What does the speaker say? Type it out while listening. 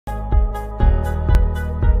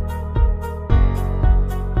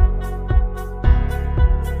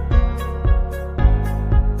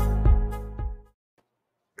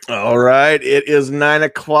All right, it is 9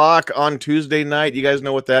 o'clock on Tuesday night. You guys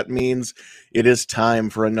know what that means. It is time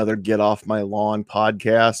for another Get Off My Lawn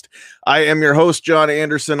podcast. I am your host, John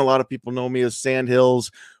Anderson. A lot of people know me as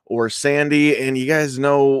Sandhills or Sandy, and you guys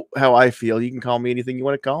know how I feel. You can call me anything you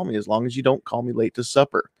want to call me as long as you don't call me late to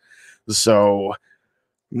supper. So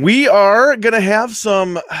we are going to have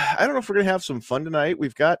some, I don't know if we're going to have some fun tonight.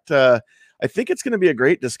 We've got, I think it's going to be a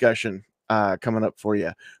great discussion coming up for you,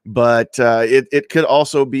 but it could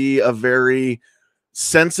also be a very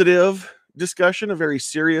sensitive discussion, a very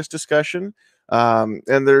serious discussion. And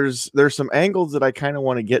there's some angles that I kind of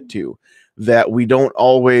want to get to that we don't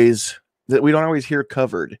always hear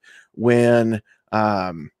covered when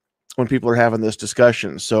people are having this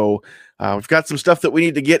discussion. So we've got some stuff that we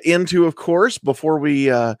need to get into, of course, before we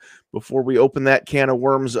open that can of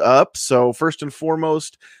worms up. So first and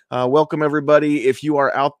foremost, welcome everybody. If you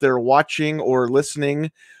are out there watching or listening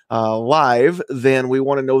live, then we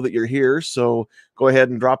want to know that you're here. So go ahead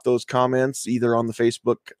and drop those comments either on the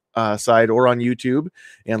Facebook side or on YouTube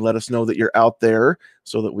and let us know that you're out there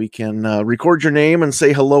so that we can record your name and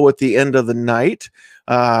say hello at the end of the night.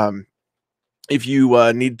 If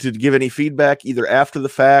you need to give any feedback either after the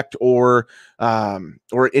fact or at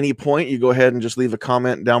any point, you go ahead and just leave a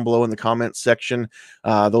comment down below in the comments section.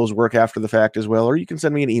 Those work after the fact as well. Or you can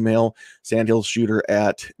send me an email,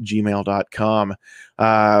 sandhillshooter@gmail.com.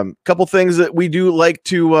 Couple things that we do like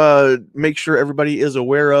to make sure everybody is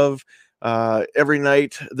aware of. Every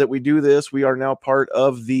night that we do this, we are now part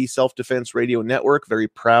of the Self-Defense Radio Network. Very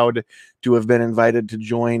proud to have been invited to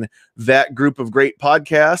join that group of great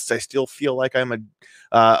podcasts. I still feel like I'm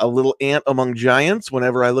a little ant among giants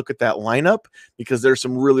whenever I look at that lineup, because there's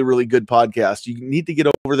some really, really good podcasts. You need to get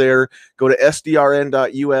over there, go to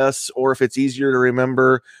sdrn.us, or if it's easier to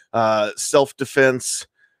remember, self-defense.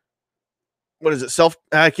 What is it?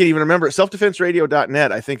 I can't even remember it.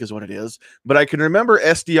 Selfdefenseradio.net, I think is what it is. But I can remember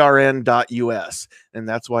sdrn.us. And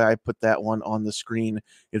that's why I put that one on the screen.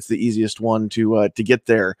 It's the easiest one to get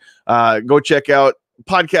there. Go check out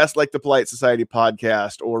podcasts like the Polite Society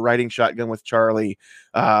podcast or Riding Shotgun with Charlie,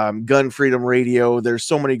 Gun Freedom Radio. There's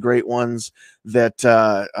so many great ones that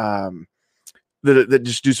that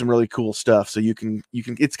just do some really cool stuff. So you can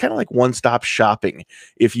it's kind of like one-stop shopping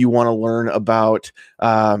if you want to learn about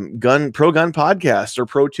pro gun podcasts or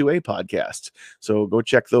pro 2A podcasts. So go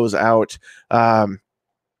check those out.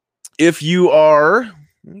 If you are,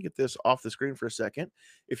 let me get this off the screen for a second.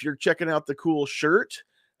 If you're checking out the cool shirt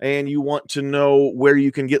and you want to know where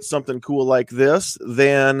you can get something cool like this,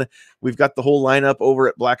 then we've got the whole lineup over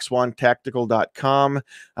at blackswantactical.com.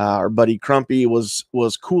 Our buddy Crumpy was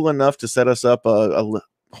cool enough to set us up a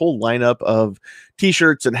whole lineup of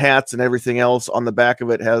t-shirts and hats and everything else. On the back of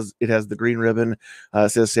it has the green ribbon. It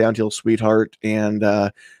says Sandhill Sweetheart, and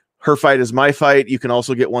her fight is my fight. You can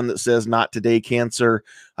also get one that says Not Today Cancer.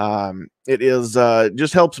 It is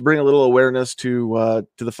just helps bring a little awareness to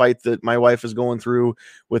the fight that my wife is going through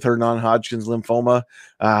with her non-Hodgkin's lymphoma.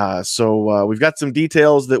 So we've got some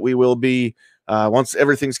details that we will be, once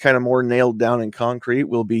everything's kind of more nailed down in concrete,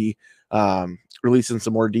 we'll be releasing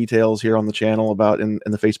some more details here on the channel about in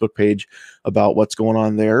the Facebook page about what's going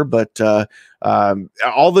on there. But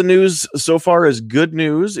all the news so far is good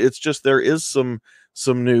news. It's just there is some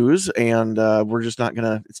news, and we're just not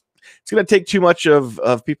gonna it's gonna take too much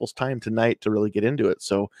of people's time tonight to really get into it,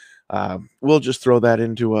 so we'll just throw that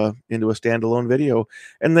into a standalone video.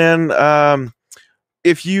 And then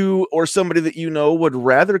if you or somebody that you know would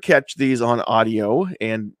rather catch these on audio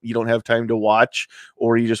and you don't have time to watch,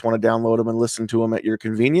 or you just want to download them and listen to them at your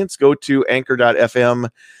convenience, go to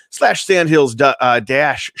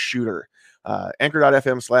anchor.fm/sandhills-shooter,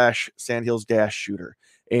 anchor.fm/sandhills-shooter.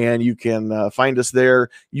 And you can find us there.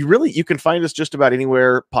 You can find us just about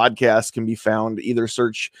anywhere podcasts can be found. Either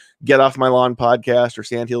search Get Off My Lawn podcast or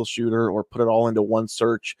Sandhills Shooter, or put it all into one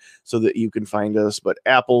search so that you can find us. But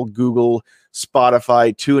Apple, Google,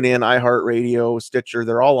 Spotify, TuneIn, iHeartRadio, Stitcher,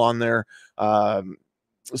 they're all on there.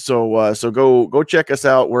 So go check us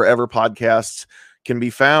out wherever podcasts can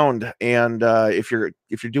be found. And if you're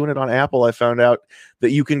doing it on Apple, I found out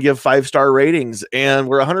that you can give 5-star ratings, and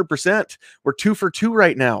we're 100%. We're 2 for 2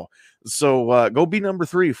 right now. So go be number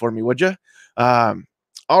 3 for me, would you? All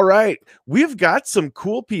right, we've got some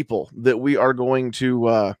cool people that we are going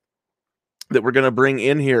to bring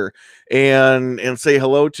in here and say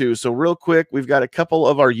hello to. So real quick, we've got a couple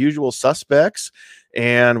of our usual suspects,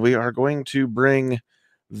 and we are going to bring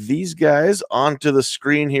these guys onto the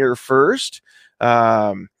screen here first.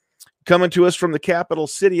 Coming to us from the capital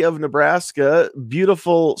city of Nebraska,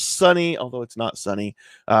 beautiful, sunny, although it's not sunny.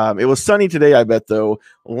 It was sunny today, I bet, though.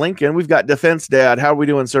 Lincoln, we've got Defense Dad. How are we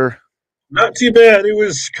doing, sir? Not too bad. It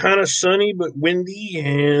was kind of sunny but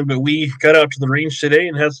windy, but we got out to the range today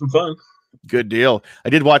and had some fun. Good deal. I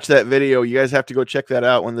did watch that video. You guys have to go check that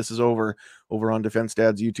out when this is over on Defense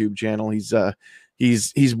Dad's YouTube channel.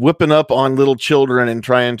 He's whipping up on little children and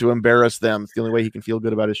trying to embarrass them. It's the only way he can feel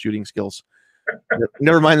good about his shooting skills.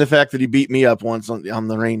 Never mind the fact that he beat me up once on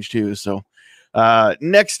the range too. So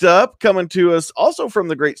next up, coming to us also from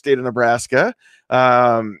the great state of Nebraska,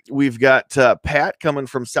 we've got Pat coming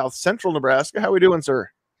from South Central Nebraska. How we doing, sir?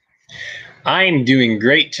 I'm doing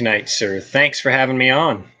great tonight, sir. Thanks for having me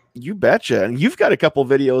on. You betcha. And you've got a couple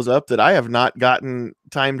videos up that I have not gotten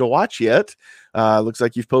time to watch yet. Looks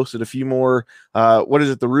like you've posted a few more. What is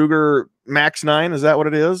it? The Ruger Max 9? Is that what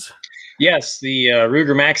it is? Yes, the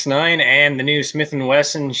Ruger Max 9 and the new Smith &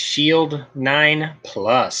 Wesson Shield 9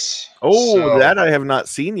 Plus. Oh, that I have not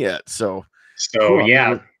seen yet. So cool.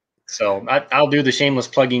 Yeah. So I'll do the shameless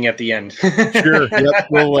plugging at the end. Sure.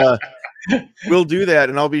 Yep. We'll do that,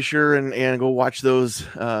 and I'll be sure and go watch those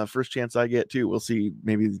first chance I get too. We'll see,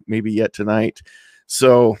 maybe yet tonight.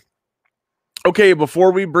 So, okay,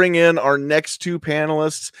 before we bring in our next two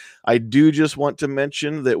panelists, I do just want to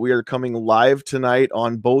mention that we are coming live tonight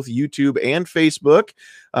on both YouTube and Facebook.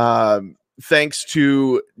 Thanks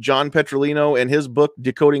to John Petrolino and his book,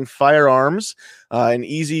 Decoding Firearms, an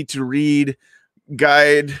easy to read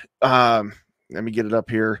guide. Let me get it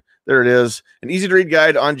up here. There it is. An easy to read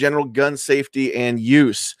guide on general gun safety and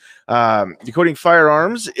use. Decoding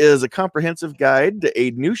Firearms is a comprehensive guide to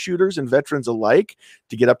aid new shooters and veterans alike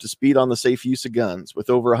to get up to speed on the safe use of guns.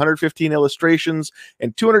 With over 115 illustrations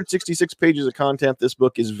and 266 pages of content, this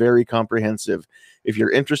book is very comprehensive. If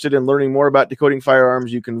you're interested in learning more about decoding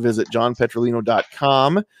firearms, you can visit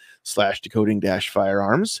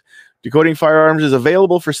johnpetrolino.com/decoding-firearms. Decoding Firearms is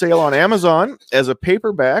available for sale on Amazon as a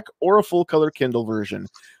paperback or a full color Kindle version.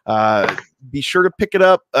 Be sure to pick it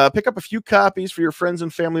up. Pick up a few copies for your friends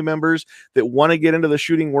and family members that want to get into the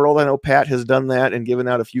shooting world. I know Pat has done that and given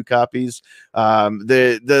out a few copies.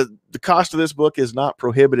 The cost of this book is not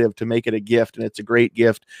prohibitive to make it a gift, and it's a great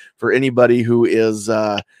gift for anybody who is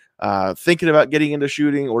thinking about getting into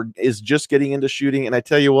shooting or is just getting into shooting. And I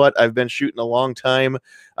tell you what, I've been shooting a long time,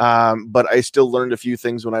 but I still learned a few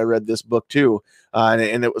things when I read this book too.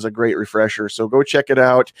 And it was a great refresher. So go check it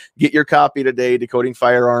out. Get your copy today, Decoding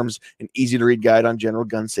Firearms, an easy to read guide on general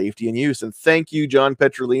gun safety and use. And thank you, John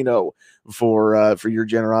Petrolino, for your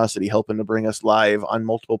generosity, helping to bring us live on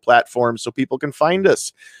multiple platforms so people can find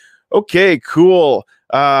us. Okay, cool.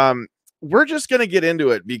 We're just going to get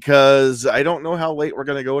into it because I don't know how late we're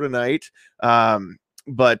going to go tonight.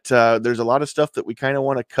 But there's a lot of stuff that we kind of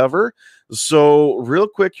want to cover. So real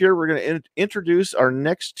quick here, we're going to introduce our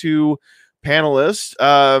next two panelists.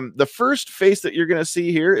 The first face that you're going to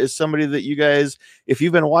see here is somebody that you guys, if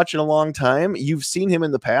you've been watching a long time, you've seen him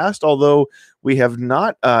in the past, although we have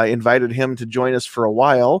not invited him to join us for a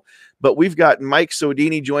while. But we've got Mike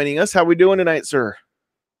Sodini joining us. How we doing tonight, sir?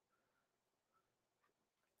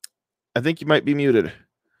 I think you might be muted.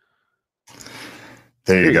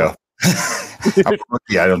 There you go.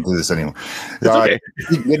 Yeah, I don't do this anymore. It's okay.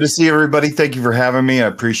 Good to see everybody. Thank you for having me. I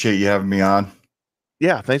appreciate you having me on.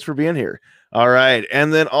 Yeah, thanks for being here. All right.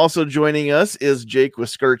 And then also joining us is Jake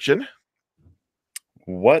Wiskirchen.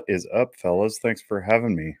 What is up, fellas? Thanks for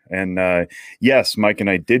having me. And yes, Mike and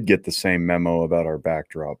I did get the same memo about our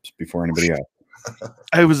backdrops before anybody else.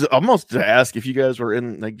 I was almost to ask if you guys were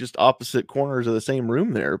in like just opposite corners of the same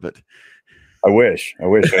room there, but I wish. I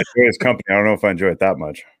enjoy his company. I don't know if I enjoy it that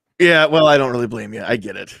much. Yeah, well, I don't really blame you. I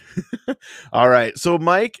get it. All right. So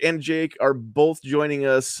Mike and Jake are both joining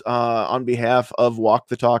us on behalf of Walk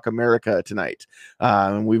the Talk America tonight.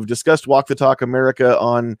 We've discussed Walk the Talk America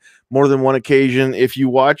on more than one occasion. If you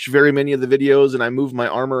watch very many of the videos and I move my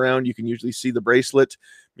arm around, you can usually see the bracelet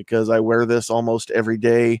because I wear this almost every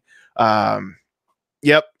day.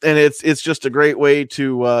 Yep, and it's just a great way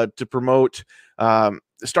to promote,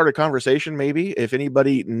 start a conversation. Maybe if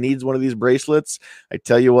anybody needs one of these bracelets, I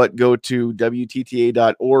tell you what, go to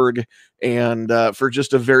WTTA.org, and for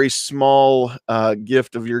just a very small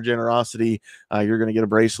gift of your generosity, you're going to get a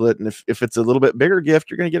bracelet. And if it's a little bit bigger gift,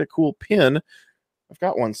 you're going to get a cool pin. I've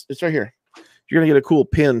got one. It's right here. You're going to get a cool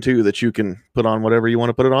pin too that you can put on whatever you want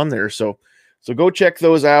to put it on there. So go check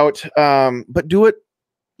those out. But do it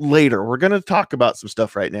later. We're going to talk about some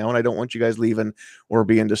stuff right now, and I don't want you guys leaving or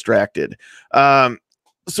being distracted.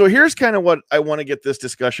 So here's kind of what I want to get this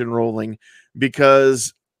discussion rolling,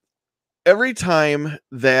 because every time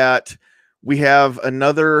that we have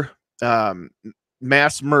another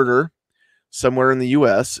mass murder somewhere in the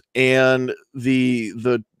US and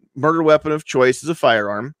the murder weapon of choice is a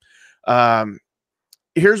firearm,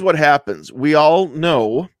 here's what happens. We all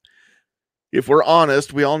know if we're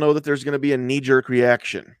honest, we all know that there's going to be a knee-jerk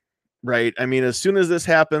reaction, right? I mean, as soon as this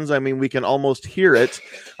happens, I mean, we can almost hear it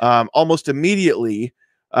almost immediately,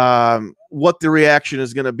 what the reaction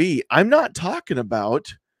is going to be. I'm not talking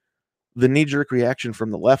about the knee-jerk reaction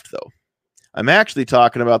from the left, though. I'm actually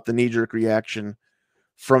talking about the knee-jerk reaction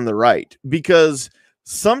from the right, because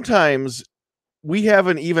sometimes we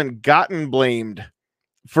haven't even gotten blamed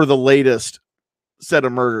for the latest set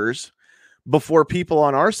of murders before people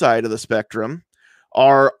on our side of the spectrum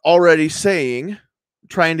are already saying,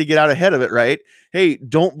 trying to get out ahead of it, right? Hey,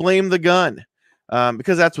 don't blame the gun.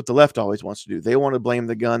 Because that's what the left always wants to do. They want to blame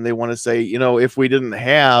the gun. They want to say, you know, if we didn't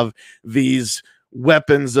have these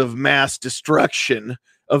weapons of mass destruction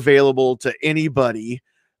available to anybody,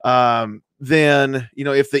 then, you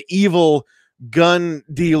know, if the evil gun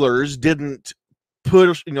dealers didn't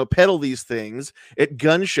peddle these things at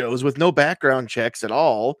gun shows with no background checks at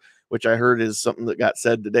all, which I heard is something that got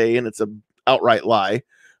said today, and it's a outright lie.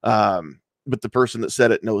 But the person that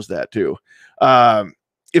said it knows that too.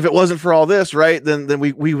 If it wasn't for all this, right, then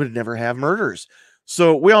we would never have murders.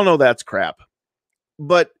 So we all know that's crap.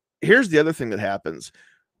 But here's the other thing that happens.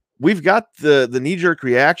 We've got the knee-jerk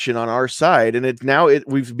reaction on our side, and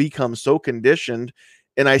we've become so conditioned,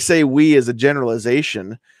 and I say we as a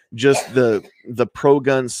generalization, just the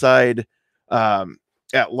pro-gun side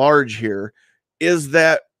at large here, is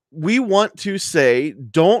that we want to say,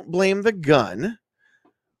 don't blame the gun.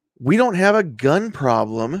 We don't have a gun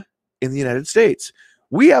problem in the United States.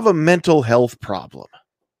 We have a mental health problem.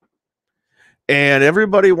 And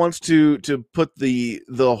everybody wants to put the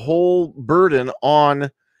whole burden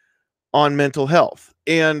on mental health.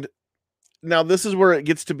 And now this is where it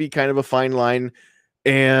gets to be kind of a fine line,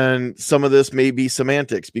 and some of this may be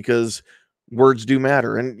semantics, because words do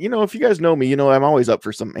matter. And, you know, if you guys know me, you know, I'm always up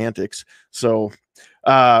for some antics. So,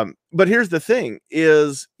 but here's the thing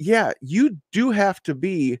is, yeah, you do have to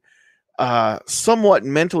be somewhat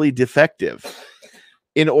mentally defective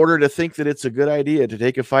in order to think that it's a good idea to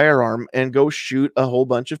take a firearm and go shoot a whole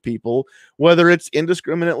bunch of people, whether it's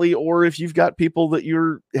indiscriminately or if you've got people that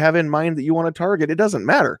you have in mind that you want to target. It doesn't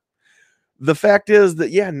matter. The fact is that,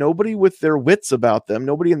 yeah, nobody with their wits about them,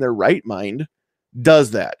 nobody in their right mind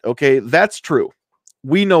does that. Okay, that's true.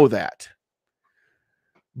 We know that.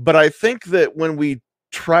 But I think that when we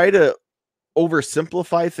try to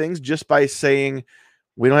oversimplify things just by saying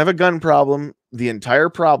we don't have a gun problem, the entire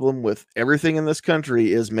problem with everything in this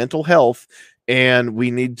country is mental health, and we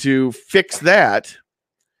need to fix that,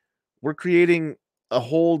 we're creating a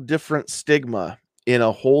whole different stigma in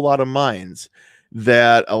a whole lot of minds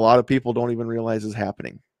that a lot of people don't even realize is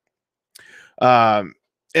happening. And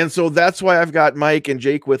so that's why I've got Mike and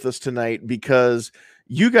Jake with us tonight, because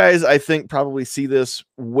you guys, I think, probably see this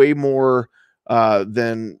way more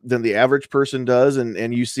than the average person does,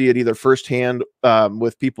 and you see it either firsthand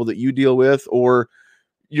with people that you deal with, or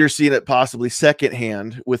you're seeing it possibly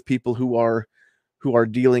secondhand with people who are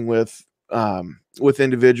dealing with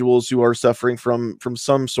individuals who are suffering from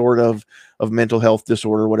some sort of mental health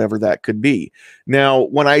disorder, whatever that could be. Now,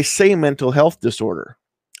 when I say mental health disorder,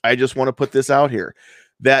 I just want to put this out here.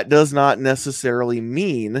 That does not necessarily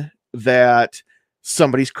mean that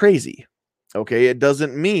somebody's crazy. Okay, it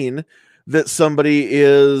doesn't mean that somebody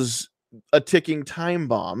is a ticking time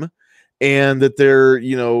bomb and that they're,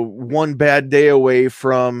 you know, one bad day away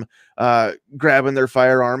from grabbing their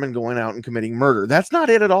firearm and going out and committing murder. That's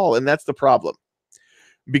not it at all. And that's the problem,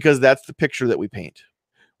 because that's the picture that we paint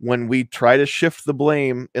when we try to shift the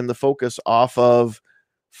blame and the focus off of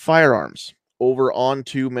firearms over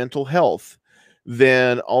onto mental health.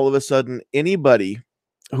 Then all of a sudden, anybody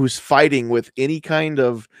who's fighting with any kind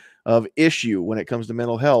of issue when it comes to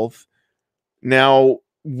mental health, now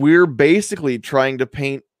we're basically trying to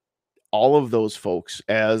paint all of those folks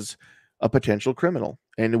as a potential criminal.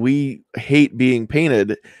 And we hate being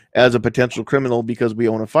painted as a potential criminal because we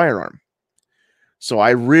own a firearm. So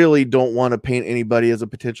I really don't want to paint anybody as a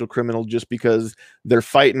potential criminal just because they're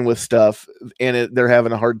fighting with stuff and they're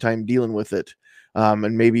having a hard time dealing with it.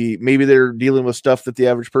 And maybe they're dealing with stuff that the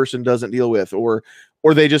average person doesn't deal with, or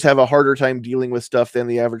they just have a harder time dealing with stuff than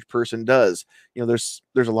the average person does. You know,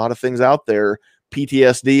 there's a lot of things out there.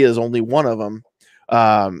 PTSD is only one of them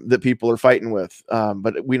that people are fighting with.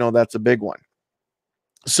 But we know that's a big one.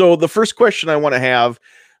 So the first question I want to have,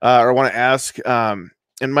 or want to ask,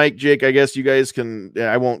 and Mike, Jake, I guess you guys can,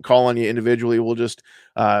 I won't call on you individually. We'll just,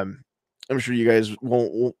 I'm sure you guys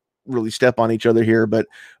won't really step on each other here, but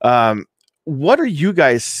what are you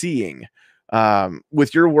guys seeing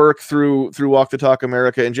with your work through Walk the Talk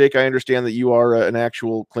America? And Jake, I understand that you are an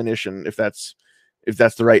actual clinician, if that's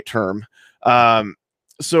the right term.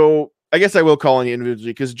 So I guess I will call on you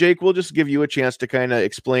individually because Jake, we'll just give you a chance to kind of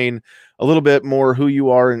explain a little bit more who you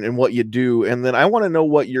are and what you do. And then I want to know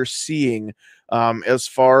what you're seeing as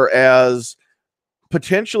far as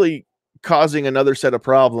potentially causing another set of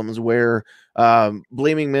problems where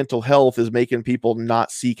blaming mental health is making people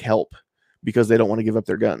not seek help because they don't want to give up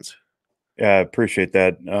their guns. Yeah, I appreciate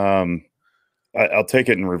that. I'll take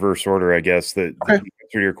it in reverse order, I guess. The answer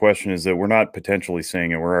to your question is that we're not potentially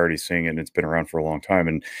seeing it. We're already seeing it, and it's been around for a long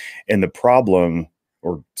time. And the problem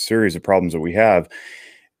or series of problems that we have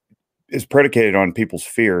is predicated on people's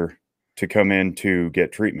fear to come in to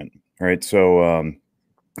get treatment, right? So,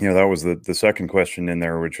 that was the second question in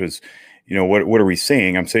there, which was, what are we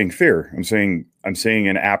seeing? I'm seeing fear. I'm seeing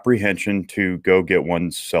an apprehension to go get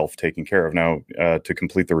oneself taken care of. Now, to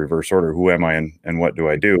complete the reverse order, who am I and what do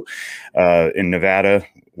I do? In Nevada,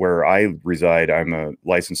 where I reside, I'm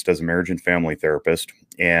licensed as a marriage and family therapist,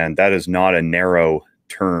 and that is not a narrow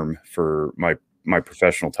term for my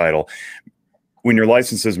professional title. When you're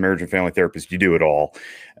licensed as a marriage and family therapist, you do it all.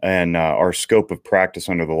 And our scope of practice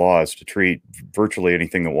under the law is to treat virtually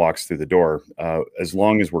anything that walks through the door, as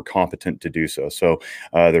long as we're competent to do so. So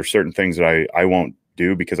there's certain things that I won't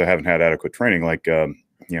do because I haven't had adequate training, like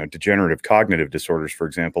degenerative cognitive disorders, for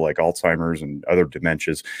example, like Alzheimer's and other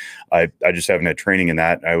dementias. I just haven't had training in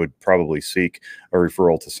that. I would probably seek a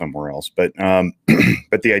referral to somewhere else. But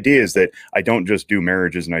but the idea is that I don't just do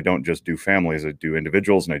marriages and I don't just do families. I do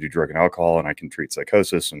individuals and I do drug and alcohol, and I can treat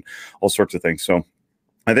psychosis and all sorts of things. So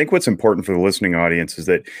I think what's important for the listening audience is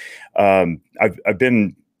that I've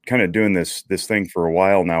been kind of doing this thing for a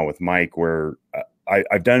while now with Mike, where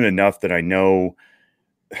I've done enough that I know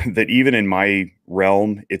that even in my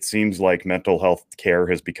realm, it seems like mental health care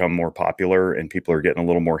has become more popular and people are getting a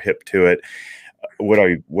little more hip to it. What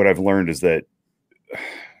I've learned is that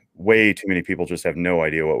way too many people just have no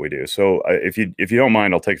idea what we do. So if you don't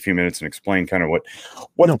mind, I'll take a few minutes and explain kind of what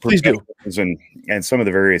no, please do, and some of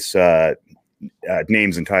the various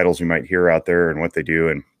names and titles you might hear out there and what they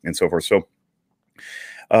do and so forth. So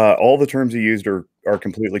all the terms you used are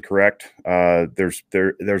completely correct. There's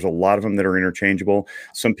a lot of them that are interchangeable.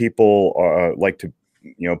 Some people like to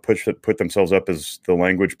put themselves up as the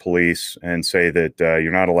language police and say that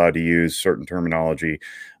you're not allowed to use certain terminology.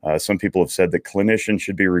 Some people have said that clinicians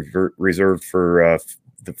should be reserved for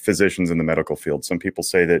the physicians in the medical field. Some people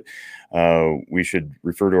say that we should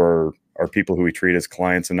refer to our people who we treat as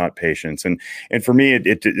clients and not patients. And for me,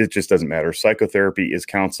 it just doesn't matter. Psychotherapy is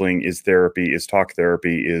counseling, is therapy, is talk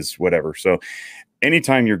therapy, is whatever. So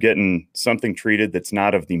anytime you're getting something treated that's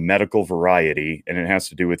not of the medical variety and it has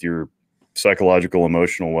to do with your psychological,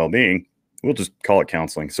 emotional well-being, we'll just call it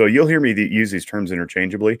counseling. So you'll hear me use these terms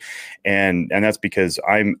interchangeably. And that's because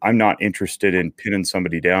I'm not interested in pinning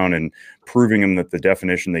somebody down and proving them that the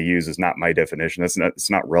definition they use is not my definition. It's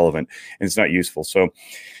not relevant and it's not useful. So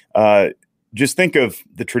just think of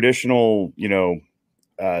the traditional,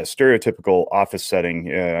 stereotypical office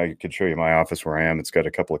setting. I could show you my office where I am. It's got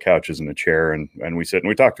a couple of couches and a chair, and we sit and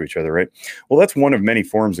we talk to each other, right? Well, that's one of many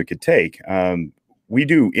forms it could take. We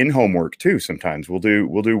do in-home work too. Sometimes we'll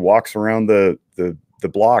do walks around the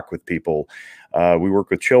block with people. We work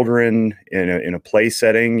with children in a play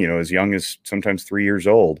setting, as young as sometimes 3 years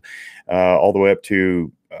old, all the way up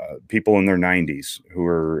to people in their 90s who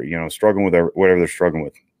are, struggling with whatever they're struggling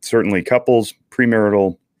with. Certainly couples,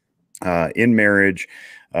 premarital, in marriage,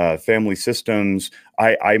 family systems.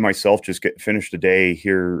 I myself just finished a day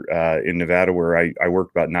here in Nevada where I work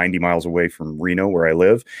about 90 miles away from Reno, where I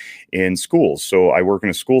live, in schools. So I work in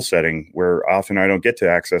a school setting where often I don't get to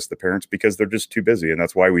access the parents because they're just too busy. And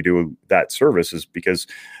that's why we do that service, is because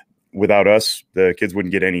without us, the kids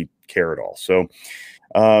wouldn't get any care at all. So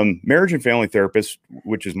marriage and family therapist,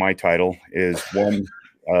 which is my title, is one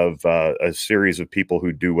of a series of people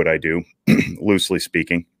who do what I do, loosely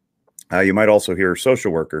speaking. You might also hear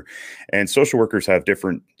social worker, and social workers have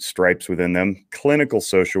different stripes within them. Clinical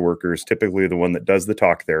social worker is typically the one that does the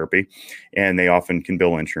talk therapy, and they often can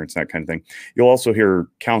bill insurance, that kind of thing. You'll also hear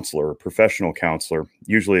counselor, professional counselor.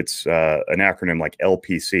 Usually it's an acronym like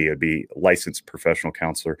LPC. It'd be licensed professional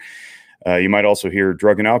counselor. You might also hear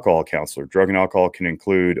drug and alcohol counselor. Drug and alcohol can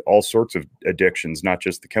include all sorts of addictions, not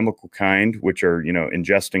just the chemical kind, which are,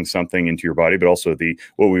 ingesting something into your body, but also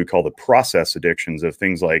what we would call the process addictions of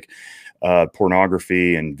things like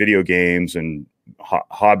pornography and video games and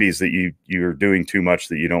hobbies that you're doing too much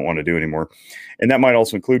that you don't want to do anymore. And that might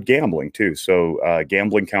also include gambling too. So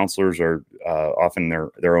gambling counselors are often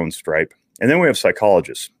their own stripe. And then we have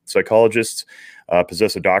psychologists. Psychologists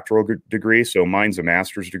possess a doctoral degree. So mine's a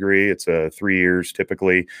master's degree. It's 3 years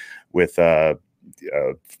typically with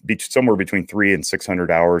somewhere between 300 and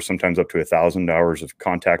 600 hours, sometimes up to 1,000 hours of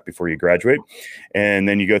contact before you graduate. And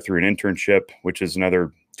then you go through an internship, which is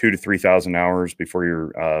another 2,000 to 3,000 hours before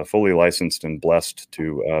you're fully licensed and blessed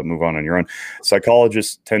to move on your own.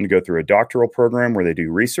 Psychologists tend to go through a doctoral program where they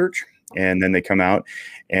do research, and then they come out.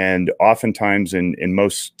 And oftentimes in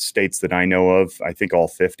most states that I know of, I think all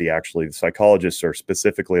 50 actually, the psychologists are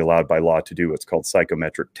specifically allowed by law to do what's called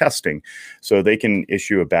psychometric testing. So they can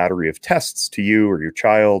issue a battery of tests to you or your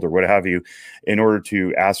child or what have you in order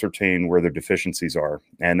to ascertain where their deficiencies are.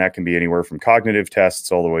 And that can be anywhere from cognitive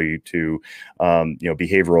tests all the way to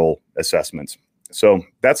behavioral assessments. So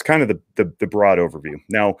that's kind of the broad overview.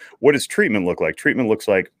 Now, what does treatment look like? Treatment looks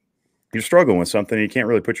like you're struggling with something, you can't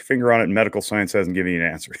really put your finger on it, and medical science hasn't given you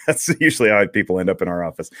an answer. That's usually how people end up in our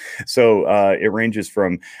office. So it ranges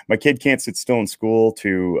from my kid can't sit still in school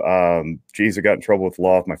to, geez, I got in trouble with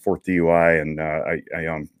law with my 4th DUI, and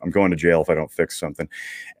I'm going to jail if I don't fix something.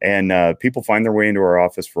 And people find their way into our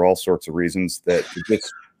office for all sorts of reasons that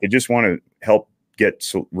they just want to help get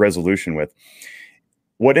resolution with.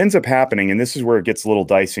 What ends up happening, and this is where it gets a little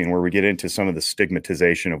dicey and where we get into some of the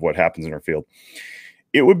stigmatization of what happens in our field.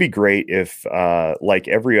 It would be great if, like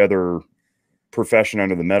every other profession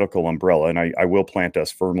under the medical umbrella, and I will plant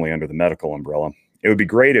us firmly under the medical umbrella, it would be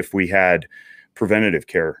great if we had preventative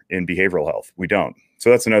care in behavioral health. We don't. So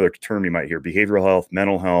that's another term you might hear: behavioral health,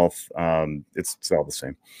 mental health. It's all the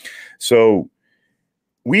same. So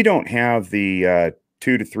we don't have the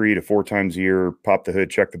 2 to 3 to 4 times a year, pop the hood,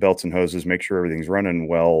 check the belts and hoses, make sure everything's running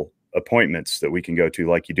well appointments that we can go to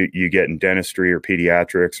like you get in dentistry or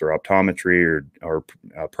pediatrics or optometry or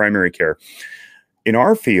primary care. In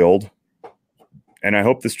our field, and I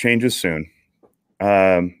hope this changes soon,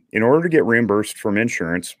 in order to get reimbursed from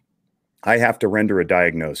insurance, I have to render a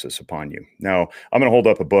diagnosis upon you. Now, I'm going to hold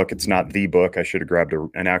up a book. It's not the book. I should have grabbed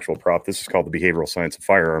an actual prop. This is called The Behavioral Science of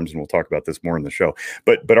Firearms, and we'll talk about this more in the show.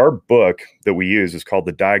 But our book that we use is called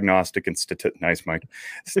the Diagnostic and Nice, Mike.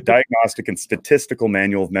 It's the Diagnostic and Statistical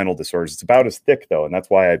Manual of Mental Disorders. It's about as thick, though, and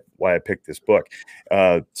that's why I picked this book.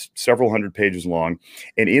 Several hundred pages long.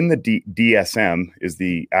 And in the DSM is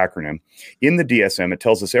the acronym. In the DSM, it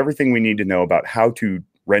tells us everything we need to know about how to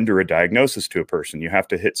render a diagnosis to a person. You have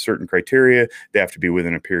to hit certain criteria. They have to be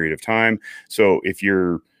within a period of time. So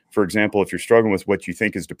for example, if you're struggling with what you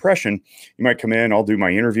think is depression, you might come in, I'll do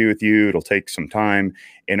my interview with you. It'll take some time,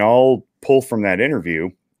 and I'll pull from that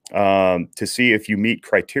interview to see if you meet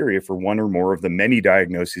criteria for one or more of the many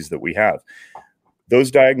diagnoses that we have.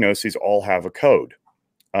 Those diagnoses all have a code.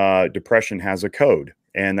 Depression has a code.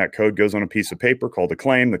 And that code goes on a piece of paper called a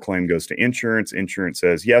claim. The claim goes to insurance. Insurance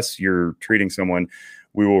says, yes, you're treating someone.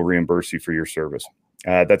 We will reimburse you for your service.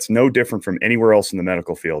 That's no different from anywhere else in the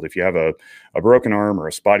medical field. If you have a broken arm or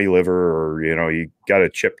a spotty liver, or you got a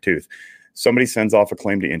chipped tooth, somebody sends off a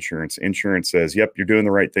claim to insurance. Insurance says, yep, you're doing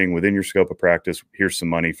the right thing within your scope of practice. Here's some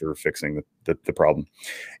money for fixing the problem.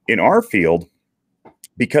 In our field,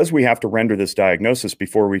 because we have to render this diagnosis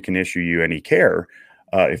before we can issue you any care,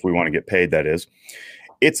 if we want to get paid, that is,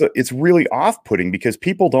 it's really off-putting because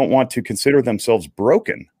people don't want to consider themselves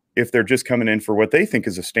broken if they're just coming in for what they think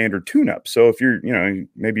is a standard tune-up. So if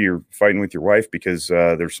maybe you're fighting with your wife because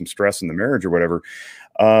there's some stress in the marriage or whatever,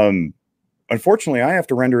 unfortunately, I have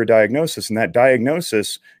to render a diagnosis, and that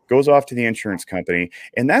diagnosis goes off to the insurance company,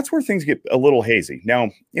 and that's where things get a little hazy.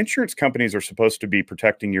 Now, insurance companies are supposed to be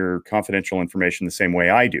protecting your confidential information the same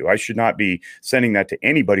way I do. I should not be sending that to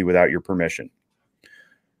anybody without your permission.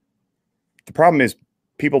 The problem is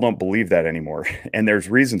people don't believe that anymore, and there's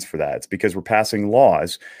reasons for that. It's because we're passing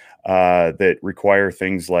laws that require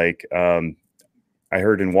things like, I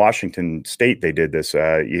heard in Washington State they did this.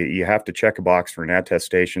 You have to check a box for an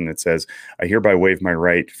attestation that says, I hereby waive my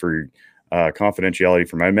right for confidentiality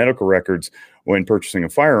for my medical records when purchasing a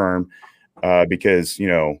firearm, because,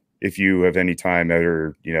 if you have any time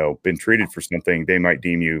ever, been treated for something, they might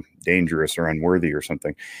deem you dangerous or unworthy or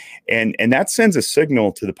something. And that sends a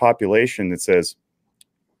signal to the population that says,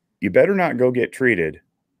 you better not go get treated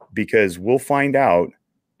because we'll find out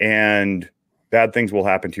and bad things will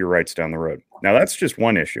happen to your rights down the road. Now, that's just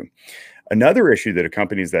one issue. Another issue that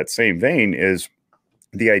accompanies that same vein is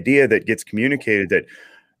the idea that gets communicated that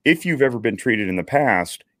if you've ever been treated in the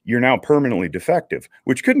past, you're now permanently defective,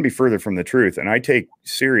 which couldn't be further from the truth. And I take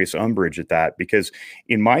serious umbrage at that because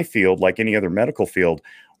in my field, like any other medical field,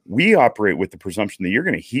 we operate with the presumption that you're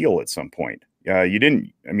going to heal at some point.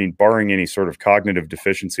 Barring any sort of cognitive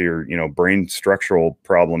deficiency or, brain structural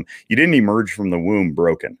problem, you didn't emerge from the womb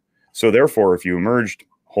broken. So therefore, if you emerged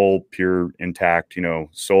whole, pure, intact,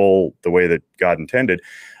 soul, the way that God intended,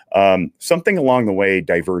 Something along the way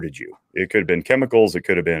diverted you. It could have been chemicals. It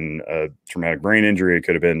could have been a traumatic brain injury. It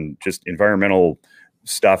could have been just environmental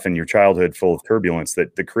stuff in your childhood full of turbulence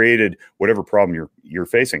that created whatever problem you're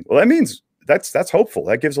facing. Well, that means that's hopeful.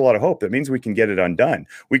 That gives a lot of hope. That means we can get it undone.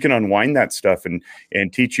 We can unwind that stuff and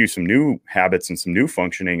teach you some new habits and some new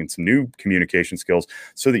functioning and some new communication skills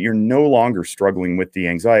so that you're no longer struggling with the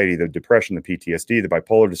anxiety, the depression, the PTSD, the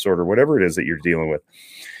bipolar disorder, whatever it is that you're dealing with.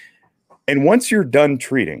 And once you're done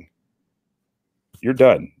treating, you're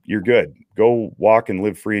done. You're good. Go walk and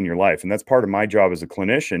live free in your life. And that's part of my job as a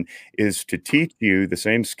clinician, is to teach you the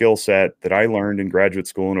same skill set that I learned in graduate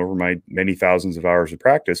school and over my many thousands of hours of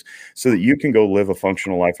practice, so that you can go live a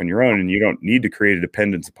functional life on your own and you don't need to create a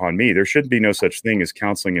dependence upon me. There should be no such thing as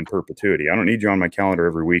counseling in perpetuity. I don't need you on my calendar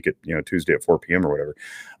every week at Tuesday at 4 p.m. or whatever.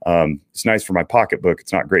 It's nice for my pocketbook.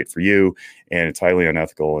 It's not great for you, and it's highly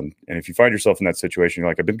unethical. And if you find yourself in that situation, you're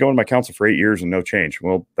like, I've been going to my counselor for 8 years and no change.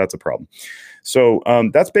 Well, that's a problem. So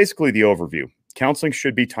that's basically the overview. Counseling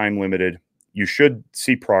should be time limited. You should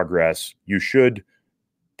see progress. You should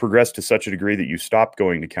progress to such a degree that you stop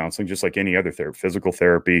going to counseling, just like any other therapy, physical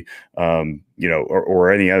therapy,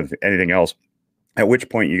 or anything else. At which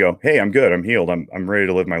point you go, hey, I'm good. I'm healed. I'm ready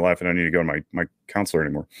to live my life. I don't need to go to my counselor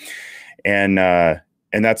anymore. And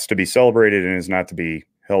that's to be celebrated, and is not to be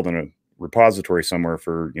held in a repository somewhere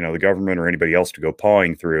for the government or anybody else to go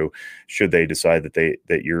pawing through, should they decide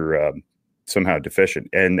that you're somehow deficient.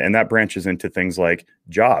 And that branches into things like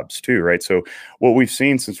jobs too, right? So what we've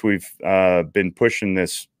seen since we've been pushing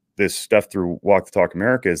this stuff through Walk the Talk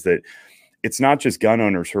America is that it's not just gun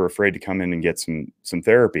owners who are afraid to come in and get some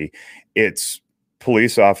therapy. It's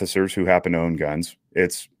police officers who happen to own guns.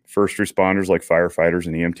 It's first responders like firefighters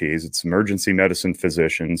and EMTs. It's emergency medicine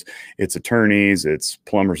physicians. It's attorneys. It's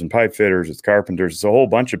plumbers and pipe fitters. It's carpenters. It's a whole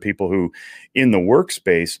bunch of people who, in the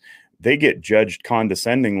workspace, they get judged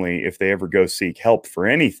condescendingly if they ever go seek help for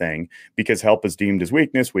anything, because help is deemed as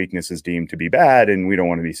weakness. Weakness is deemed to be bad, and we don't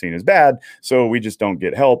want to be seen as bad. So we just don't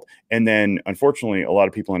get help. And then, unfortunately, a lot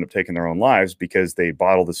of people end up taking their own lives because they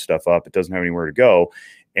bottle this stuff up. It doesn't have anywhere to go.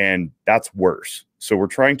 And that's worse. So we're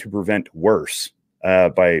trying to prevent worse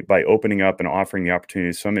by opening up and offering the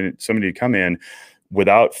opportunity to somebody to come in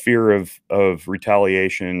without fear of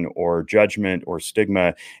retaliation or judgment or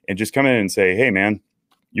stigma, and just come in and say, hey, man,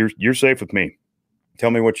 you're safe with me. Tell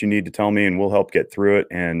me what you need to tell me, and we'll help get through it.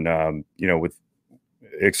 And,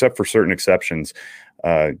 except for certain exceptions,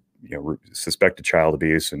 suspected child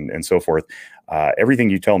abuse and so forth, everything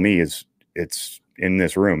you tell me it's in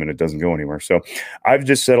this room and it doesn't go anywhere. So I've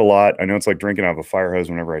just said a lot. I know it's like drinking out of a fire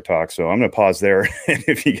hose whenever I talk. So I'm going to pause there. And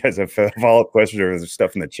if you guys have follow-up questions or there's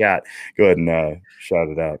stuff in the chat, go ahead and shout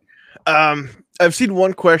it out. I've seen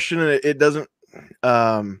one question, and it doesn't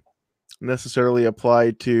necessarily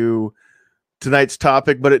apply to tonight's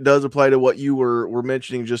topic, but it does apply to what you were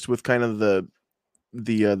mentioning, just with kind of the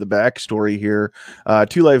backstory here.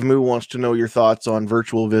 Two Live Moo wants to know your thoughts on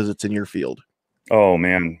virtual visits in your field. Oh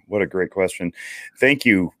man, what a great question. Thank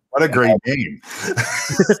you. What a great name.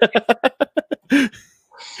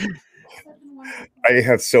 I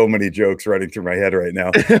have so many jokes running through my head right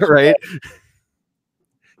now. Right?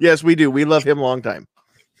 Yes, we do. We love him long time.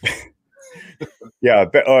 Yeah.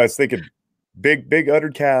 I was thinking big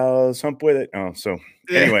uddered cows, hump with it. Oh, so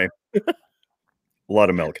anyway, a lot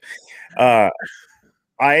of milk.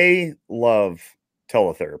 I love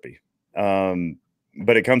teletherapy.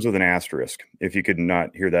 But it comes with an asterisk. If you could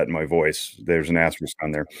not hear that in my voice, there's an asterisk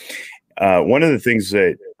on there. One of the things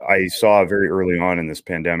that I saw very early on in this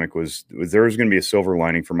pandemic was there was going to be a silver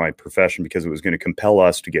lining for my profession, because it was going to compel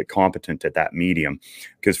us to get competent at that medium,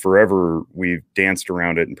 because forever we've danced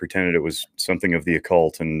around it and pretended it was something of the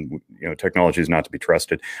occult, and technology is not to be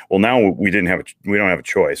trusted. Well, now we don't have a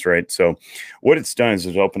choice, right? So what it's done is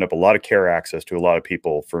it's opened up a lot of care access to a lot of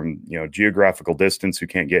people from geographical distance who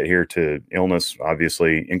can't get here, to illness,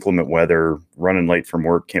 obviously, inclement weather, running late from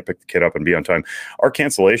work, can't pick the kid up and be on time. Our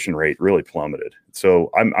cancellation rate really plummeted.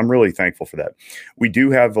 So I'm really thankful for that. We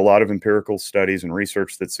do have a lot of empirical studies and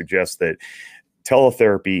research that suggests that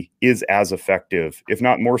teletherapy is as effective, if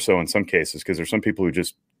not more so in some cases, because there's some people who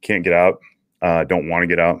just can't get out, don't want to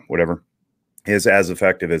get out, whatever, is as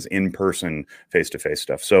effective as in-person face-to-face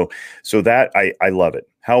stuff. So that I love it.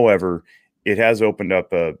 However, it has opened up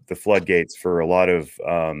the floodgates for a lot of,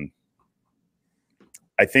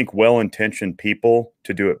 I think, well-intentioned people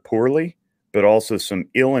to do it poorly, but also some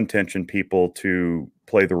ill-intentioned people to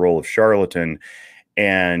play the role of charlatan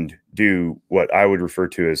and do what I would refer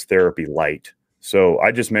to as therapy light. So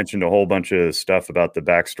I just mentioned a whole bunch of stuff about the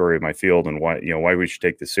backstory of my field and why we should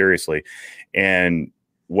take this seriously. And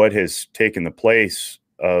what has taken the place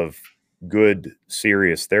of good,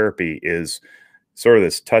 serious therapy is sort of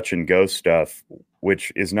this touch and go stuff,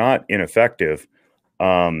 which is not ineffective.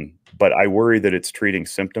 But I worry that it's treating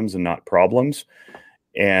symptoms and not problems.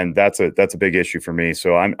 And that's a big issue for me.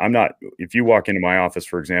 So I'm not, if you walk into my office,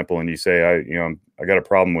 for example, and you say, I got a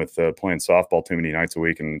problem with playing softball too many nights a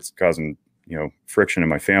week and it's causing, friction in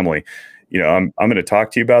my family, I'm going to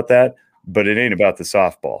talk to you about that, but it ain't about the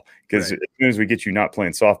softball, because as soon as we get you not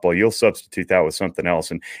playing softball, you'll substitute that with something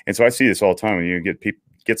else. And so I see this all the time when you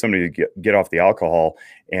get somebody to get off the alcohol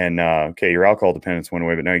and, okay, your alcohol dependence went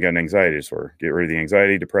away, but now you got an anxiety disorder. Get rid of the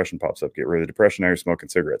anxiety, depression pops up. Get rid of the depression, now you're smoking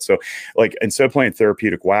cigarettes. So like, instead of playing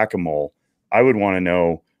therapeutic whack-a-mole, I would want to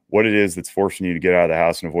know what it is that's forcing you to get out of the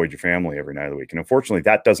house and avoid your family every night of the week. And unfortunately,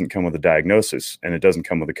 that doesn't come with a diagnosis, and it doesn't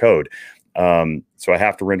come with a code. So I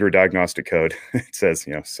have to render a diagnostic code. It says,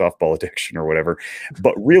 softball addiction or whatever.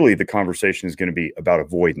 But really, the conversation is going to be about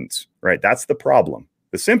avoidance, right? That's the problem.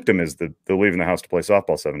 The symptom is the leaving the house to play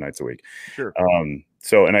softball 7 nights a week. Sure. And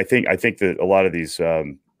I think that a lot of these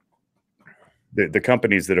the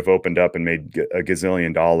companies that have opened up and made a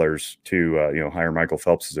gazillion dollars to hire Michael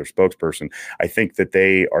Phelps as their spokesperson, I think that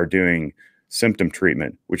they are doing symptom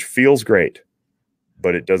treatment, which feels great,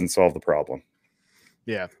 but it doesn't solve the problem.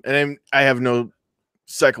 Yeah, and I have no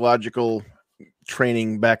psychological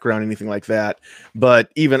training background, anything like that, but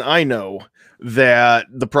even I know that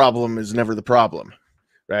the problem is never the problem.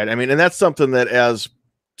 Right. I mean, and that's something that as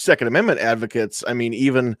Second Amendment advocates, I mean,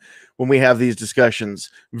 even when we have these discussions,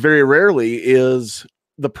 very rarely is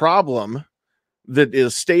the problem that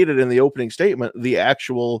is stated in the opening statement the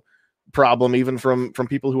actual problem, even from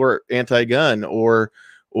people who are anti-gun or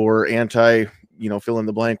anti, fill in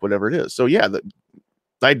the blank, whatever it is. So yeah,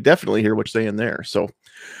 I definitely hear what you're saying there. So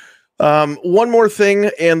one more thing,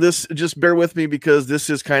 and this, just bear with me because this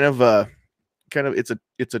is kind of it's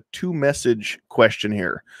a 2-message question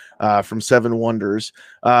here from Seven Wonders.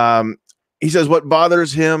 He says what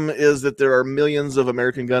bothers him is that there are millions of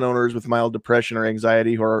American gun owners with mild depression or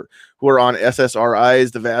anxiety who are on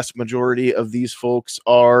SSRIs. The vast majority of these folks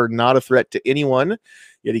are not a threat to anyone,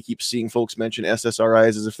 yet he keeps seeing folks mention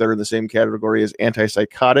SSRIs as if they're in the same category as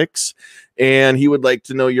antipsychotics, and he would like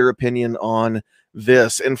to know your opinion on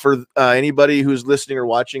this. And for anybody who's listening or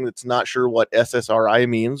watching that's not sure what SSRI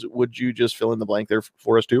means, would you just fill in the blank there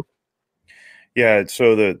for us too? Yeah.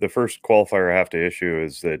 So the first qualifier I have to issue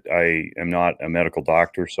is that I am not a medical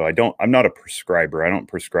doctor. So I'm not a prescriber. I don't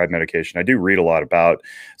prescribe medication. I do read a lot about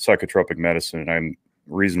psychotropic medicine, and I'm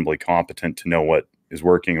reasonably competent to know what is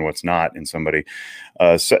working and what's not in somebody.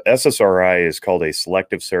 So SSRI is called a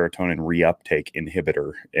selective serotonin reuptake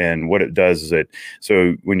inhibitor. And what it does is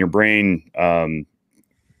so when your brain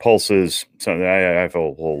pulses, so I have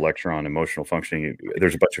a whole lecture on emotional functioning.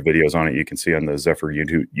 There's a bunch of videos on it you can see on the Zephyr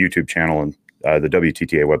YouTube channel and the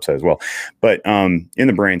WTTA website as well. But in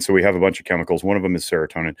the brain, so we have a bunch of chemicals. One of them is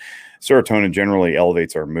serotonin. Serotonin generally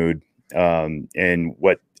elevates our mood. And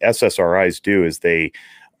what SSRIs do is they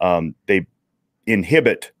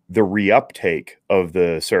inhibit the reuptake of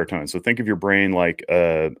the serotonin. So think of your brain like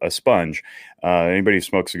a sponge. Anybody who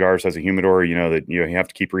smokes cigars has a humidor, that you have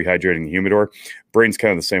to keep rehydrating the humidor. Brain's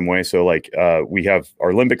kind of the same way. So like we have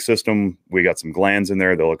our limbic system, we got some glands in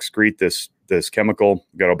there. They'll excrete this chemical.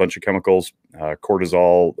 We've got a bunch of chemicals,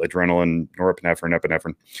 cortisol, adrenaline, norepinephrine,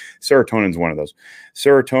 epinephrine. Serotonin is one of those.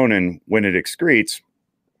 Serotonin, when it excretes,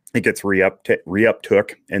 it gets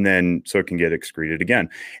reuptook, and then so it can get excreted again,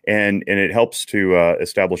 and it helps to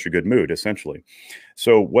establish a good mood, essentially.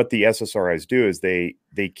 So what the SSRIs do is they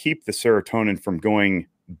keep the serotonin from going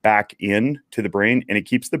back in to the brain, and it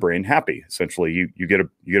keeps the brain happy. Essentially, you get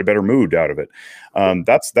a better mood out of it.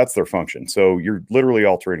 That's their function. So you're literally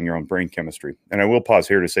altering your own brain chemistry. And I will pause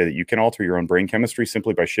here to say that you can alter your own brain chemistry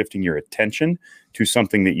simply by shifting your attention to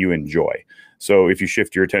something that you enjoy. So if you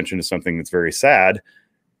shift your attention to something that's very sad,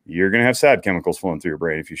 you're going to have sad chemicals flowing through your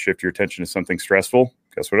brain. If you shift your attention to something stressful,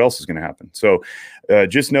 guess what else is going to happen? So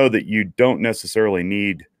just know that you don't necessarily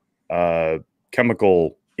need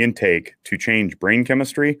chemical intake to change brain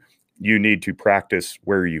chemistry. You need to practice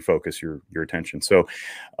where you focus your attention. So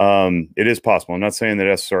it is possible. I'm not saying that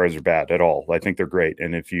SSRIs are bad at all. I think they're great.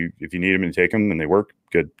 And if you need them and take them and they work,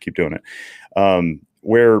 good, keep doing it.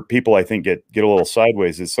 Where people, I think, get a little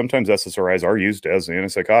sideways is sometimes SSRIs are used as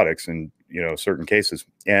antipsychotics in certain cases.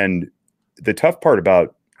 And the tough part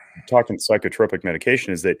about talking psychotropic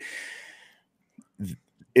medication is that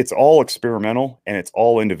it's all experimental and it's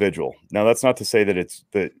all individual. Now, that's not to say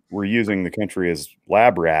that we're using the country as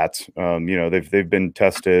lab rats. They've been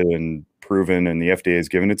tested and proven, and the FDA has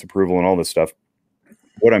given its approval and all this stuff.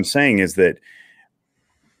 What I'm saying is that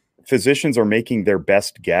physicians are making their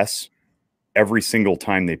best guess every single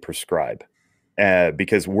time they prescribe,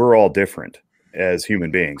 because we're all different as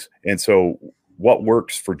human beings. And so what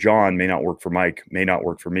works for John may not work for Mike, may not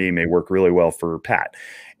work for me, may work really well for Pat.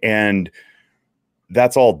 And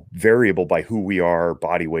that's all variable by who we are,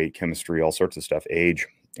 body weight, chemistry, all sorts of stuff, age,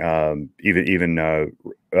 even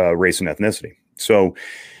race and ethnicity. So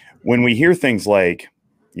when we hear things like,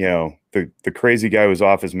 you know, the crazy guy was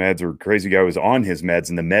off his meds, or crazy guy was on his meds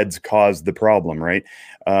and the meds caused the problem, right?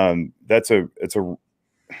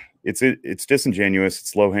 It's disingenuous,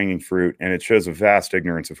 it's low-hanging fruit, and it shows a vast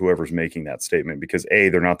ignorance of whoever's making that statement, because A,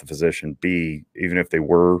 they're not the physician, B, even if they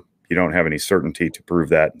were, you don't have any certainty to prove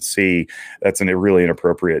that, and C, that's a really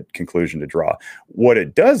inappropriate conclusion to draw. What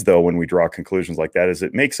it does, though, when we draw conclusions like that, is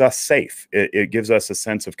it makes us safe. It gives us a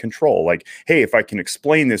sense of control. Like, hey, if I can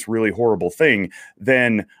explain this really horrible thing,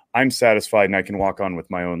 then I'm satisfied and I can walk on with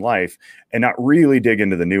my own life and not really dig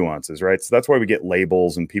into the nuances, right? So that's why we get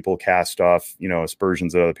labels and people cast off, you know,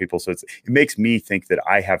 aspersions at other people. So it makes me think that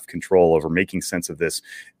I have control over making sense of this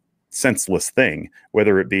senseless thing,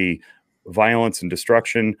 whether it be violence and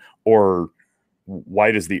destruction, or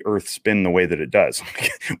why does the earth spin the way that it does?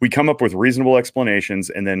 We come up with reasonable explanations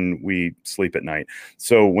and then we sleep at night.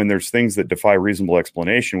 So when there's things that defy reasonable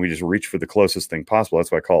explanation, we just reach for the closest thing possible.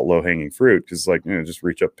 That's why I call it low-hanging fruit, because it's like, you know, just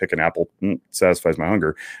reach up, pick an apple, satisfies my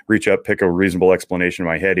hunger. Reach up, pick a reasonable explanation in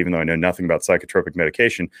my head, even though I know nothing about psychotropic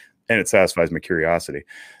medication, and it satisfies my curiosity.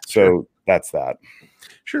 So sure. That's that.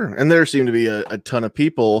 Sure. And there seem to be a ton of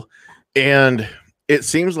people, and it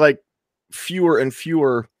seems like fewer and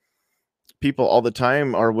fewer people all the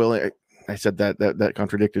time are willing. I said that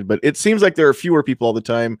contradicted, but it seems like there are fewer people all the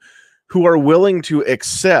time who are willing to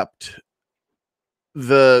accept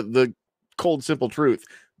the cold, simple truth.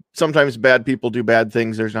 Sometimes bad people do bad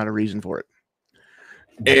things. There's not a reason for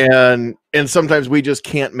it. And sometimes we just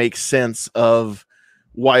can't make sense of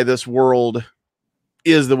why this world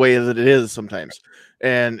is the way that it is sometimes.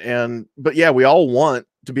 But yeah, we all want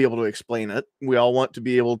to be able to explain it. We all want to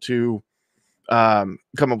be able to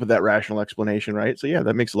come up with that rational explanation, right? So yeah,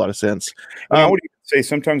 that makes a lot of sense. I would say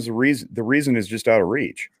sometimes the reason is just out of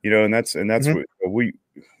reach, you know, and that's what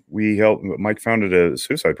we help. Mike founded a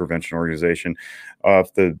suicide prevention organization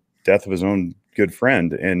off the death of his own good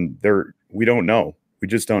friend, and we don't know. We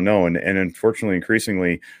just don't know. And unfortunately,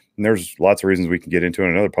 increasingly, and there's lots of reasons we can get into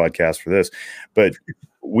in another podcast for this, but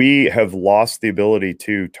we have lost the ability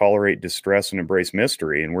to tolerate distress and embrace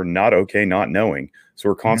mystery, and we're not okay not knowing. So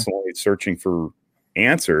we're constantly searching for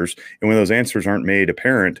answers. And when those answers aren't made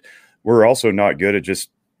apparent, we're also not good at just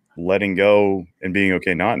letting go and being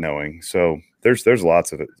okay not knowing. So there's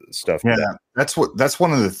lots of stuff. Yeah, that's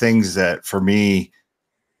one of the things that for me,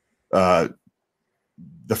 the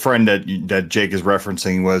friend that Jake is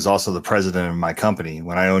referencing was also the president of my company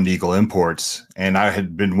when I owned Eagle Imports, and I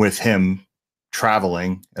had been with him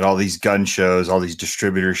traveling at all these gun shows, all these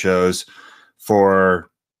distributor shows for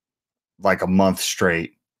like a month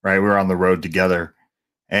straight, right? We were on the road together.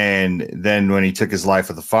 And then when he took his life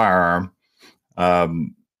with a firearm,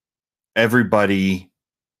 everybody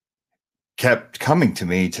kept coming to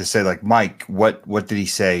me to say, like, Mike, what did he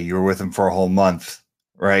say? You were with him for a whole month,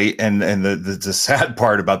 right? And the sad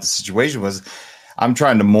part about the situation was I'm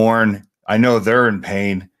trying to mourn. I know they're in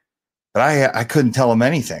pain, but I couldn't tell them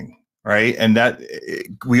anything. Right. And that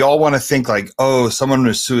we all want to think like, oh, someone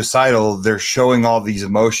was suicidal. They're showing all these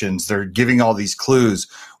emotions. They're giving all these clues.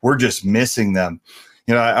 We're just missing them.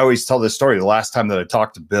 You know, I always tell this story. The last time that I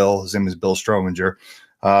talked to Bill, his name is Bill Strominger,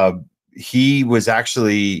 he was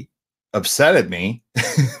actually upset at me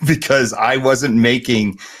because I wasn't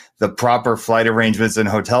making the proper flight arrangements and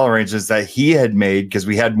hotel arrangements that he had made because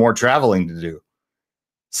we had more traveling to do.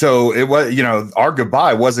 So it was, you know, our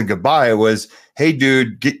goodbye wasn't goodbye. It was, hey,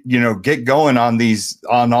 dude, get going on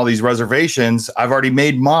all these reservations. I've already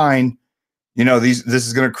made mine. You know, this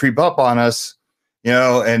is going to creep up on us, you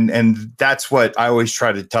know, and that's what I always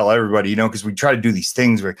try to tell everybody, you know, because we try to do these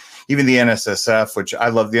things where even the NSSF, which I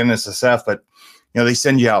love the NSSF, but, you know, they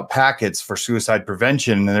send you out packets for suicide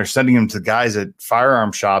prevention and they're sending them to guys at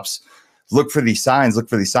firearm shops. Look for these signs.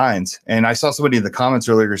 And I saw somebody in the comments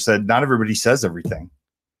earlier said, not everybody says everything.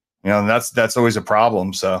 You know, and that's always a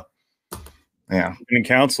problem. So, yeah. Even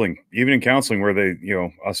in counseling where they, you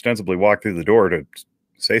know, ostensibly walk through the door to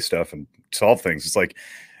say stuff and solve things. It's like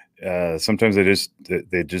sometimes they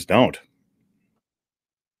just don't.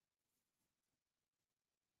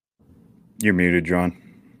 You're muted, John.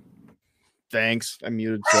 Thanks. I'm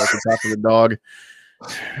muted so I can talk to the dog.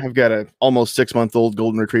 I've got a almost 6-month-old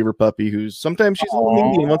golden retriever puppy who's sometimes she's a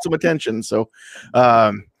little needy and wants some attention. So,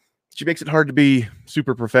 she makes it hard to be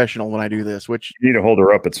super professional when I do this, which you need to hold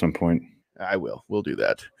her up at some point. I will. We'll do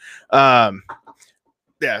that.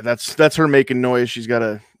 Yeah, that's her making noise. She's got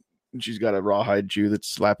a rawhide Jew that's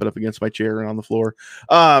slapping up against my chair and on the floor.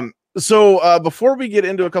 So before we get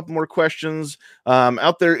into a couple more questions,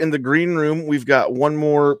 out there in the green room, we've got one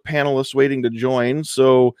more panelist waiting to join.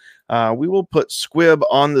 So we will put Squib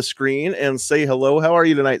on the screen and say hello. How are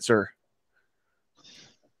you tonight, sir?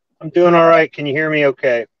 I'm doing all right. Can you hear me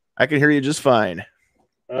okay? I can hear you just fine.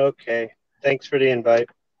 Okay. Thanks for the invite.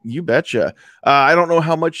 You betcha. I don't know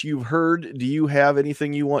how much you've heard. Do you have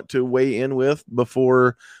anything you want to weigh in with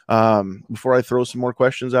before I throw some more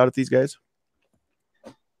questions out at these guys?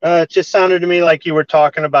 It just sounded to me like you were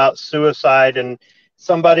talking about suicide, and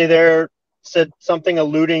somebody there said something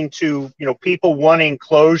alluding to, people wanting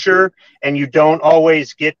closure, and you don't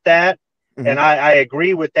always get that. Mm-hmm. And I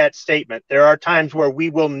agree with that statement. There are times where we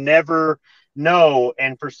will never know,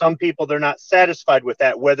 and for some people, they're not satisfied with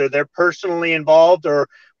that, whether they're personally involved or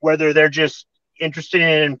whether they're just interested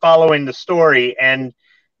in following the story. And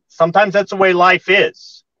sometimes that's the way life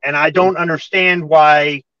is. And I don't understand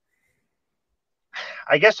why.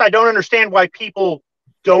 I guess I don't understand why people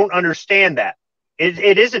don't understand that.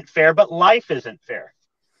 It isn't fair, but life isn't fair.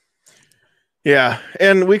 Yeah,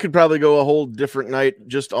 and we could probably go a whole different night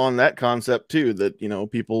just on that concept too, that,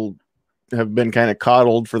 people have been kind of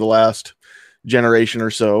coddled for the last generation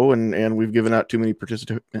or so, and we've given out too many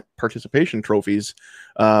participation trophies.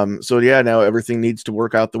 So yeah, now everything needs to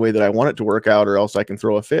work out the way that I want it to work out, or else I can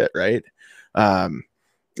throw a fit, right?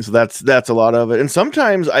 So that's a lot of it. And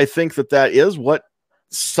sometimes I think that is what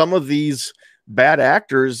some of these bad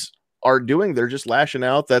actors are doing. They're just lashing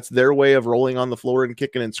out. That's their way of rolling on the floor and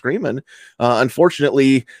kicking and screaming.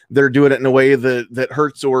 Unfortunately, they're doing it in a way that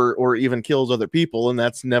hurts or even kills other people, and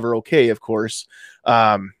that's never okay, of course.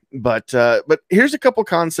 But here's a couple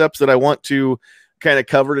concepts that I want to kind of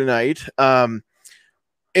cover tonight. And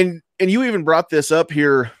you even brought this up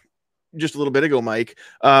here just a little bit ago, Mike.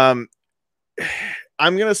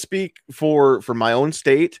 I'm going to speak for my own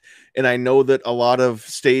state, and I know that a lot of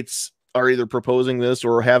states are either proposing this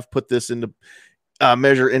or have put this into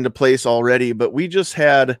measure into place already. But we just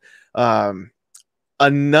had another,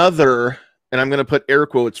 and I'm going to put air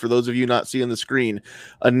quotes for those of you not seeing the screen,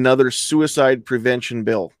 another suicide prevention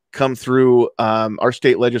bill come through our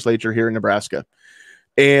state legislature here in Nebraska.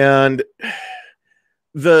 And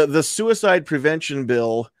the suicide prevention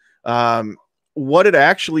bill, what it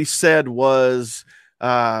actually said was,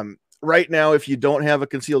 right now, if you don't have a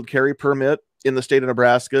concealed carry permit in the state of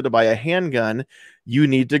Nebraska to buy a handgun, you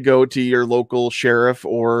need to go to your local sheriff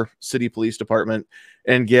or city police department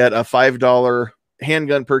and get a $5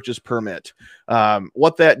 handgun purchase permit.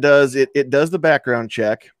 What that does, it does the background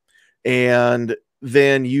check, and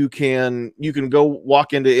then you can go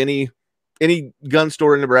walk into any gun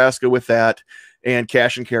store in Nebraska with that and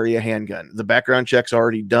cash and carry a handgun. The background check's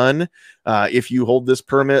already done. If you hold this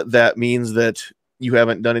permit, that means that you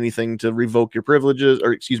haven't done anything to revoke your privileges,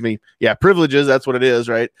 or privileges. That's what it is,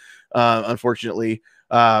 right? Unfortunately.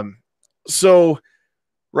 So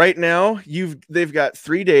right now they've got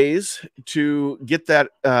 3 days to get that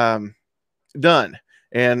done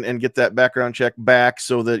and get that background check back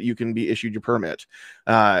so that you can be issued your permit.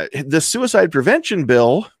 The suicide prevention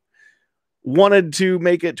bill wanted to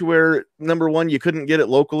make it to where, number one, you couldn't get it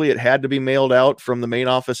locally. It had to be mailed out from the main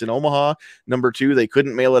office in Omaha. Number two, they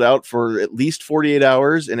couldn't mail it out for at least 48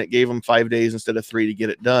 hours, and it gave them 5 days instead of 3 to get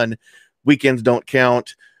it done. Weekends don't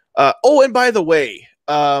count. And by the way,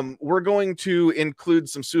 we're going to include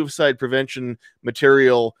some suicide prevention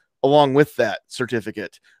material along with that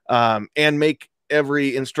certificate, and make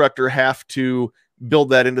every instructor have to build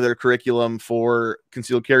that into their curriculum for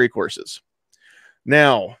concealed carry courses.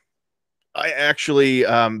 Now, I actually,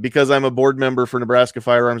 because I'm a board member for Nebraska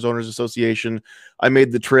Firearms Owners Association, I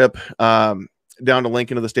made the trip down to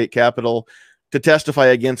Lincoln to the state capitol to testify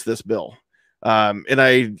against this bill. And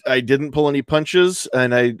I didn't pull any punches,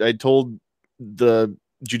 and I told the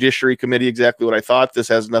Judiciary Committee exactly what I thought. This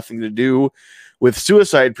has nothing to do with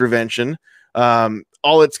suicide prevention.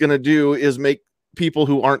 All it's going to do is make people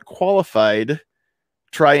who aren't qualified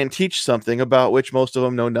try and teach something about which most of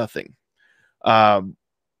them know nothing.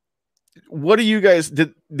 What do you guys,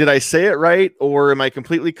 did I say it right, or am I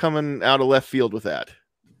completely coming out of left field with that?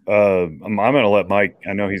 I'm going to let Mike,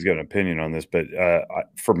 I know he's got an opinion on this, but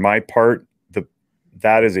for my part,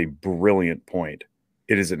 that is a brilliant point.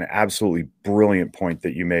 It is an absolutely brilliant point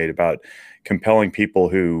that you made about compelling people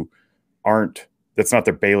who that's not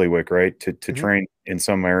their bailiwick, right? To train in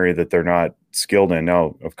some area that they're not skilled in.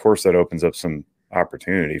 Now, of course, that opens up some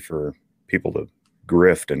opportunity for people to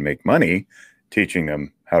grift and make money teaching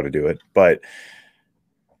them how to do it. But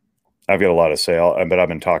I've got a lot to say, but I've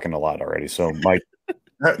been talking a lot already. So, Mike.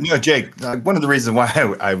 Jake, one of the reasons why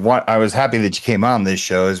I was happy that you came on this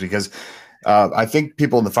show is because I think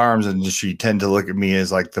people in the firearms industry tend to look at me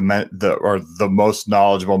as like the most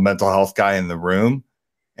knowledgeable mental health guy in the room,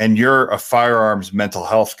 and you're a firearms mental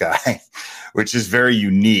health guy, which is very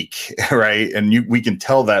unique, right? And we can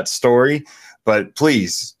tell that story, but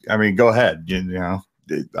please, I mean, go ahead.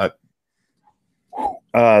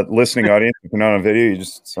 Listening audience, if you're not on video, you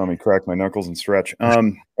just saw me crack my knuckles and stretch.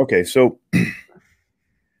 Okay, so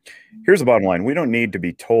here's the bottom line. We don't need to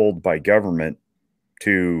be told by government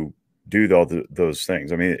to do all those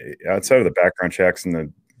things. I mean, outside of the background checks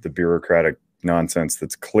and the bureaucratic nonsense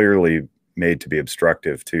that's clearly made to be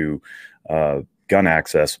obstructive to gun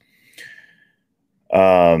access,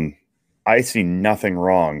 I see nothing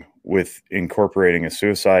wrong with incorporating a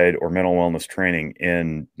suicide or mental wellness training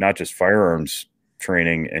in not just firearms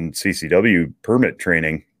training and CCW permit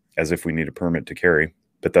training, as if we need a permit to carry,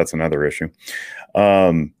 but that's another issue.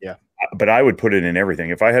 Yeah. But I would put it in everything.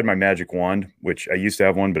 If I had my magic wand, which I used to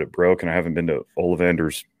have one, but it broke, and I haven't been to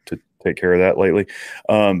Ollivanders to take care of that lately.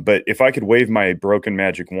 But if I could wave my broken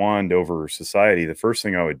magic wand over society, the first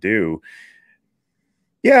thing I would do,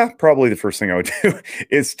 is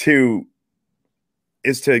to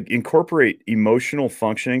incorporate emotional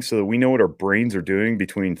functioning so that we know what our brains are doing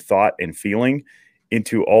between thought and feeling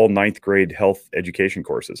into all 9th grade health education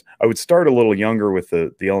courses. I would start a little younger with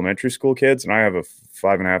the elementary school kids, and I have a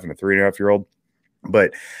 5.5 and a 3.5-year-old.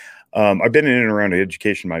 But I've been in and around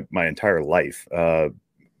education my entire life,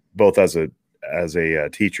 both as a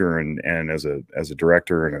teacher and as a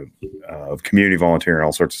director and of community volunteer and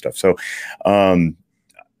all sorts of stuff. So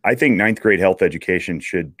I think 9th grade health education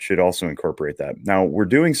should also incorporate that. Now, we're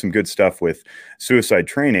doing some good stuff with suicide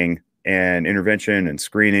training and intervention and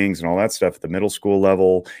screenings and all that stuff at the middle school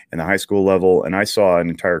level and the high school level. And I saw an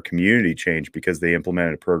entire community change because they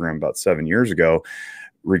implemented a program about 7 years ago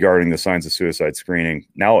regarding the signs of suicide screening.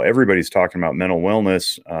 Now everybody's talking about mental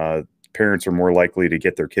wellness. Parents are more likely to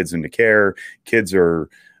get their kids into care. Kids are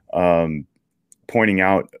pointing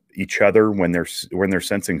out each other when they're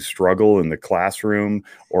sensing struggle in the classroom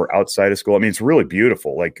or outside of school. I mean, it's really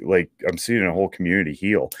beautiful. Like I'm seeing a whole community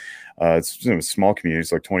heal. It's a small community,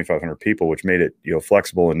 it's like 2,500 people, which made it,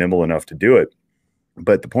 flexible and nimble enough to do it.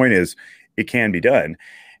 But the point is, it can be done.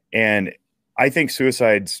 And I think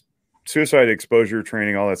suicide exposure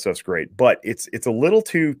training, all that stuff's great, but it's a little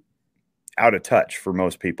too out of touch for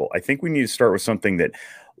most people. I think we need to start with something that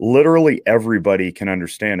literally everybody can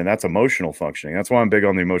understand, and that's emotional functioning. That's why I'm big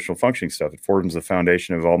on the emotional functioning stuff. It forms the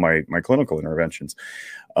foundation of all my clinical interventions.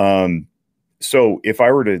 So if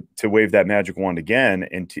I were to wave that magic wand again,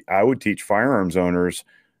 and I would teach firearms owners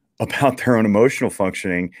about their own emotional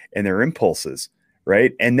functioning and their impulses,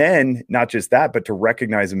 right? And then not just that, but to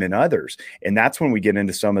recognize them in others. And that's when we get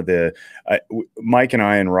into some of the Mike and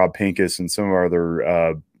I and Rob Pincus and some of our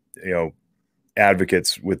other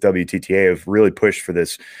advocates with WTTA have really pushed for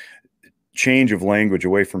this change of language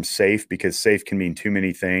away from safe, because safe can mean too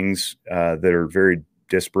many things that are very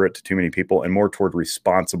disparate to too many people, and more toward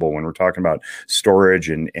responsible when we're talking about storage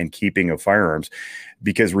and keeping of firearms,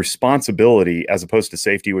 because responsibility, as opposed to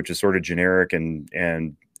safety, which is sort of generic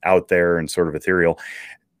and out there and sort of ethereal,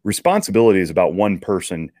 responsibility is about one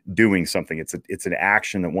person doing something. It's an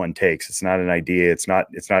action that one takes. It's not an idea.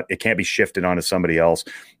 It can't be shifted onto somebody else.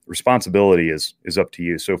 Responsibility is up to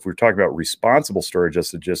you. So if we're talking about responsible storage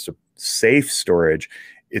as just a safe storage,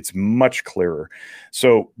 it's much clearer.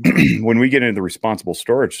 So when we get into the responsible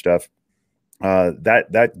storage stuff,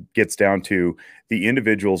 that gets down to the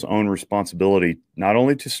individual's own responsibility, not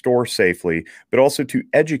only to store safely, but also to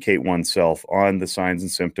educate oneself on the signs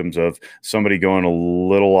and symptoms of somebody going a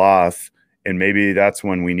little off. And maybe that's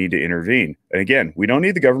when we need to intervene. And again, we don't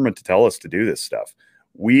need the government to tell us to do this stuff.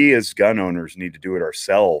 We as gun owners need to do it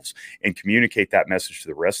ourselves and communicate that message to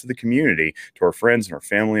the rest of the community, to our friends and our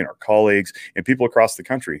family and our colleagues and people across the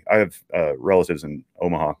country. I have relatives in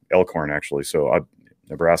Omaha, Elkhorn, actually. So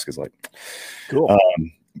Nebraska's like, cool.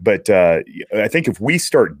 But I think if we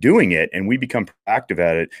start doing it and we become proactive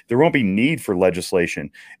at it, there won't be need for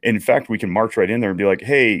legislation. In fact, we can march right in there and be like,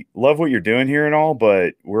 hey, love what you're doing here and all,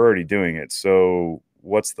 but we're already doing it. So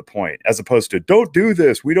what's the point? As opposed to, don't do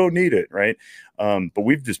this, we don't need it, right? But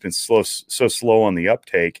we've just been so slow on the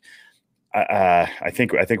uptake. I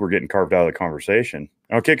think we're getting carved out of the conversation.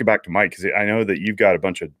 I'll kick it back to Mike, because I know that you've got a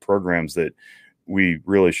bunch of programs that we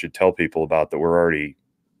really should tell people about that we're already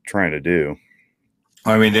trying to do.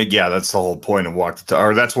 I mean, yeah, that's the whole point of Walk the Talk,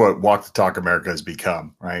 or that's what Walk the Talk America has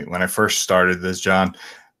become, right? When I first started this, John,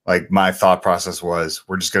 like my thought process was,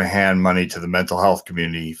 we're just going to hand money to the mental health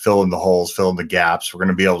community, fill in the holes, fill in the gaps. We're going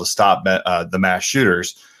to be able to stop the mass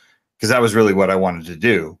shooters, because that was really what I wanted to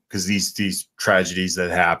do. Because these tragedies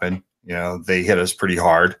that happen, you know, they hit us pretty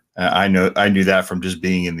hard. I knew that from just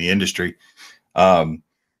being in the industry.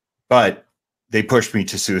 But they pushed me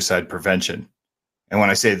to suicide prevention. And when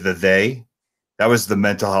I say that was the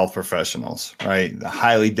mental health professionals, right? The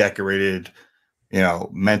highly decorated, you know,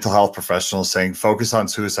 mental health professionals saying, focus on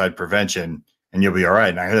suicide prevention and you'll be all right.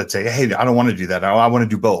 And I had to say, hey, I don't want to do that. I want to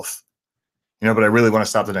do both, you know, but I really want to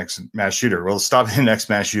stop the next mass shooter. Well, stopping the next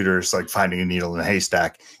mass shooter is like finding a needle in a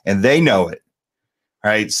haystack, and they know it,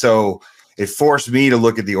 right? So it forced me to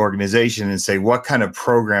look at the organization and say, what kind of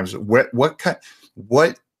programs, what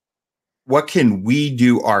can we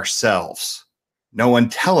do ourselves? No one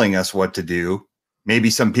telling us what to do. Maybe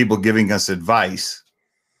some people giving us advice.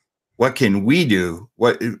 What can we do?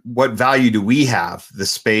 What value do we have? The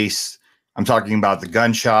space. I'm talking about the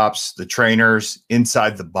gun shops, the trainers,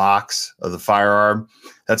 inside the box of the firearm.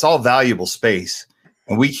 That's all valuable space.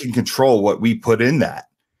 And we can control what we put in that.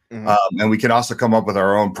 And we can also come up with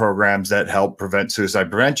our own programs that help prevent suicide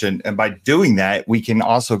prevention. And by doing that, we can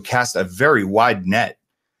also cast a very wide net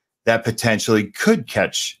that potentially could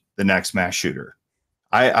catch the next mass shooter.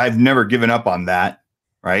 I've never given up on that,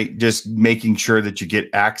 right? Just making sure that you get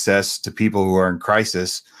access to people who are in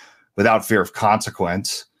crisis without fear of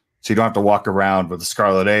consequence. So you don't have to walk around with a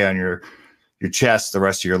scarlet A on your chest the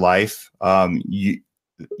rest of your life.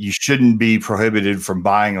 You shouldn't be prohibited from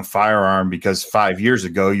buying a firearm because 5 years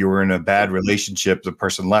ago you were in a bad relationship, the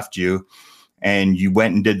person left you, and you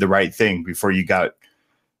went and did the right thing before you got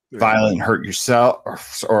violent and hurt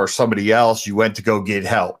yourself or somebody else. You went to go get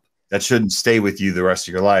help. That shouldn't stay with you the rest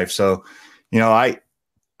of your life. So, you know,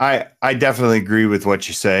 I definitely agree with what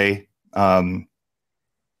you say.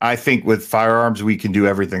 I think with firearms, we can do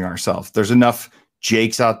everything ourselves. There's enough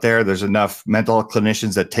Jakes out there. There's enough mental health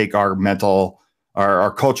clinicians that take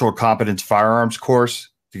our cultural competence firearms course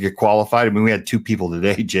to get qualified. I mean, we had 2 people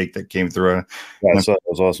today, Jake, that came through. Yeah, that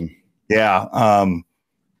was awesome. Yeah.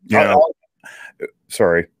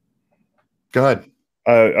 Sorry. Go ahead.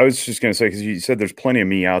 I was just going to say, because you said there's plenty of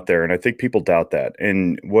me out there, and I think people doubt that.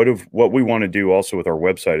 And what we want to do also with our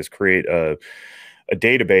website is create a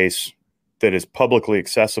database that is publicly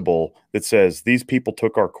accessible that says these people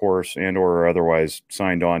took our course and or otherwise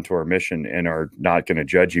signed on to our mission and are not going to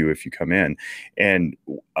judge you if you come in. And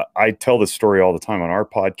I tell this story all the time on our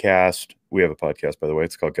podcast. We have a podcast, by the way.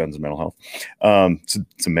 It's called Guns and Mental Health.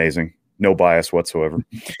 It's amazing. No bias whatsoever.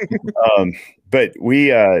 But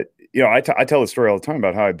we, I tell the story all the time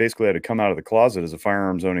about how I basically had to come out of the closet as a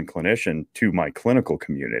firearms owning clinician to my clinical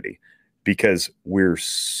community because we're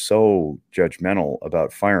so judgmental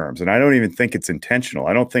about firearms. And I don't even think it's intentional.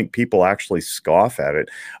 I don't think people actually scoff at it.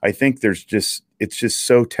 I think it's just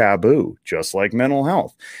so taboo, just like mental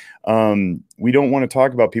health. We don't want to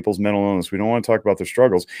talk about people's mental illness. We don't want to talk about their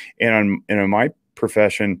struggles. And in my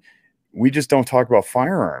profession, we just don't talk about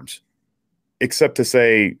firearms, except to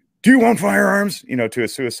say, do you want firearms? You know, to a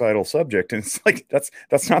suicidal subject. And it's like,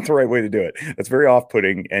 that's not the right way to do it. That's very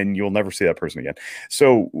off-putting, and you'll never see that person again.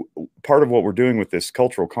 So part of what we're doing with this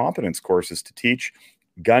cultural competence course is to teach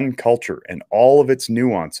gun culture and all of its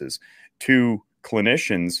nuances to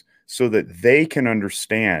clinicians so that they can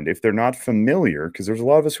understand if they're not familiar, because there's a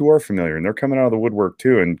lot of us who are familiar and they're coming out of the woodwork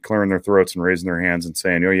too and clearing their throats and raising their hands and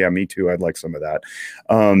saying, oh yeah, me too, I'd like some of that.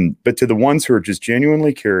 But to the ones who are just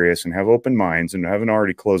genuinely curious and have open minds and haven't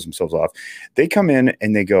already closed themselves off, they come in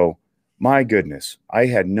and they go, my goodness, I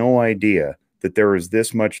had no idea that there is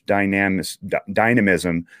this much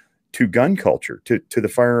dynamism to gun culture, to the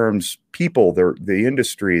firearms people, the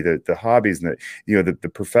industry, the hobbies, and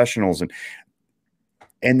the professionals,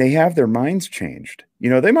 and they have their minds changed. You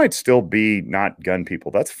know, they might still be not gun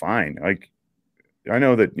people. That's fine. Like, I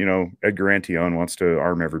know that, Edgar Antillon wants to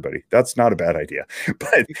arm everybody. That's not a bad idea,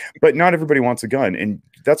 but not everybody wants a gun, and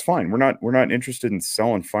that's fine. We're not interested in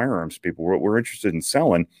selling firearms to people. What we're interested in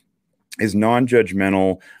selling is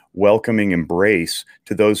non-judgmental, welcoming embrace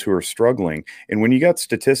to those who are struggling. And when you got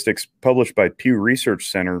statistics published by Pew Research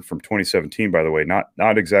Center from 2017, by the way, not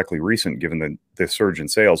exactly recent given the surge in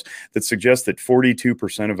sales, that suggests that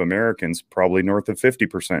 42% of Americans, probably north of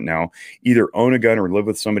 50% now, either own a gun or live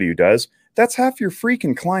with somebody who does. That's half your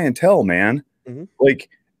freaking clientele, man. Mm-hmm. Like,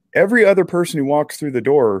 every other person who walks through the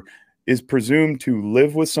door is presumed to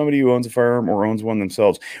live with somebody who owns a firearm or owns one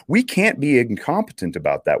themselves. We can't be incompetent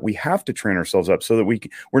about that. We have to train ourselves up so that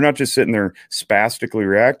we're not just sitting there spastically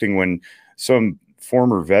reacting when some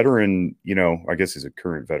former veteran, I guess he's a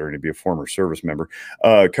current veteran, he'd be a former service member,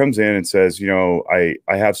 comes in and says, I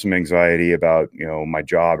have some anxiety about, my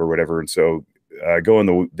job or whatever. And so I go in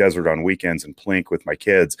the desert on weekends and plink with my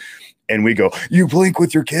kids. And we go, you plink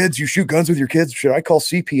with your kids? You shoot guns with your kids? Should I call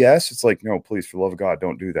CPS? It's like, no, please, for the love of God,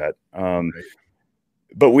 don't do that.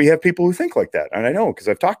 But we have people who think like that. And I know, because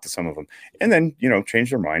I've talked to some of them and then, change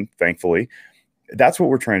their mind, thankfully. That's what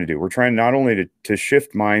we're trying to do. We're trying not only to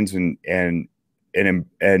shift minds and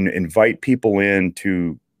invite people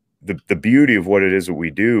into the beauty of what it is that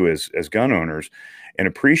we do as gun owners and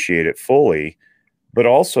appreciate it fully, but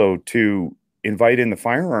also to invite in the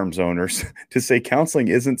firearms owners to say counseling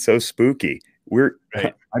isn't so spooky.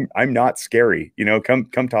 I'm not scary.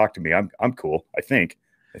 Come talk to me. I'm cool. I think.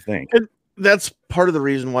 And that's part of the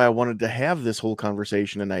reason why I wanted to have this whole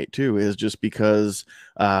conversation tonight too, is just because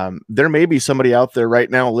there may be somebody out there right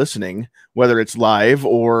now listening, whether it's live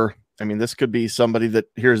or, this could be somebody that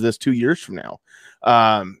hears this 2 years from now,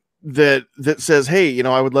 that says, hey,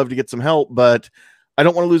 I would love to get some help, but I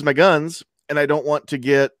don't want to lose my guns and I don't want to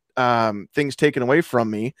get things taken away from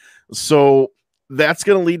me. So that's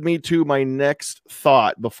going to lead me to my next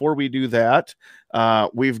thought. Before we do that,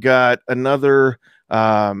 we've got another,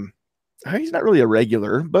 he's not really a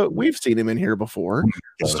regular, but we've seen him in here before.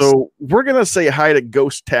 So we're going to say hi to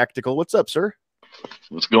Ghost Tactical. What's up, sir?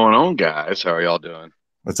 What's going on, guys? How are y'all doing?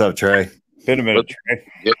 What's up, Trey? Been a minute, Trey.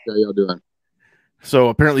 Yep, how y'all doing? So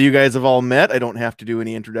apparently you guys have all met. I don't have to do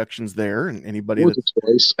any introductions there. And anybody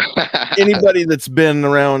that's been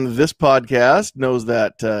around this podcast knows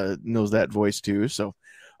that voice too. So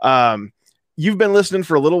you've been listening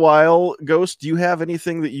for a little while. Ghost, do you have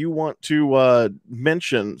anything that you want to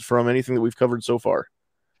mention from anything that we've covered so far?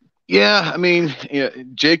 Yeah,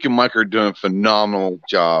 Jake and Mike are doing a phenomenal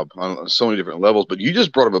job on so many different levels, but you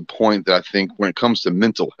just brought up a point that I think when it comes to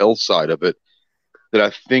mental health side of it, that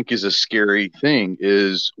I think is a scary thing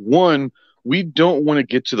is, one, we don't want to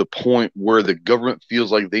get to the point where the government feels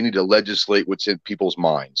like they need to legislate what's in people's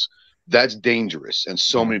minds. That's dangerous in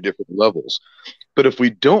so many different levels. But if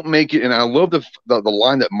we don't make it, and I love the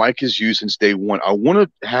line that Mike has used since day one, I want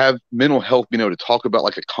to have mental health being able to talk about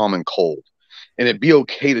like a common cold. And it'd be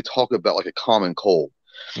okay to talk about like a common cold.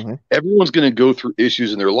 Mm-hmm. Everyone's going to go through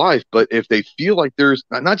issues in their life, but if they feel like there's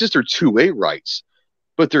not just their 2A rights,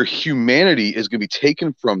 but their humanity is going to be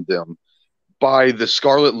taken from them by the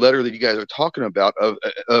scarlet letter that you guys are talking about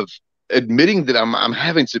of admitting that I'm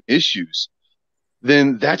having some issues,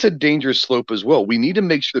 then that's a dangerous slope as well. We need to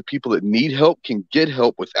make sure that people that need help can get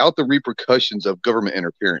help without the repercussions of government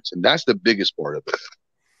interference. And that's the biggest part of it.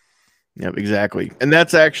 Yep, exactly. And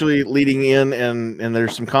that's actually leading in, and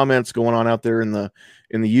there's some comments going on out there in the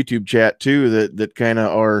YouTube chat too, that kind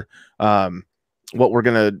of are what we're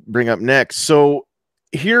going to bring up next. So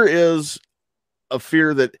here is a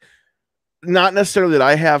fear that not necessarily that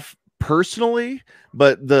I have personally,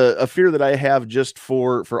 but a fear that I have just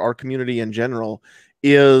for our community in general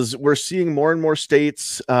is we're seeing more and more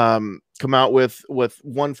states come out with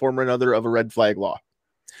one form or another of a red flag law.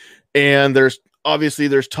 And there's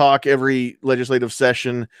talk every legislative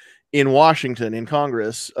session in Washington, in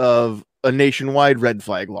Congress, of a nationwide red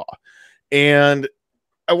flag law. And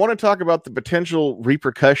I want to talk about the potential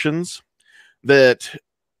repercussions that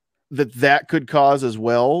could cause as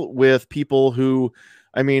well with people who,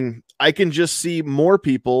 I can just see more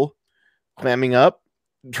people clamming up,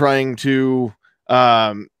 trying to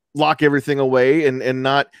lock everything away and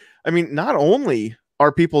not only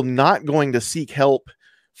are people not going to seek help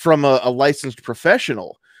from a licensed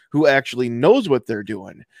professional who actually knows what they're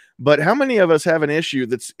doing, but how many of us have an issue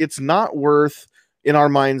it's not worth, in our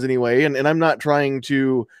minds anyway, and I'm not trying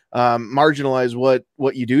to marginalize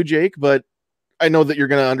what you do, Jake, but I know that you're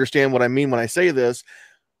going to understand what I mean when I say this.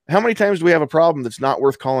 How many times do we have a problem that's not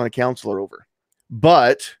worth calling a counselor over,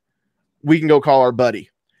 but we can go call our buddy,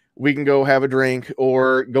 we can go have a drink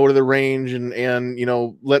or go to the range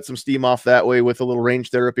and let some steam off that way with a little range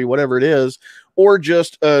therapy, whatever it is, or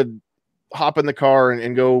just hop in the car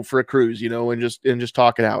and go for a cruise, and just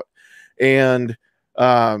talk it out. And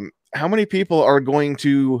how many people are going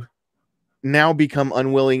to now become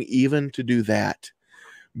unwilling even to do that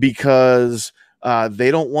because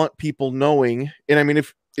they don't want people knowing? And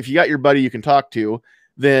if you got your buddy you can talk to,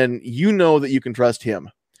 then you know that you can trust him.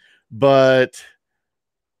 But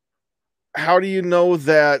how do you know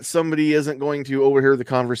that somebody isn't going to overhear the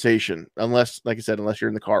conversation? Unless, like I said, unless you're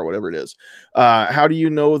in the car, whatever it is. How do you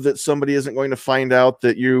know that somebody isn't going to find out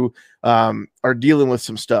that you are dealing with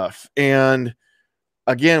some stuff? And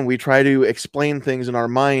again, we try to explain things in our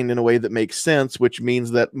mind in a way that makes sense, which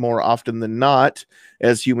means that more often than not,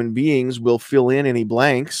 as human beings, we'll fill in any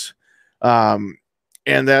blanks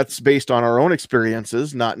and that's based on our own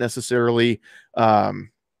experiences, not necessarily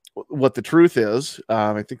what the truth is.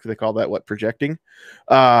 I think they call that projecting.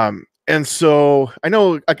 And so I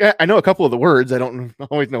know a couple of the words. I don't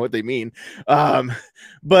always know what they mean,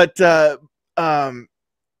 but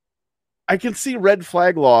I can see red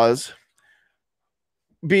flag laws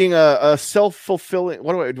being a self-fulfilling.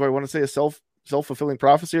 What do I want to say? A self-fulfilling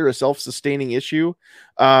prophecy or a self-sustaining issue.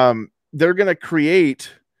 They're going to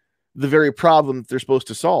create the very problem that they're supposed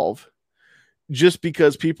to solve, just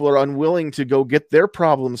because people are unwilling to go get their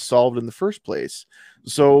problems solved in the first place.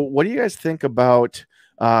 So what do you guys think about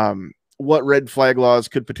what red flag laws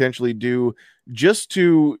could potentially do just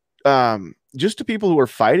to people who are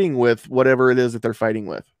fighting with whatever it is that they're fighting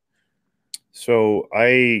with? So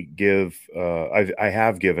I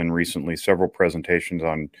have given recently several presentations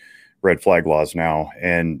on red flag laws now.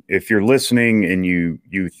 And if you're listening and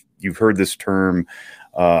you've heard this term,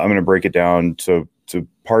 I'm going to break it down. So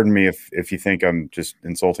pardon me if you think I'm just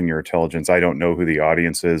insulting your intelligence. I don't know who the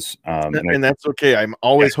audience is. And that's okay. I'm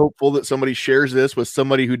always hopeful that somebody shares this with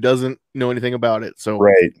somebody who doesn't know anything about it. So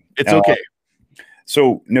right. It's okay.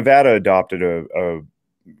 So Nevada adopted a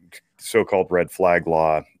so-called red flag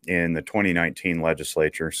law in the 2019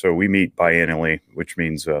 legislature. So we meet biennially, which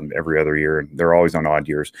means every other year, and they're always on odd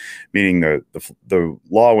years, meaning the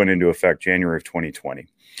law went into effect January of 2020.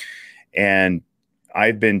 And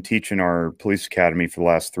I've been teaching our police academy for the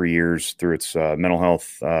last 3 years through its mental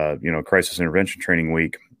health, crisis intervention training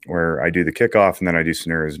week, where I do the kickoff and then I do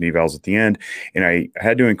scenarios and evals at the end. And I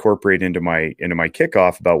had to incorporate into my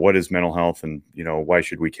kickoff about what is mental health and, why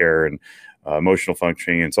should we care, and emotional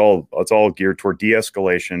functioning. It's all geared toward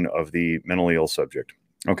de-escalation of the mentally ill subject.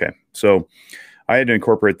 Okay. So I had to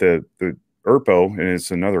incorporate the ERPO, and it's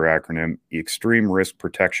another acronym, Extreme Risk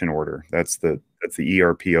Protection Order. That's the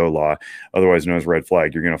ERPO law, otherwise known as red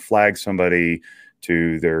flag. You're going to flag somebody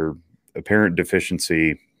to their apparent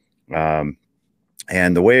deficiency. And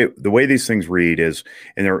the way these things read is,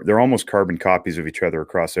 and they're almost carbon copies of each other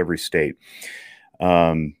across every state.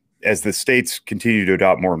 As the states continue to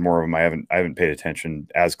adopt more and more of them, I haven't paid attention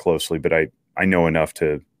as closely, but I know enough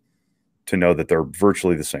to know that they're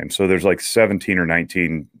virtually the same. So there's like 17 or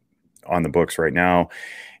 19 on the books right now.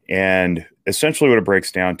 And essentially what it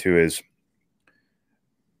breaks down to is,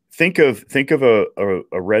 think of a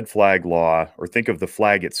red flag law, or think of the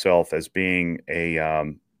flag itself as being a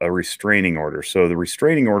restraining order. So the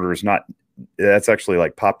restraining order that's actually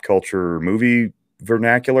like pop culture or movie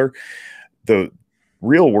vernacular. The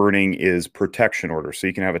real wording is protection order. So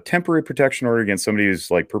you can have a temporary protection order against somebody who's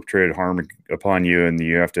like perpetrated harm upon you, and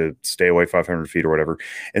you have to stay away 500 feet or whatever.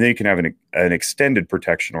 And then you can have an extended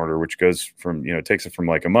protection order, which goes from, takes it from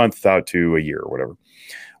like a month out to a year or whatever.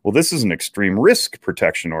 Well, this is an extreme risk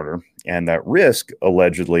protection order. And that risk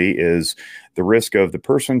allegedly is the risk of the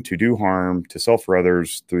person to do harm to self or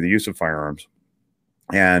others through the use of firearms.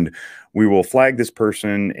 And we will flag this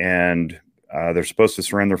person, and they're supposed to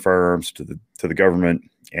surrender firearms to the government.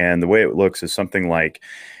 And the way it looks is something like,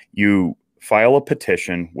 you file a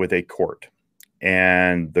petition with a court,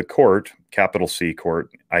 and the court, capital C court,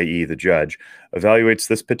 i.e. the judge, evaluates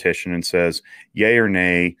this petition and says yay or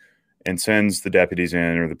nay, and sends the deputies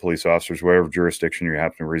in, or the police officers, whatever jurisdiction you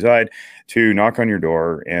happen to reside, to knock on your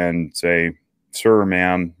door and say, sir or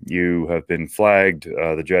ma'am, you have been flagged.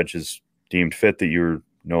 The judge has deemed fit that you're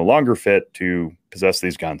no longer fit to possess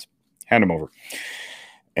these guns. Hand them over.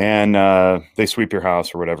 And they sweep your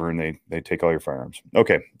house or whatever, and they take all your firearms.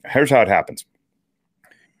 Okay, here's how it happens.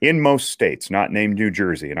 In most states, not named New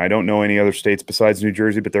Jersey, and I don't know any other states besides New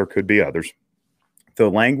Jersey, but there could be others, the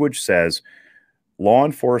language says law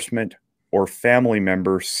enforcement or family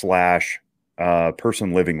member /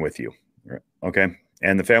 person living with you. Okay.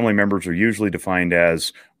 And the family members are usually defined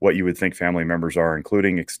as what you would think family members are,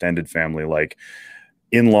 including extended family, like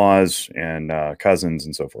in-laws and cousins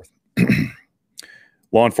and so forth.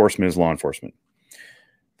 Law enforcement is law enforcement.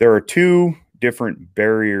 There are two different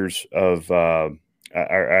barriers of,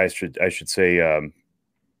 I should say,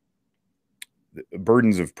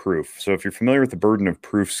 burdens of proof. So if you're familiar with the burden of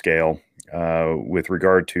proof scale, with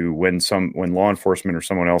regard to when law enforcement or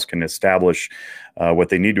someone else can establish what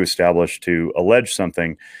they need to establish to allege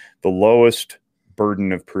something, the lowest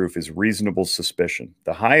burden of proof is reasonable suspicion.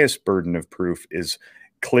 The highest burden of proof is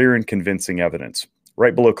clear and convincing evidence.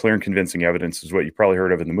 Right below clear and convincing evidence is what you probably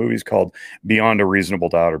heard of in the movies called beyond a reasonable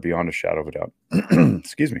doubt, or beyond a shadow of a doubt.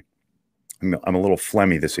 Excuse me. I'm a little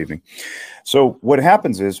phlegmy this evening. So what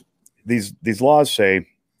happens is these laws say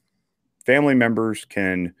family members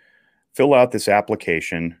can fill out this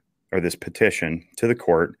application or this petition to the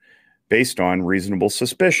court based on reasonable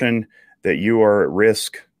suspicion that you are at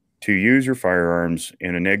risk to use your firearms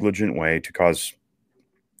in a negligent way to cause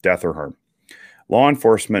death or harm. Law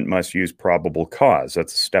enforcement must use probable cause.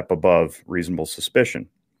 That's a step above reasonable suspicion.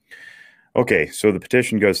 Okay, so the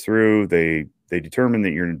petition goes through. They determine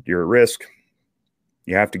that you're at risk.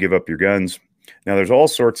 You have to give up your guns. Now, there's all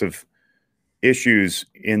sorts of issues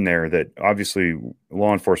in there that obviously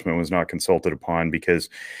law enforcement was not consulted upon, because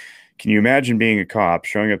can you imagine being a cop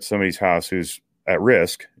showing up to somebody's house who's at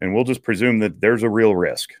risk, and we'll just presume that there's a real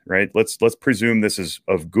risk, right? Let's presume this is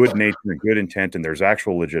of good nature and good intent, and there's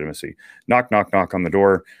actual legitimacy. Knock, knock, knock on the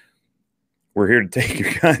door. We're here to take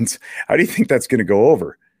your guns. How do you think that's going to go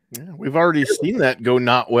over? Yeah, we've already seen that go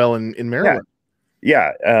not well in Maryland.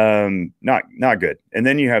 Yeah, not good. And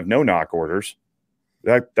then you have no knock orders.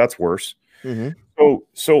 That's worse. Mm-hmm.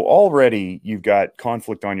 So already you've got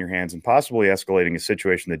conflict on your hands and possibly escalating a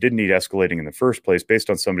situation that didn't need escalating in the first place based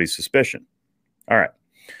on somebody's suspicion. All right.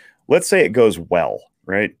 Let's say it goes well,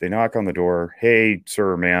 right? They knock on the door. Hey,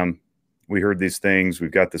 sir, ma'am, we heard these things.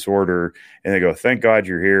 We've got this order. And they go, thank God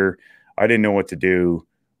you're here. I didn't know what to do.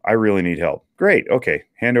 I really need help. Great. Okay.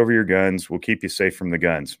 Hand over your guns. We'll keep you safe from the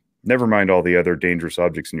guns. Never mind all the other dangerous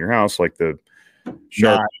objects in your house, like the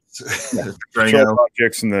sharp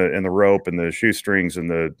objects and the rope and the shoestrings and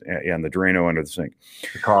the Drano under the sink.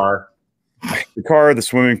 The car, the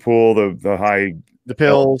swimming pool, the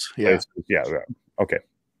pills. Yeah. Okay.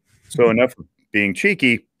 So enough of being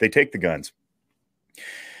cheeky. They take the guns.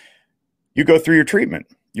 You go through your treatment.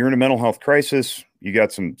 You're in a mental health crisis. You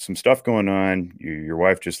got some stuff going on. Your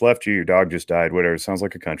wife just left you. Your dog just died. Whatever. It sounds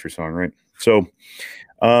like a country song, right? So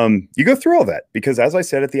you go through all that because, as I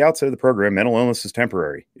said at the outset of the program, mental illness is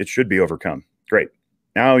temporary. It should be overcome. Great.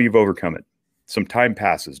 Now you've overcome it. Some time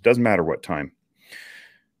passes. Doesn't matter what time.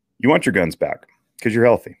 You want your guns back because you're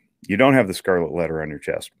healthy. You don't have the scarlet letter on your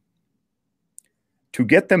chest. To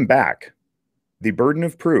get them back, the burden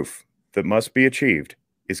of proof that must be achieved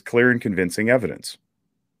is clear and convincing evidence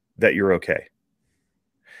that you're okay.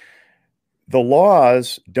 The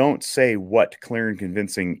laws don't say what clear and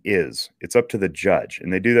convincing is. It's up to the judge.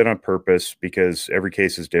 And they do that on purpose because every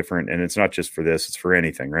case is different. And it's not just for this, it's for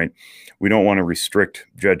anything, right? We don't want to restrict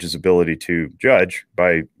judges' ability to judge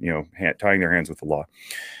by, tying their hands with the law.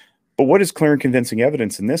 But what is clear and convincing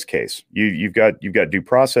evidence in this case? You've got due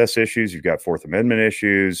process issues. You've got Fourth Amendment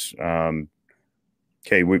issues. But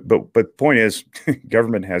the point is,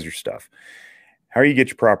 government has your stuff. How do you get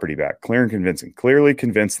your property back? Clear and convincing. Clearly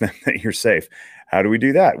convince them that you're safe. How do we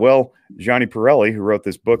do that? Well, Gianni Pirelli, who wrote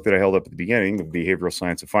this book that I held up at the beginning, The Behavioral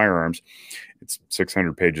Science of Firearms, it's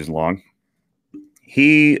 600 pages long.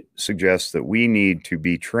 He suggests that we need to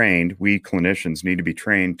be trained, we clinicians need to be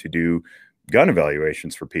trained to do gun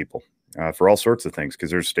evaluations for people for all sorts of things,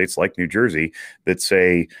 because there's states like New Jersey that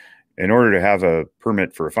say, in order to have a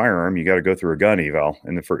permit for a firearm, you got to go through a gun eval.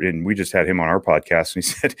 And we just had him on our podcast, and he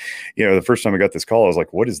said, the first time I got this call, I was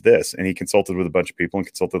like, what is this? And he consulted with a bunch of people and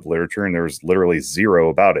consulted the literature, and there was literally zero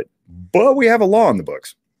about it. But we have a law in the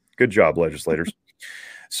books. Good job, legislators.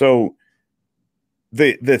 So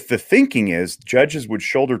the thinking is judges would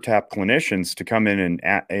shoulder tap clinicians to come in and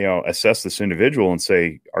assess this individual and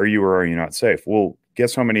say, are you or are you not safe? Well,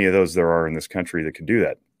 guess how many of those there are in this country that can do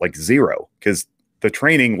that? Like zero, because the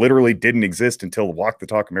training literally didn't exist until Walk the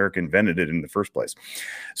Talk America invented it in the first place.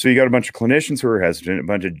 So you got a bunch of clinicians who are hesitant, a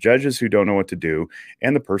bunch of judges who don't know what to do,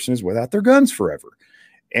 and the person is without their guns forever.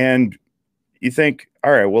 And you think,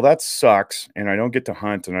 all right, well, that sucks, and I don't get to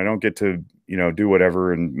hunt, and I don't get to, do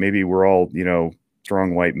whatever, and maybe we're all,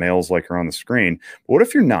 strong white males like are on the screen. But what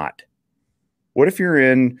if you're not? What if you're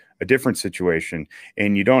in a different situation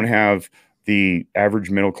and you don't have the average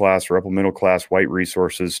middle class or upper middle class white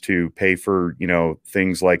resources to pay for,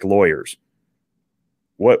 things like lawyers?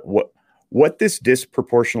 What this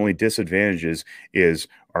disproportionately disadvantages is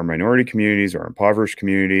our minority communities, our impoverished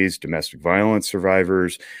communities, domestic violence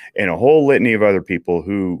survivors, and a whole litany of other people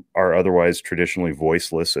who are otherwise traditionally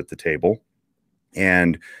voiceless at the table.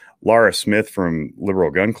 And Laura Smith from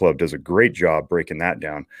Liberal Gun Club does a great job breaking that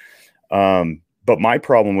down. But my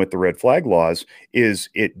problem with the red flag laws is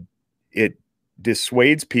it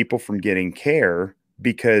dissuades people from getting care,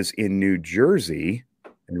 because in New Jersey,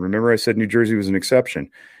 and remember I said New Jersey was an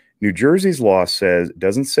exception, New Jersey's law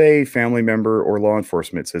doesn't say family member or law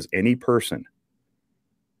enforcement, it says any person.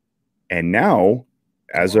 And now,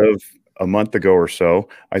 as of a month ago or so,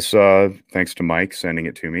 I saw, thanks to Mike sending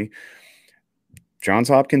it to me, Johns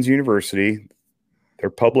Hopkins University,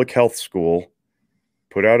 their public health school,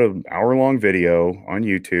 put out an hour-long video on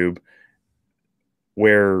YouTube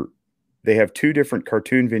where they have two different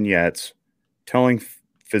cartoon vignettes telling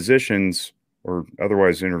physicians or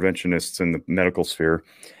otherwise interventionists in the medical sphere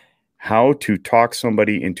how to talk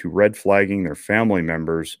somebody into red flagging their family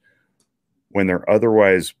members when they're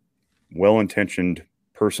otherwise well-intentioned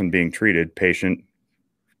person being treated, patient,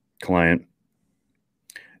 client,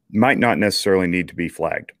 might not necessarily need to be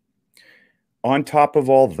flagged. On top of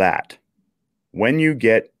all that, when you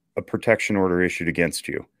get a protection order issued against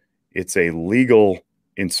you, it's a legal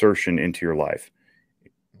insertion into your life.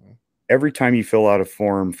 Every time you fill out a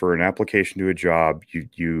form for an application to a job,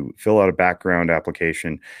 you fill out a background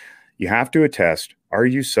application, you have to attest, are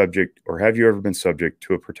you subject or have you ever been subject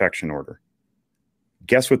to a protection order?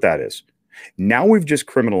 Guess what that is? Now we've just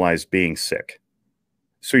criminalized being sick.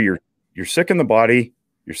 So you're sick in the body,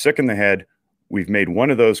 you're sick in the head. We've made one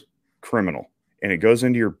of those criminal, and it goes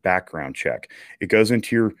into your background check. It goes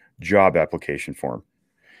into your job application form.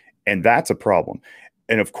 And that's a problem.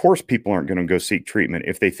 And of course, people aren't going to go seek treatment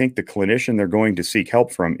if they think the clinician they're going to seek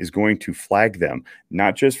help from is going to flag them.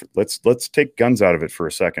 Not just, let's take guns out of it for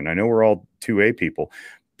a second. I know we're all 2A people,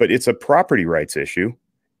 but it's a property rights issue.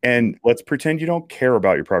 And let's pretend you don't care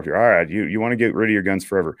about your property. All right, you want to get rid of your guns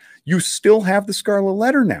forever. You still have the Scarlet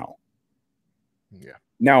Letter now. Yeah.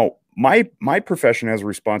 Now, my profession has a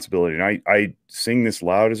responsibility, and I sing this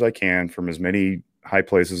loud as I can from as many high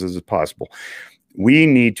places as possible. We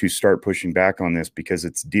need to start pushing back on this because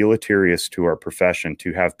it's deleterious to our profession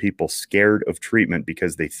to have people scared of treatment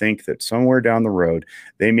because they think that somewhere down the road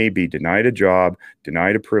they may be denied a job,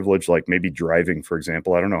 denied a privilege, like maybe driving, for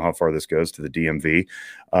example. I don't know how far this goes to the DMV.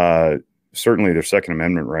 Certainly their Second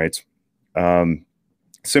Amendment rights,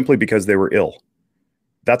 simply because they were ill.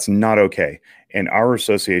 That's not okay. And our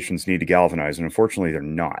associations need to galvanize. And unfortunately, they're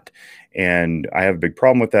not. And I have a big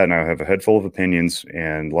problem with that. And I have a head full of opinions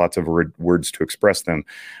and lots of words to express them.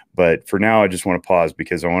 But for now, I just want to pause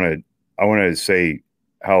because I want to say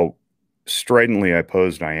how stridently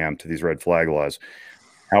opposed I am to these red flag laws.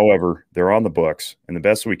 However, they're on the books. And the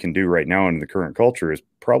best we can do right now in the current culture is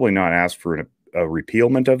probably not ask for a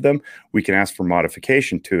repealment of them. We can ask for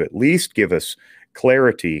modification to at least give us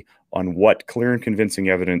clarity on what clear and convincing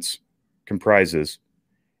evidence comprises,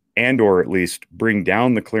 and or at least bring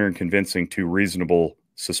down the clear and convincing to reasonable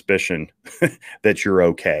suspicion that you're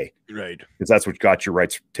okay. Right. Because that's what got your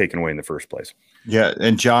rights taken away in the first place. Yeah.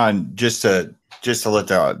 And John, just to let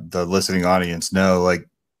the listening audience know, like,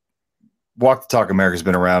 Walk the Talk America has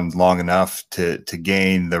been around long enough to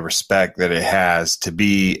gain the respect that it has to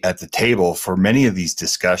be at the table for many of these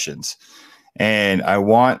discussions. And I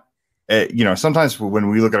want, sometimes when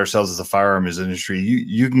we look at ourselves as a firearms industry,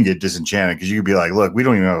 you can get disenchanted because you can be like, look, we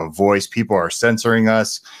don't even have a voice. People are censoring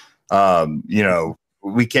us.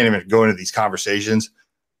 We can't even go into these conversations.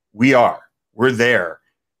 We're there,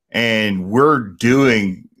 and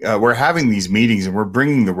we're having these meetings, and we're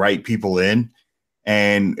bringing the right people in,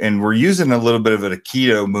 and we're using a little bit of a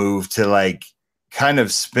keto move to like kind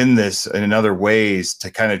of spin this in other ways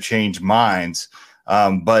to kind of change minds.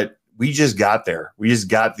 But we just got there. We just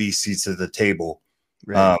got these seats at the table.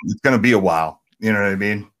 Right. It's going to be a while. You know what I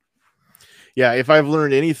mean? Yeah. If I've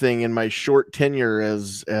learned anything in my short tenure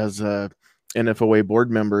as a NFOA board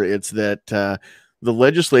member, it's that the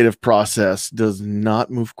legislative process does not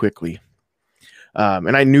move quickly.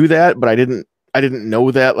 And I knew that, but I didn't know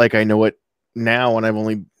that like I know it now. And I've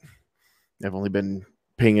only been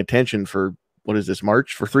paying attention for, what is this,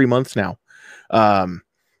 March, for 3 months now.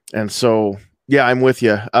 And so, yeah, I'm with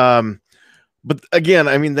you. But again,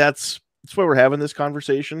 I mean, that's why we're having this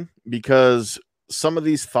conversation, because some of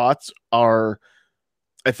these thoughts are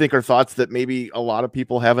thoughts that maybe a lot of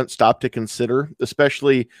people haven't stopped to consider,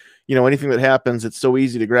 especially, anything that happens. It's so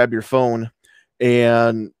easy to grab your phone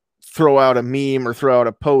and throw out a meme or throw out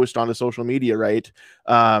a post onto social media, right?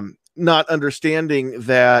 Not understanding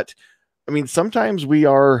that, I mean, sometimes we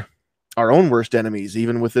are our own worst enemies,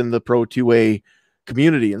 even within the Pro 2A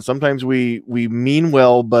community. And sometimes we mean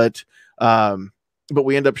well, but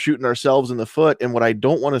we end up shooting ourselves in the foot. And what I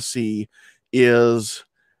don't want to see is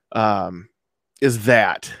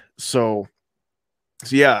that. So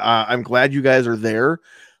yeah, I'm glad you guys are there.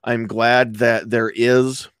 I'm glad that there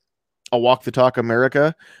is a Walk the Talk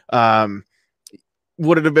America.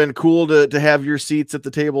 Would it have been cool to have your seats at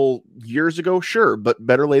the table years ago? Sure, but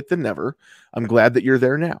better late than never. I'm glad that you're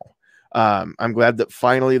there now. I'm glad that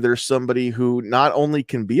finally there's somebody who not only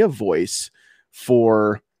can be a voice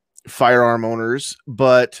for firearm owners,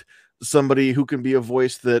 but somebody who can be a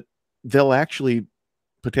voice that they'll actually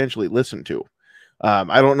potentially listen to.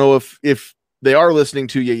 I don't know if they are listening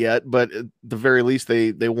to you yet, but at the very least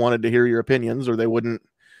they wanted to hear your opinions, or they wouldn't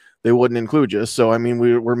include you. So, I mean,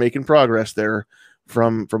 we're making progress there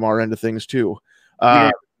from our end of things too.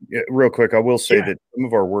 Real quick, I will say that some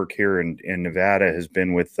of our work here in Nevada has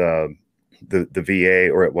been with the VA,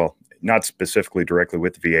 or not specifically directly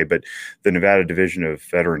with the VA, but the Nevada Division of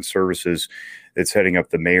Veteran Services. It's heading up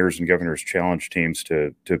the mayor's and governor's challenge teams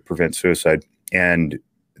to prevent suicide. And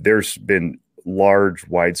there's been large,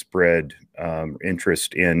 widespread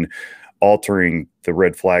interest in altering the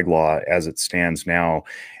red flag law as it stands now.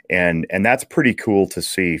 And that's pretty cool to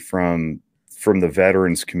see from the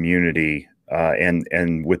veterans community,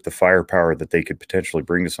 and with the firepower that they could potentially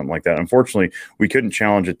bring to something like that. Unfortunately, we couldn't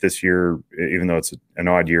challenge it this year, even though it's an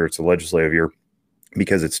odd year. It's a legislative year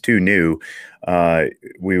because it's too new.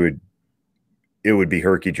 It would be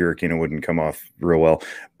herky-jerky and it wouldn't come off real well.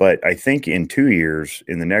 But I think in 2 years,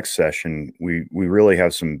 in the next session, we really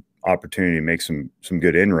have some opportunity to make some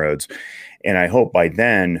good inroads. And I hope by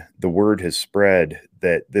then the word has spread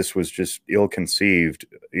that this was just ill-conceived,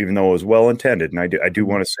 even though it was well-intended. And I do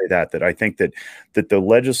want to say that I think that the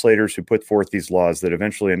legislators who put forth these laws that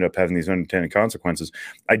eventually end up having these unintended consequences,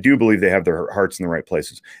 I do believe they have their hearts in the right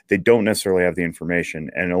places. They don't necessarily have the information.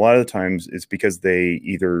 And a lot of the times it's because they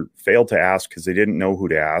either failed to ask because they didn't know who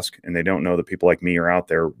to ask, and they don't know that people like me are out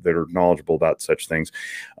there that are knowledgeable about such things.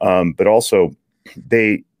 But also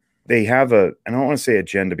they have I don't want to say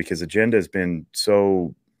agenda, because agenda has been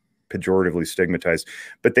so pejoratively stigmatized,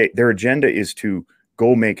 but their agenda is to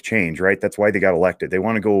go make change, right? That's why they got elected. They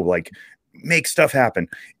want to go like make stuff happen,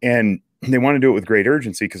 and they want to do it with great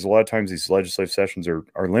urgency because a lot of times these legislative sessions are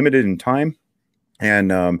limited in time.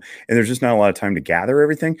 And there's just not a lot of time to gather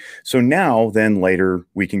everything. So now, then later,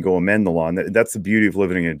 we can go amend the law. And that's the beauty of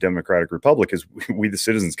living in a democratic republic, is we the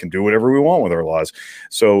citizens can do whatever we want with our laws.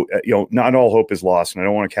 So, not all hope is lost. And I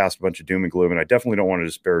don't want to cast a bunch of doom and gloom. And I definitely don't want to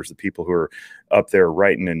disparage the people who are up there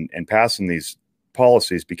writing and passing these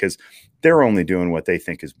policies, because they're only doing what they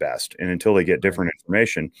think is best. And until they get different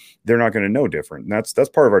information, they're not going to know different. And that's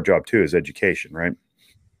part of our job too, is education, right?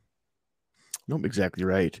 Nope, exactly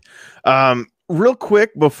right. Real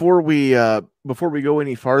quick before we go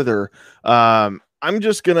any farther, I'm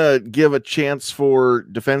just gonna give a chance for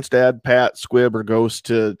Defense Dad, Pat, Squib, or Ghost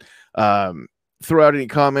to throw out any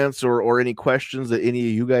comments or any questions that any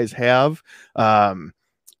of you guys have,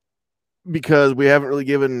 because we haven't really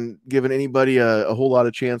given anybody a whole lot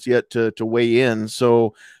of chance yet to weigh in.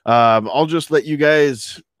 So I'll just let you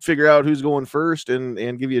guys figure out who's going first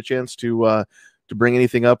and give you a chance to bring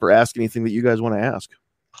anything up or ask anything that you guys want to ask.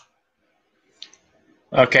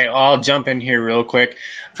 Okay, I'll jump in here real quick.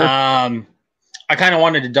 Sure. I kind of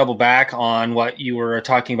wanted to double back on what you were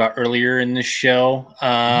talking about earlier in the show.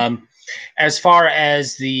 As far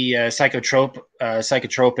as the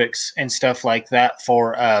psychotropics and stuff like that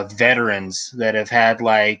for veterans that have had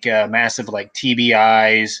like massive like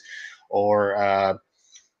TBIs or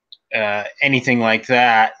anything like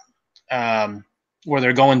that, where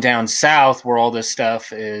they're going down south, where all this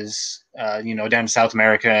stuff is, down to South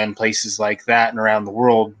America and places like that and around the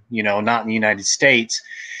world, not in the United States,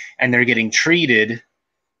 and they're getting treated,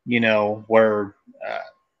 where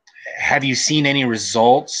have you seen any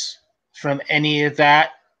results from any of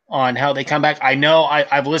that on how they come back? I know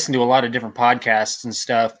I've listened to a lot of different podcasts and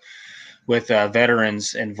stuff with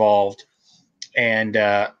veterans involved, and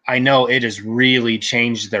I know it has really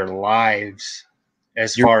changed their lives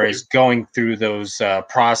as far as going through those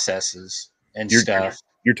processes and stuff.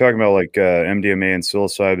 You're talking about like MDMA and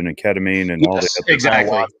psilocybin and ketamine and all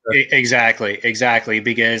that. Exactly.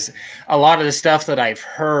 Because a lot of the stuff that I've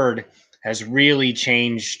heard has really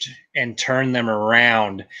changed and turned them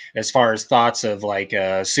around as far as thoughts of like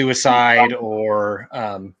suicide or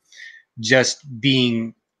just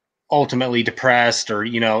being ultimately depressed or,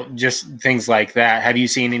 just things like that. Have you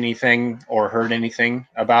seen anything or heard anything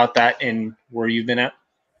about that in where you've been at?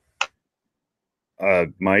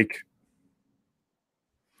 Mike?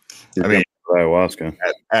 I mean, ayahuasca.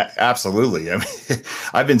 Absolutely. I mean,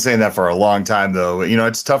 I've been saying that for a long time, though.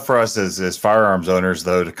 It's tough for us as firearms owners,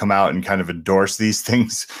 though, to come out and kind of endorse these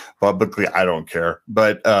things publicly. I don't care,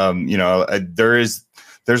 but there's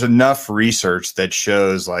enough research that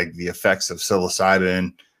shows like the effects of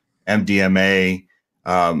psilocybin, MDMA,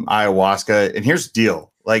 ayahuasca. And here's the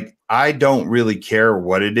deal: like, I don't really care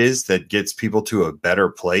what it is that gets people to a better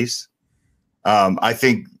place. I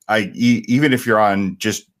think even if you're on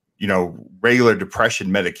just regular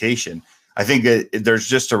depression medication, I think that there's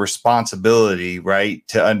just a responsibility, right,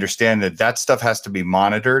 to understand that stuff has to be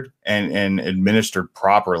monitored and administered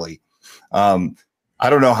properly. I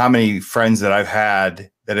don't know how many friends that I've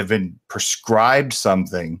had that have been prescribed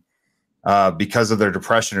something because of their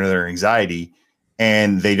depression or their anxiety,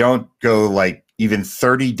 and they don't go like even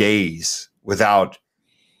 30 days without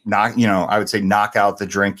I would say knock out the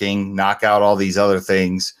drinking, knock out all these other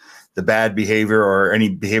things, the bad behavior or any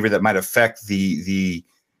behavior that might affect the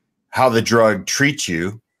how the drug treats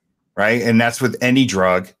you, right? And that's with any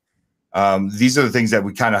drug. These are the things that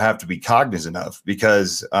we kind of have to be cognizant of,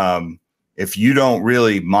 because if you don't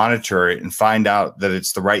really monitor it and find out that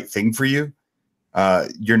it's the right thing for you,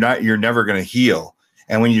 you're never going to heal.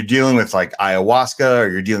 And when you're dealing with like ayahuasca, or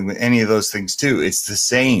you're dealing with any of those things too, it's the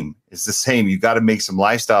same. It's the same. You got to make some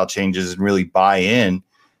lifestyle changes and really buy in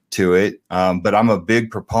to it. But I'm a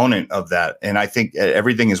big proponent of that. And I think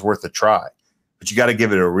everything is worth a try, but you got to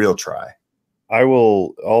give it a real try. I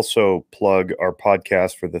will also plug our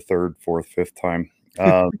podcast for the third, fourth, fifth time.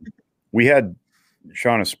 We had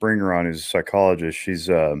Shauna Springer on, who's a psychologist. She's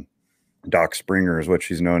Doc Springer is what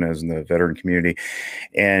she's known as in the veteran community.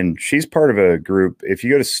 And she's part of a group. If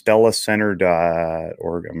you go to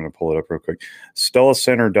stellacenter.org, I'm going to pull it up real quick.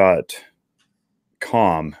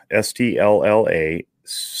 stellacenter.com, STLLA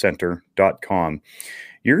center.com.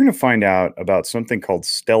 You're going to find out about something called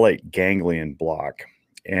stellate ganglion block.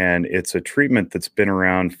 And it's a treatment that's been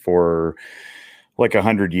around for like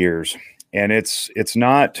 100 years. And it's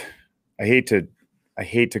not, I hate to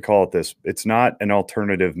call it this. It's not an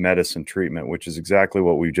alternative medicine treatment, which is exactly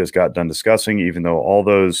what we just got done discussing, even though all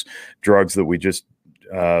those drugs that we just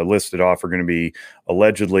listed off are going to be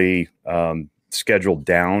allegedly scheduled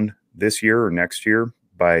down this year or next year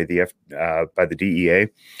by the DEA.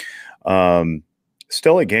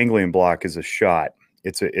 Stellate ganglion block is a shot.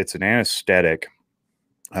 It's an anesthetic.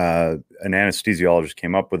 An anesthesiologist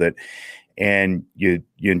came up with it, and you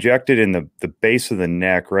inject it in the base of the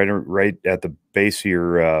neck, right at the base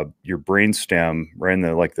of your brain stem, right in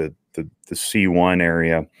the C1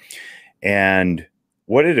 area. And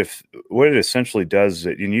what it essentially does,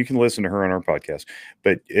 and you can listen to her on our podcast,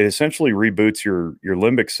 but it essentially reboots your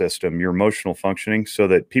limbic system, your emotional functioning, so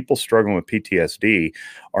that people struggling with PTSD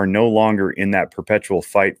are no longer in that perpetual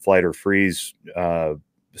fight, flight, or freeze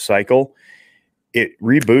cycle. It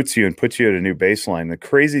reboots you and puts you at a new baseline. The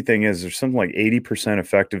crazy thing is there's something like 80%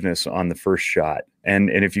 effectiveness on the first shot. And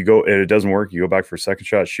if you go and it doesn't work, you go back for a second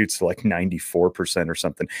shot, it shoots to like 94% or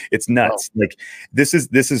something. It's nuts. Wow. Like this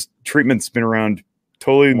is treatment's been around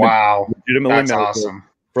totally. Wow. Legitimately that's awesome.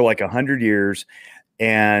 For like 100 years.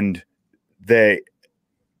 And they're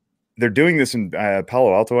doing this in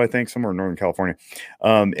Palo Alto, I think, somewhere in Northern California.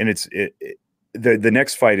 And the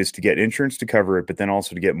next fight is to get insurance to cover it, but then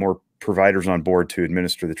also to get more providers on board to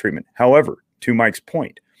administer the treatment. However, to Mike's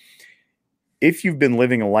point, if you've been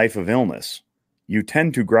living a life of illness, you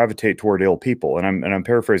tend to gravitate toward ill people. And I'm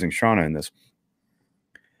paraphrasing Shauna in this.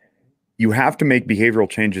 You have to make behavioral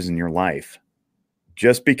changes in your life.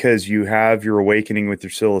 Just because you have your awakening with your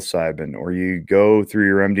psilocybin, or you go through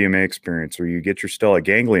your MDMA experience, or you get your stellate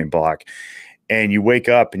ganglion block, and you wake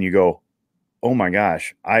up and you go, oh my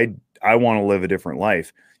gosh, I want to live a different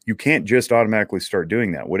life. You can't just automatically start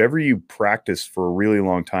doing that. Whatever you practice for a really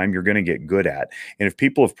long time, you're going to get good at. And if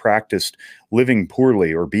people have practiced living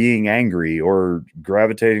poorly, or being angry, or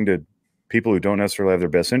gravitating to people who don't necessarily have their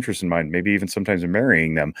best interest in mind, maybe even sometimes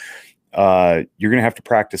marrying them, you're going to have to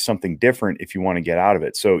practice something different if you want to get out of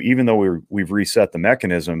it. So even though we've reset the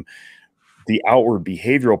mechanism, the outward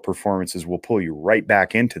behavioral performances will pull you right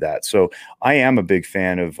back into that. So I am a big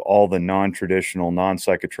fan of all the non-traditional,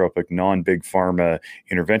 non-psychotropic, non-big pharma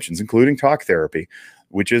interventions, including talk therapy,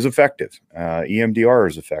 which is effective. EMDR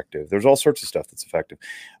is effective. There's all sorts of stuff that's effective.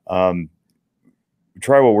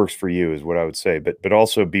 Try what works for you is what I would say, but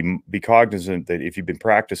also be cognizant that if you've been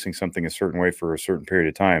practicing something a certain way for a certain period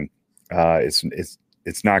of time, it's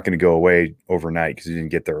not going to go away overnight, because you didn't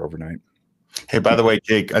get there overnight. Hey, by the way,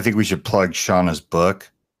 Jake, I think we should plug Shauna's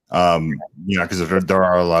book. Because there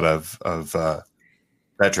are a lot of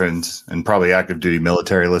veterans and probably active duty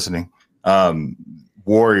military listening.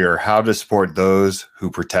 Warrior: How to Support Those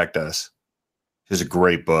Who Protect Us is a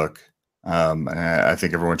great book. And I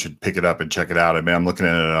think everyone should pick it up and check it out. I mean, I'm looking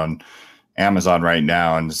at it on Amazon right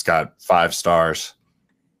now, and it's got 5 stars.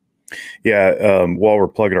 Yeah. While we're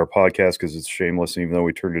plugging our podcast, because it's shameless, even though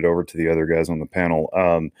we turned it over to the other guys on the panel.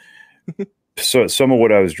 So some of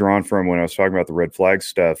what I was drawn from when I was talking about the red flag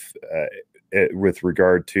stuff with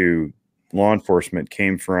regard to law enforcement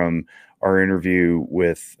came from our interview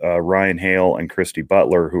with Ryan Hale and Christy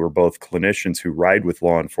Butler, who are both clinicians who ride with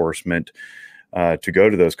law enforcement to go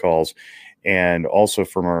to those calls. And also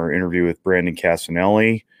from our interview with Brandon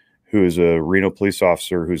Casanelli, who is a Reno police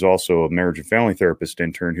officer, who's also a marriage and family therapist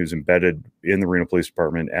intern, who's embedded in the Reno Police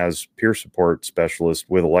Department as peer support specialist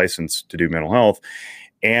with a license to do mental health,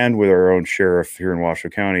 and with our own sheriff here in Washoe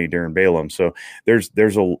County, Darren Balaam. So there's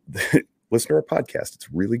a listen to our podcast. It's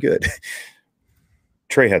really good.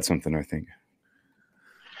 Trey had something, I think.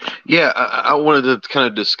 Yeah, I wanted to kind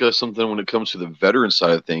of discuss something when it comes to the veteran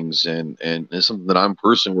side of things, and it's something that I'm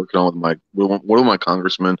personally working on with one of my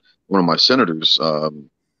congressmen, one of my senators,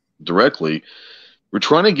 directly. We're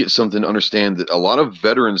trying to get something to understand that a lot of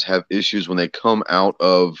veterans have issues when they come out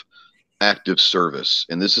of active service,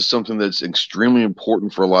 and this is something that's extremely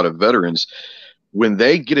important for a lot of veterans. When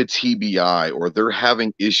they get a TBI or they're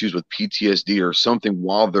having issues with PTSD or something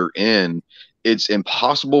while they're in, it's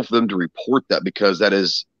impossible for them to report that because that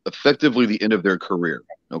is effectively the end of their career.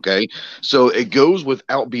 Okay. So it goes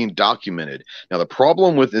without being documented. Now, the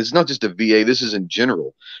problem with it's not just a VA, this is in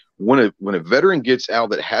general. When a veteran gets out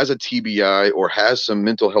that has a TBI or has some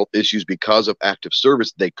mental health issues because of active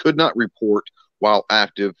service, they could not report while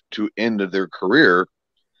active to end of their career.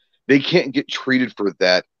 They can't get treated for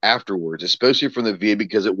that afterwards, especially from the VA,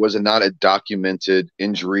 because it was not a documented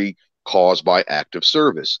injury caused by active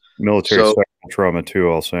service. Military sexual trauma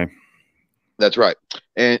too, I'll say. That's right.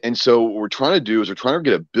 And so what we're trying to do is we're trying to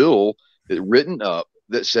get a bill that written up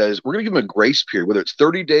that says we're going to give them a grace period, whether it's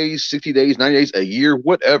 30 days, 60 days, 90 days, a year,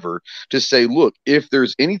 whatever, to say, look, if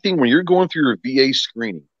there's anything when you're going through your VA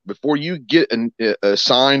screening, before you get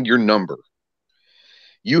assigned your number,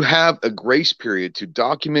 you have a grace period to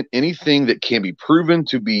document anything that can be proven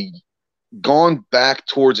to be gone back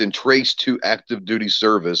towards and traced to active duty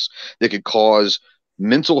service that could cause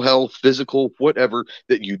mental health, physical, whatever,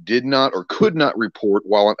 that you did not or could not report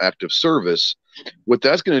while on active service. What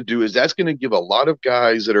that's going to do is that's going to give a lot of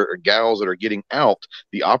guys that are or gals that are getting out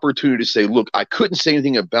the opportunity to say, look, I couldn't say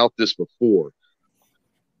anything about this before,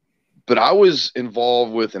 but I was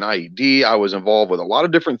involved with an IED. I was involved with a lot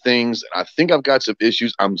of different things. And I think I've got some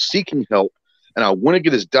issues. I'm seeking help and I want to get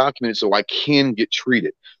this documented so I can get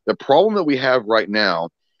treated. The problem that we have right now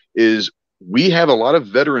is we have a lot of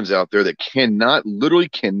veterans out there that literally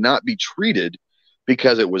cannot be treated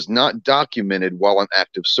because it was not documented while on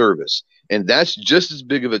active service. And that's just as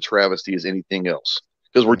big of a travesty as anything else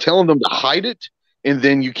because we're telling them to hide it and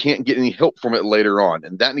then you can't get any help from it later on.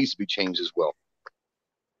 And that needs to be changed as well.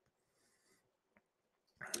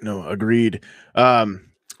 No, agreed. One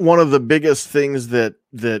of the biggest things that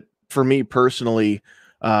for me personally,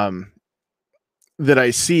 that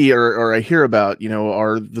I see or I hear about,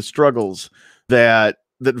 are the struggles that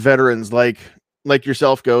veterans like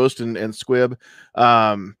yourself, Ghost and Squib,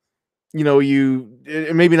 you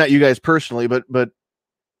maybe not you guys personally, but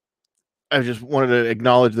I just wanted to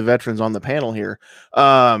acknowledge the veterans on the panel here.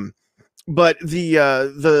 But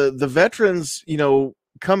the veterans,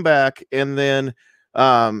 come back and then,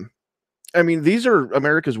 these are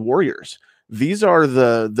America's warriors. These are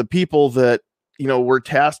the people that, were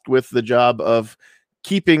tasked with the job of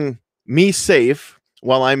keeping me safe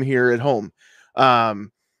while I'm here at home.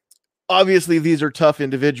 Obviously these are tough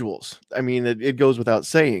individuals. It goes without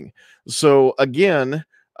saying. So again,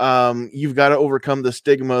 you've got to overcome the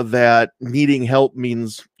stigma that needing help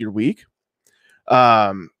means you're weak.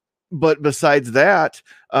 But besides that,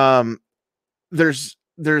 I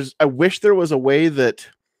wish there was a way that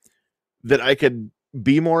I could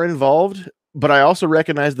be more involved, but I also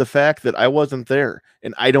recognize the fact that I wasn't there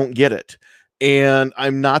and I don't get it. And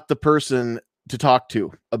I'm not the person to talk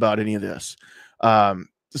to about any of this.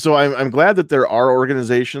 So I'm glad that there are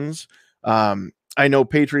organizations. I know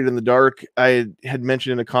Patriot in the Dark, I had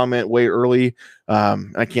mentioned in a comment way early.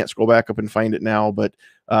 I can't scroll back up and find it now, but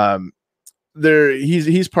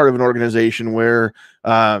he's part of an organization where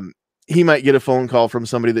he might get a phone call from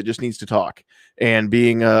somebody that just needs to talk. And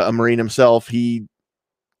being a Marine himself,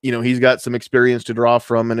 he's got some experience to draw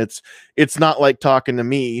from, and it's not like talking to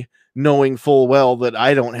me, knowing full well that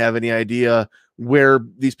I don't have any idea where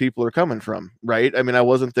these people are coming from. Right. I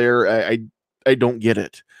wasn't there. I don't get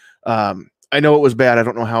it. I know it was bad. I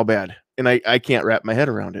don't know how bad, and I can't wrap my head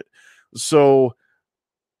around it. So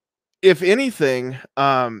if anything,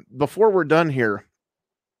 before we're done here,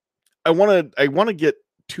 I want to get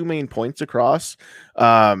two main points across.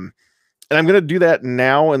 And I'm going to do that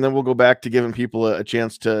now, and then we'll go back to giving people a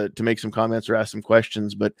chance to make some comments or ask some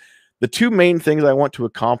questions. But the two main things I want to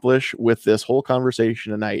accomplish with this whole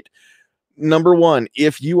conversation tonight. Number one,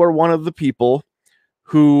 if you are one of the people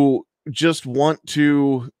who just want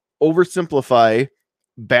to oversimplify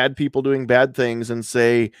bad people doing bad things and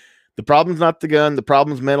say, the problem's not the gun, the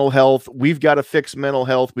problem's mental health. We've got to fix mental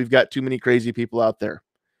health. We've got too many crazy people out there.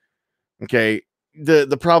 Okay.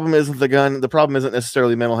 The problem isn't the gun. The problem isn't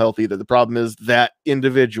necessarily mental health either. The problem is that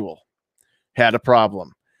individual had a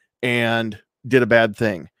problem and did a bad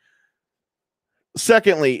thing.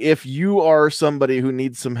 Secondly, if you are somebody who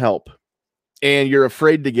needs some help and you're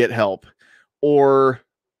afraid to get help, or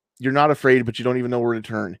you're not afraid, but you don't even know where to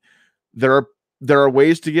turn, there are there are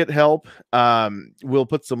ways to get help. We'll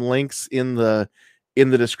put some links in the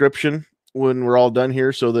description when we're all done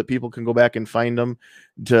here, so that people can go back and find them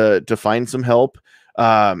to find some help.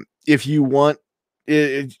 If you want,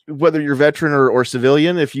 whether you're veteran or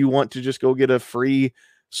civilian, if you want to just go get a free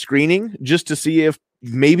screening just to see if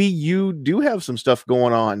maybe you do have some stuff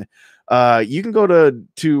going on, you can go to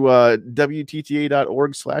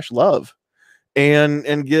WTTA.org/love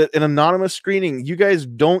and get an anonymous screening. You guys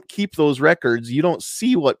don't keep those records. You don't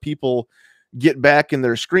see what people get back in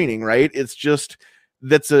their screening, right? It's just,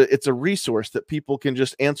 it's a resource that people can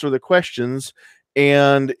just answer the questions.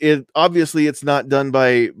 And it obviously it's not done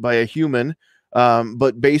by a human,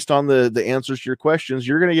 but based on the answers to your questions,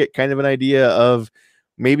 you're going to get kind of an idea of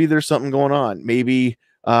maybe there's something going on. Maybe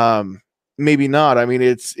not. I mean,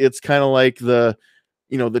 it's kind of like the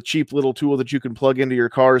cheap little tool that you can plug into your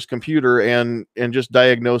car's computer and just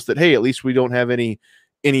diagnose that, hey, at least we don't have any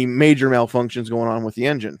major malfunctions going on with the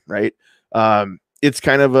engine, right? It's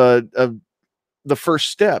kind of the first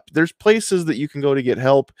step. There's places that you can go to get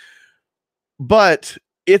help, but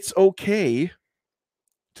it's okay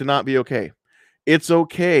to not be okay. It's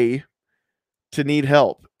okay to need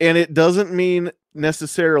help. And it doesn't mean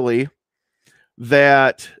necessarily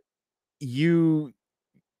that you,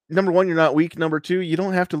 number one, you're not weak. Number two, you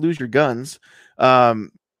don't have to lose your guns.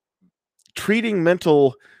 Treating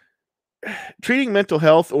mental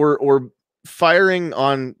health or firing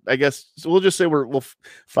on, I guess, so we'll just say we're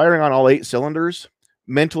firing on all 8 cylinders,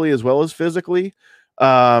 mentally as well as physically,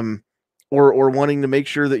 or wanting to make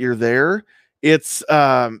sure that you're there. It's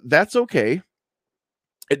that's okay.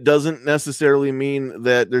 It doesn't necessarily mean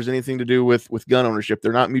that there's anything to do with gun ownership.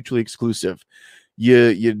 They're not mutually exclusive.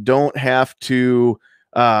 You don't have to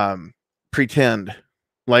pretend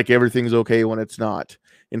like everything's okay when it's not.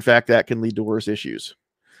 In fact, that can lead to worse issues.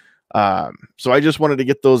 So I just wanted to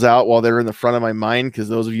get those out while they're in the front of my mind, because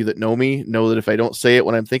those of you that know me know that if I don't say it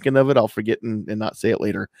when I'm thinking of it, I'll forget and not say it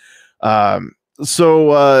later.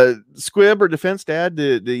 So Squib or Defense Dad,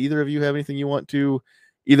 do either of you have anything you want to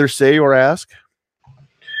either say or ask?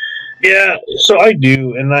 Yeah, so I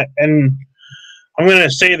do, and I'm going to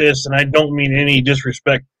say this, and I don't mean any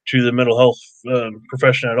disrespect to the mental health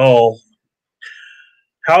profession at all.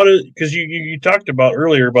 Because you talked about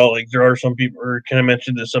earlier about, like, there are some people, or can I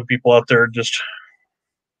mention that some people out there just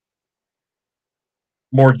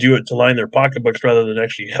more do it to line their pocketbooks rather than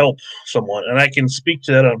actually help someone. And I can speak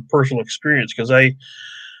to that on personal experience, because I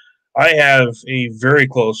have a very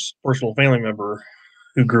close personal family member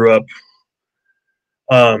who grew up,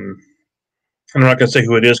 I'm not going to say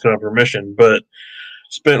who it is because I have permission, but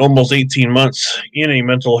spent almost 18 months in a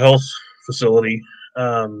mental health facility,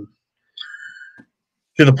 to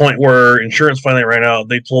the point where insurance finally ran out.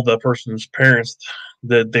 They told that person's parents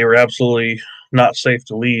that they were absolutely not safe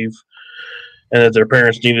to leave, and that their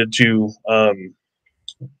parents needed to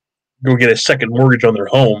go get a second mortgage on their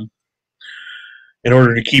home in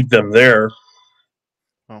order to keep them there.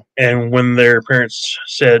 Oh. And when their parents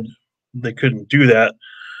said they couldn't do that,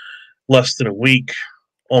 less than a week,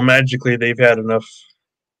 well, magically they've had enough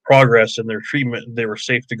progress in their treatment, they were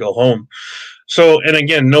safe to go home. So, and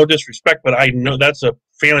again, no disrespect, but I know that's a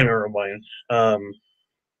family member of mine,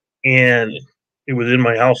 and it was in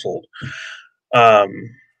my household.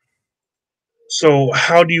 So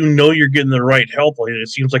how do you know you're getting the right help? It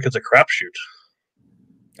seems like it's a crapshoot.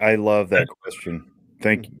 I love that question.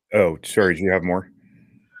 Thank you. Oh, sorry. Do you have more?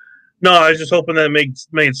 No, I was just hoping that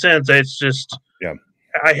made sense. It's just, yeah,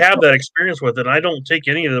 I have that experience with it. I don't take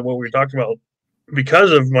any of what we talked about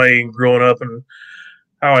because of my growing up and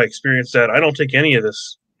how I experienced that. I don't take any of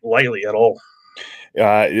this lightly at all.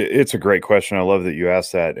 It's a great question. I love that you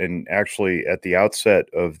asked that. And actually, at the outset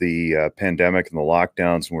of the pandemic and the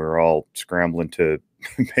lockdowns, we were all scrambling to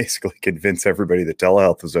basically convince everybody that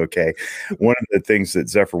telehealth was okay. One of the things that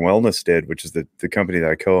Zephyr Wellness did, which is the company that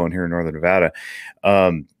I co-own here in Northern Nevada,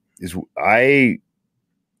 is I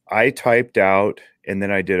typed out, and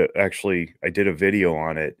then I did a video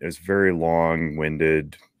on it. It was very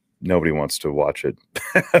long-winded. Nobody wants to watch it,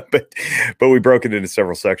 but we broke it into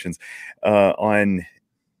several sections on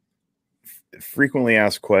frequently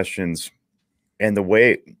asked questions. And the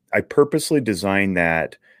way I purposely designed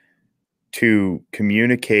that to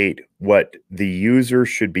communicate what the user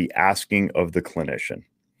should be asking of the clinician,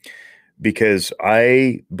 because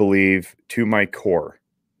I believe to my core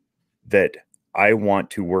that I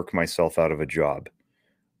want to work myself out of a job.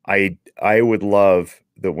 I would love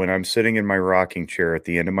that when I'm sitting in my rocking chair at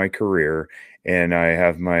the end of my career and I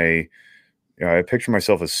have I picture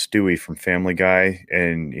myself as Stewie from Family Guy,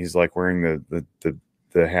 and he's like wearing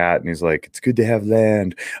the hat, and he's like, "It's good to have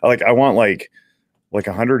land." I want like like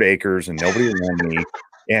 100 acres and nobody around me.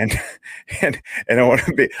 And, and I want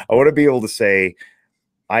to be able to say,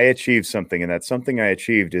 I achieved something, and that something I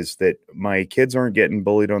achieved is that my kids aren't getting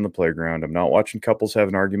bullied on the playground. I'm not watching couples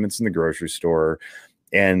having arguments in the grocery store,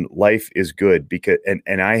 and life is good because,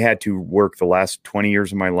 and I had to work the last 20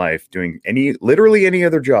 years of my life doing literally any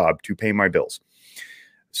other job to pay my bills.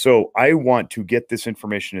 So I want to get this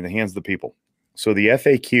information in the hands of the people. So the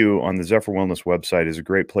FAQ on the Zephyr Wellness website is a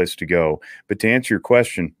great place to go. But to answer your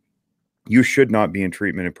question, you should not be in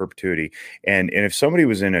treatment in perpetuity. And if somebody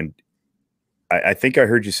was in I think I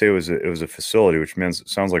heard you say it was a facility, which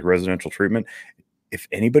sounds like residential treatment. If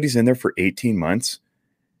anybody's in there for 18 months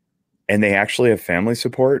and they actually have family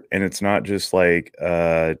support, and it's not just like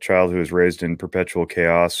a child who was raised in perpetual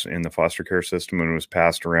chaos in the foster care system and was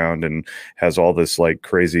passed around and has all this like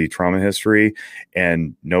crazy trauma history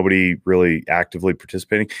and nobody really actively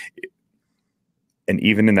participating. And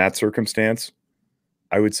even in that circumstance,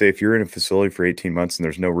 I would say if you're in a facility for 18 months and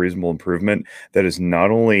there's no reasonable improvement, that is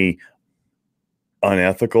not only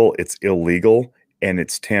unethical, it's illegal, and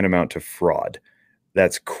it's tantamount to fraud.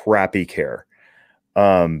 That's crappy care.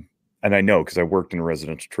 And I know because I worked in a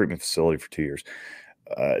residential treatment facility for 2 years.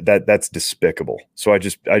 That's despicable. So I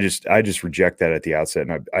just reject that at the outset.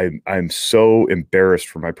 And I'm so embarrassed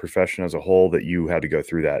for my profession as a whole that you had to go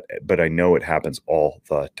through that. But I know it happens all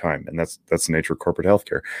the time, and that's the nature of corporate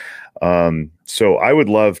healthcare. So I would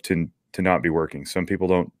love to not be working. Some people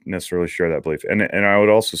don't necessarily share that belief, and I would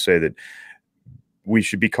also say that we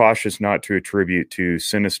should be cautious not to attribute to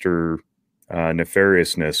sinister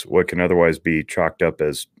nefariousness what can otherwise be chalked up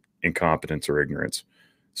as incompetence or ignorance.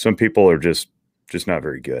 Some people are just not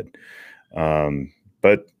very good.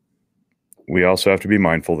 But we also have to be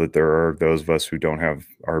mindful that there are those of us who don't have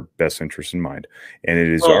our best interests in mind. And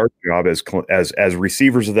it is our job as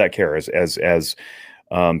receivers of that care, as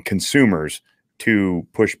consumers, to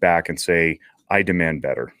push back and say, I demand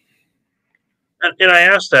better. And I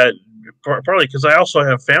asked that partly because I also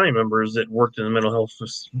have family members that worked in the mental health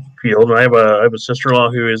field, and I have a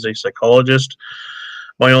sister-in-law who is a psychologist.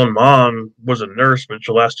 My own mom was a nurse, but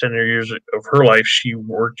the last 10 years of her life, she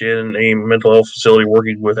worked in a mental health facility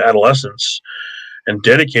working with adolescents and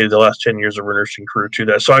dedicated the last 10 years of her nursing career to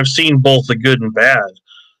that. So I've seen both the good and bad,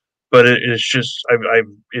 but it's just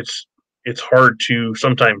it's hard to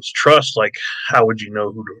sometimes trust. Like, how would you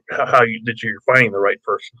know that you're finding the right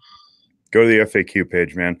person? Go to the FAQ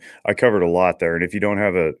page, man. I covered a lot there. And if you don't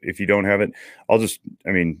have it,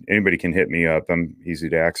 anybody can hit me up. I'm easy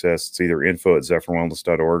to access. It's either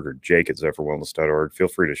info@zephyrwellness.org or jake@zephyrwellness.org. Feel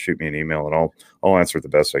free to shoot me an email and I'll answer it the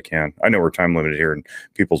best I can. I know we're time limited here and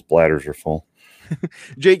people's bladders are full.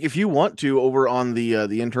 Jake, if you want to, over on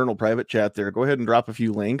the internal private chat there, go ahead and drop a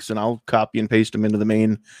few links and I'll copy and paste them into the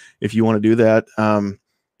main if you want to do that.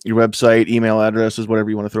 Your website, email addresses, whatever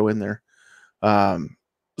you want to throw in there.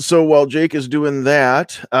 So while Jake is doing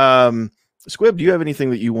that, Squib, do you have anything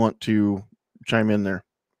that you want to chime in there?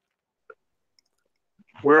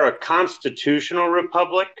 We're a constitutional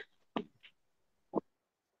republic.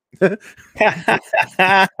 A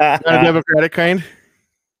democratic kind?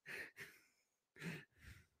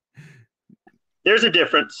 There's a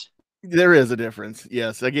difference. There is a difference.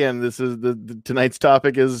 Yes. Again, this is tonight's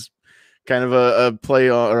topic is kind of a play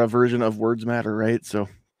or a version of Words Matter, right? So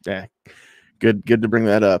yeah. Good to bring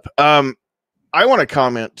that up. I want to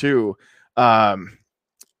comment too, not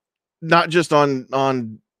just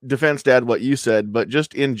on Defense Dad, what you said, but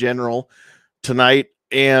just in general tonight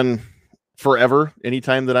and forever,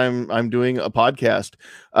 anytime that I'm doing a podcast,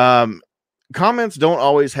 comments don't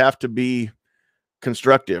always have to be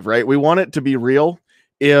constructive, right? We want it to be real.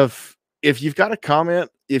 If you've got a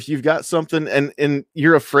comment, if you've got something and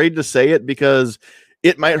you're afraid to say it because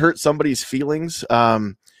it might hurt somebody's feelings,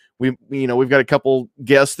 we've got a couple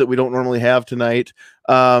guests that we don't normally have tonight.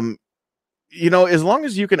 As long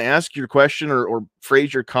as you can ask your question or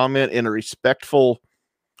phrase your comment in a respectful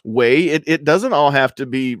way, it doesn't all have to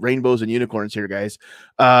be rainbows and unicorns here, guys.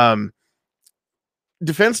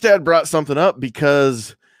 Defense Dad brought something up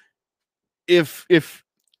because if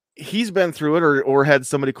he's been through it or had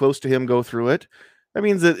somebody close to him go through it, that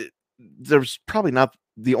means that there's probably not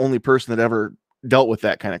the only person that ever dealt with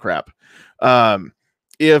that kind of crap.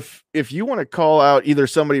 If you want to call out either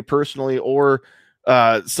somebody personally or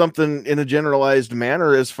something in a generalized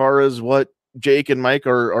manner as far as what Jake and Mike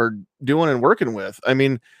are doing and working with, I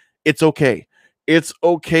mean, it's okay. It's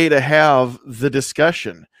okay to have the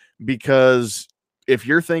discussion, because if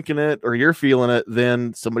you're thinking it or you're feeling it,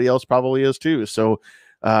 then somebody else probably is too. So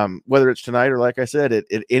whether it's tonight or, like I said, at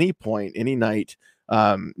any point, any night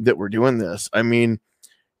that we're doing this, I mean,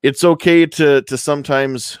 it's okay to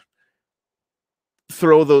sometimes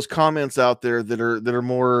throw those comments out there that are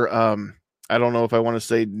more I don't know if I want to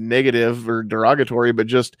say negative or derogatory, but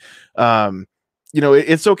just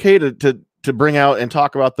it's okay to bring out and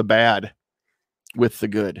talk about the bad with the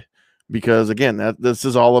good, because again, this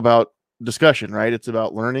is all about discussion, right? It's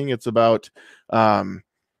about learning. It's about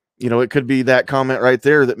it could be that comment right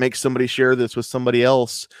there that makes somebody share this with somebody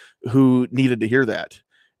else who needed to hear that.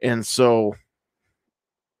 And so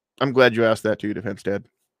I'm glad you asked that too, Defense Dad,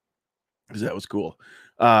 because that was cool.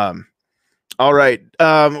 All right.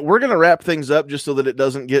 We're going to wrap things up just so that it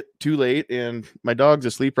doesn't get too late. And my dog's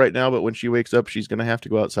asleep right now, but when she wakes up, she's going to have to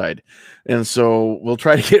go outside. And so we'll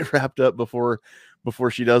try to get wrapped up before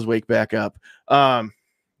she does wake back up.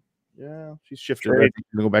 Yeah, she's shifted. Right. She's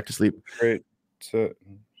going to go back to sleep. Great. So,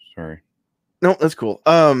 sorry. No, that's cool.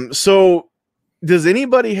 So does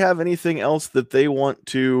anybody have anything else that they want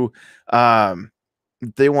to mention,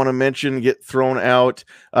 get thrown out?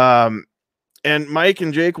 And Mike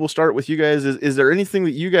and Jake, we'll start with you guys. Is there anything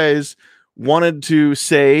that you guys wanted to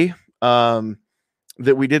say that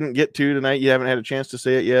we didn't get to tonight? You haven't had a chance to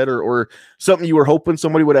say it yet, or something you were hoping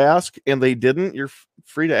somebody would ask and they didn't? You're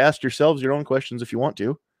free to ask yourselves your own questions if you want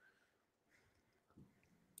to.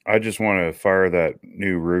 I just want to fire that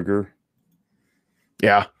new Ruger.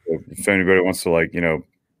 Yeah. If anybody wants to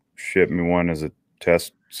ship me one as a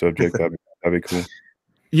test subject, that'd be cool.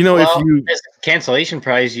 If you as a cancellation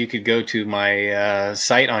prize, you could go to my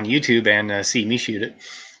site on YouTube and see me shoot it.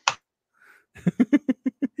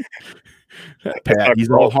 Pat, he's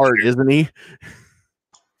all hard, isn't he?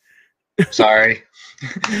 Sorry.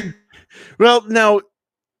 Well, now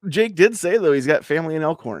Jake did say though he's got family in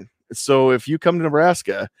Elkhorn, so if you come to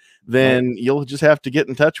Nebraska, then you'll just have to get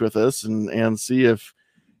in touch with us and see if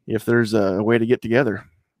there's a way to get together.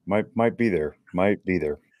 Might be there.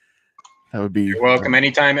 That would be. You're welcome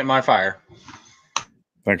anytime at my fire.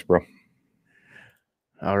 Thanks, bro.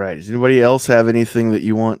 All right. Does anybody else have anything that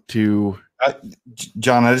you want to?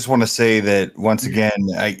 John, I just want to say that once again,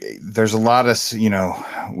 there's a lot of,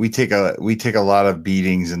 we take a lot of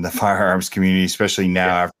beatings in the firearms community, especially now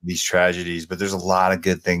after these tragedies, but there's a lot of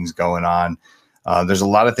good things going on. There's a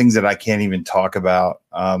lot of things that I can't even talk about.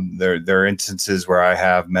 There are instances where I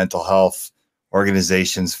have mental health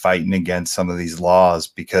organizations fighting against some of these laws,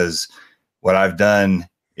 because what I've done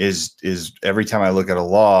is every time I look at a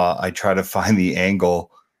law, I try to find the angle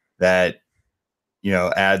that,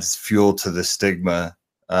 adds fuel to the stigma,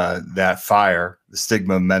 the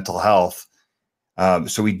stigma of mental health.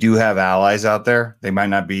 So we do have allies out there. They might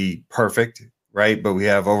not be perfect, right? But we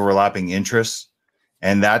have overlapping interests.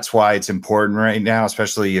 And that's why it's important right now,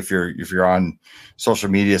 especially if you're on social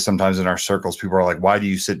media. Sometimes in our circles, people are like, why do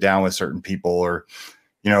you sit down with certain people? Or,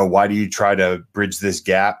 why do you try to bridge this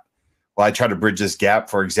gap? Well, I try to bridge this gap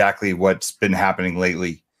for exactly what's been happening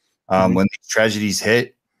lately. When these tragedies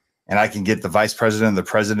hit, and I can get the vice president, the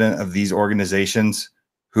president of these organizations,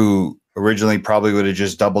 who originally probably would have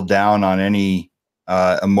just doubled down on any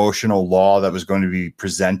emotional law that was going to be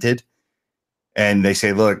presented. And they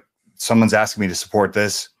say, look, someone's asking me to support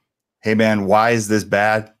this. Hey man, why is this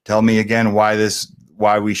bad? Tell me again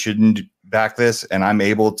why we shouldn't back this. And I'm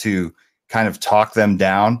able to kind of talk them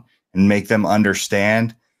down and make them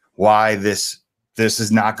understand why this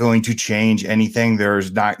is not going to change anything.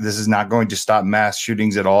 This is not going to stop mass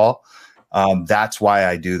shootings at all. That's why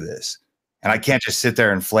I do this. And I can't just sit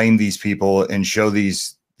there and flame these people and show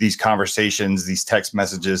these conversations, these text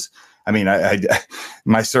messages. I mean,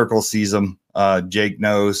 my circle sees them. Jake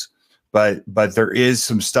knows, but there is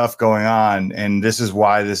some stuff going on, and this is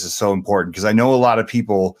why this is so important. Because I know a lot of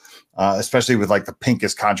people, especially with like the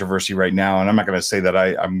Pincus controversy right now, and I'm not going to say that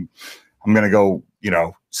I'm going to go,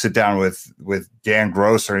 sit down with Dan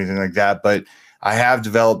Gross or anything like that, but I have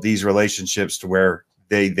developed these relationships to where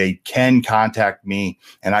they can contact me,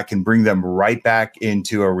 and I can bring them right back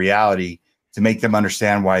into a reality to make them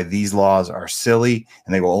understand why these laws are silly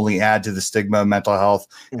and they will only add to the stigma of mental health,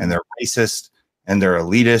 and they're racist and they're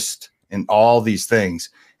elitist and all these things.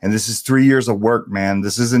 And this is 3 years of work, man.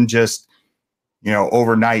 This isn't just,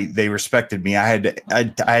 overnight. They respected me. I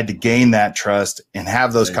had to gain that trust and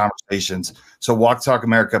have those conversations. So Walk Talk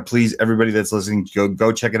America, please, everybody that's listening,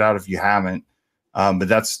 go check it out if you haven't. But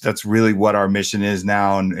that's really what our mission is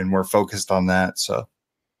now, and we're focused on that. So.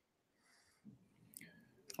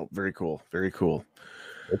 Oh, very cool. Very cool.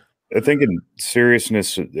 I think in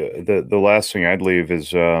seriousness, the last thing I'd leave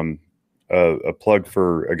is a plug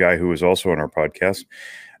for a guy who was also on our podcast,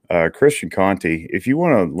 Christian Conti. If you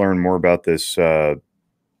want to learn more about this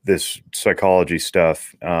psychology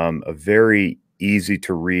stuff, a very easy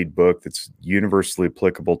to read book that's universally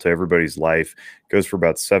applicable to everybody's life. It goes for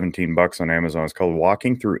about $17 on Amazon. It's called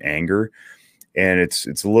Walking Through Anger. and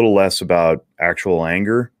it's a little less about actual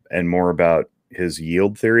anger and more about his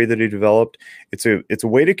yield theory that he developed. It's a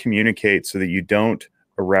way to communicate so that you don't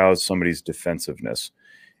arouse somebody's defensiveness.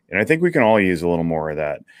 And I think we can all use a little more of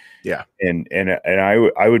that. Yeah. And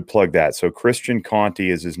I would plug that. So Christian Conte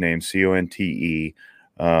is his name, Conte.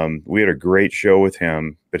 We had a great show with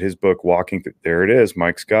him, but his book, there it is.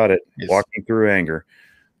 Mike's got it. Yes. Walking Through Anger.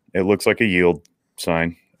 It looks like a yield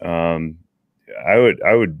sign. I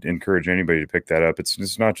would encourage anybody to pick that up.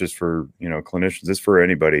 It's not just for, clinicians. It's for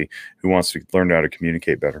anybody who wants to learn how to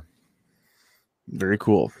communicate better. Very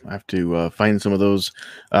cool. I have to find some of those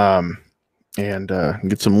and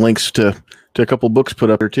get some links to a couple books put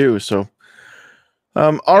up here too. So,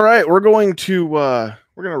 all right, we're going to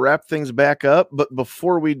wrap things back up. But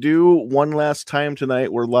before we do, one last time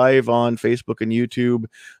tonight, we're live on Facebook and YouTube.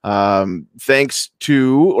 Thanks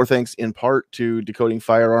in part to Decoding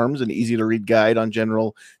Firearms, an easy to read guide on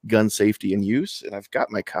general gun safety and use. And I've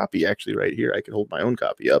got my copy actually right here. I can hold my own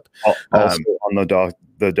copy up. Also on the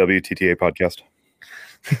WTTA podcast.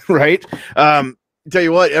 Right. Tell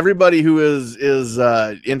you what, everybody who is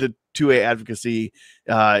into 2A advocacy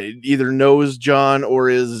either knows John or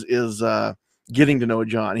is getting to know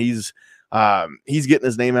John. He's getting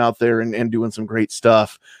his name out there and doing some great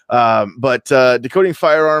stuff. But Decoding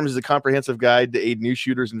Firearms is a comprehensive guide to aid new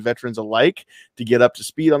shooters and veterans alike to get up to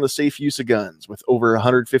speed on the safe use of guns. With over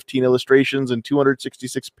 115 illustrations and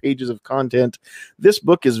 266 pages of content, this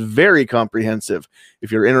book is very comprehensive. If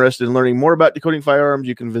you're interested in learning more about Decoding Firearms,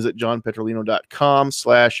 you can visit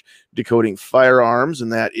johnpetrolino.com/decoding firearms,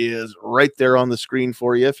 and that is right there on the screen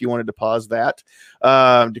for you if you wanted to pause that.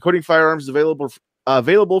 Decoding Firearms is available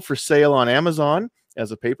for sale on Amazon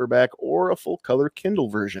as a paperback or a full color Kindle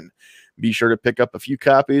version. Be sure to pick up a few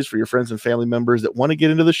copies for your friends and family members that want to get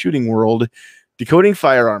into the shooting world. Decoding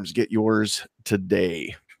Firearms, get yours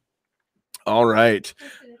today. All right.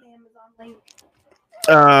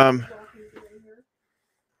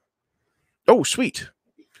 Oh, sweet.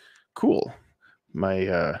 Cool.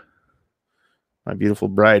 My beautiful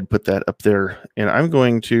bride put that up there, and I'm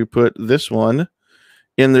going to put this one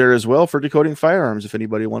in there as well for Decoding Firearms. If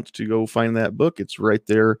anybody wants to go find that book, it's right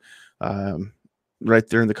there in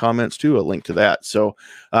the comments too, a link to that. So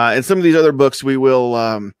and some of these other books we will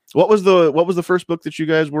what was the first book that you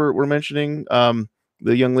guys were mentioning, the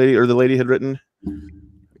young lady or the lady had written?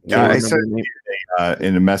 Yeah, I said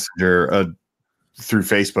in a messenger through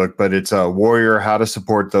Facebook, but it's a Warrior: How to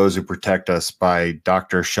Support Those Who Protect Us by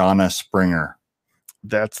Dr. Shauna Springer.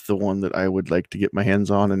 That's the one that I would like to get my hands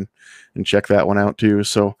on and check that one out too.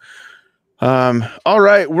 So, all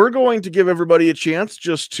right, we're going to give everybody a chance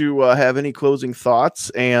just to have any closing thoughts,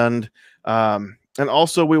 and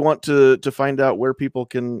also we want to find out where people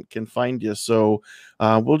can find you. So,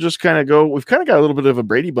 we'll just kind of go. We've kind of got a little bit of a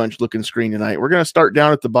Brady Bunch looking screen tonight. We're going to start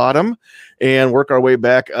down at the bottom and work our way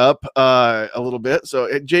back up a little bit.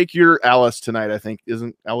 So, Jake, you're Alice tonight, I think.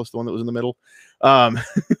 Isn't Alice the one that was in the middle?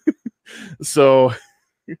 So.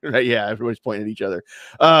 Right, yeah, everybody's pointing at each other.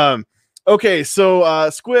 Okay, so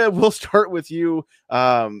Squib, we'll start with you.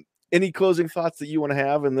 Any closing thoughts that you want to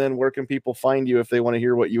have, and then where can people find you if they want to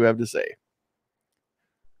hear what you have to say?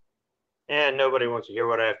 And nobody wants to hear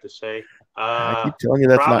what I have to say. I keep telling you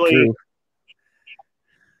that's probably not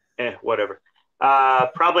true. Whatever.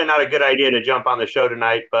 Probably not a good idea to jump on the show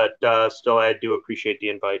tonight, but still, I do appreciate the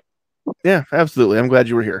invite. Yeah, absolutely. I'm glad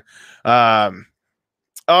you were here.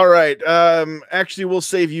 All right. Actually, we'll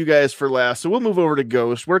save you guys for last. So we'll move over to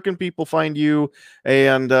Ghost. Where can people find you?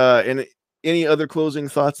 And any other closing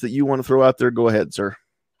thoughts that you want to throw out there? Go ahead, sir.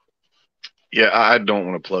 Yeah, I don't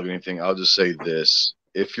want to plug anything. I'll just say this.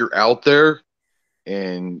 If you're out there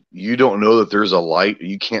and you don't know that there's a light,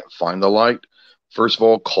 you can't find the light, first of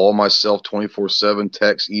all, call myself 24/7,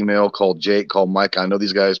 text, email, call Jake, call Mike. I know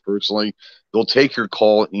these guys personally. They'll take your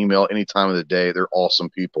call and email any time of the day. They're awesome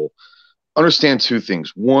people. Understand two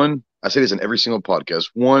things. One, I say this in every single podcast.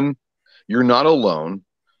 One, you're not alone.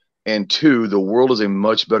 And two, the world is a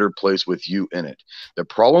much better place with you in it. The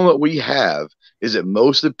problem that we have is that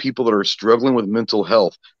most of the people that are struggling with mental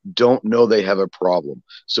health don't know they have a problem.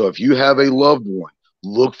 So if you have a loved one,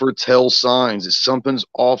 look for tell signs that something's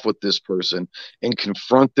off with this person and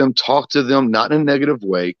confront them, talk to them, not in a negative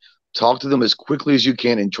way. Talk to them as quickly as you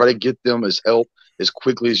can and try to get them as help as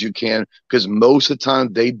quickly as you can, because most of the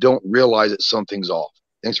time they don't realize that something's off.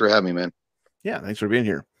 Thanks for having me, man. Yeah, thanks for being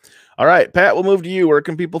here. All right, Pat, we'll move to you. Where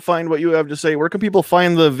can people find what you have to say? Where can people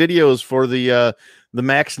find the videos for the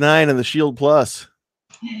Max 9 and the Shield Plus?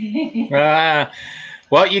 Well,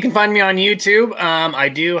 you can find me on YouTube. I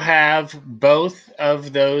do have both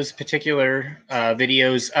of those particular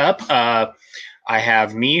videos up. I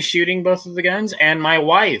have me shooting both of the guns, and my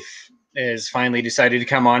wife has finally decided to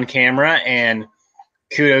come on camera, and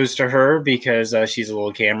kudos to her because she's a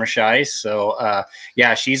little camera shy. So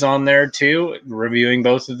yeah, she's on there too, reviewing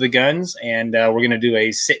both of the guns, and we're going to do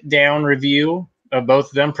a sit down review of both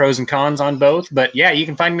of them, pros and cons on both. But yeah, you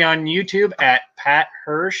can find me on YouTube at Pat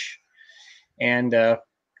Hirsch. And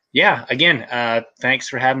yeah, again, thanks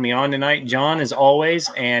for having me on tonight, John, as always.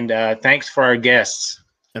 And thanks for our guests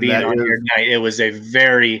being on here tonight. It was a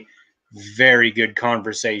very, very good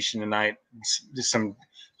conversation tonight. Some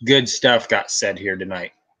good stuff got said here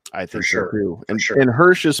tonight. I think so too. And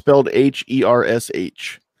Hirsch is spelled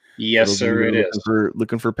Hersh. Yes, sir, it is.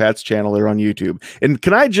 Looking for Pat's channel there on YouTube. And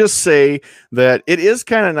can I just say that it is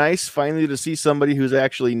kind of nice finally to see somebody who's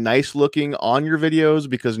actually nice looking on your videos,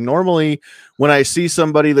 because normally when I see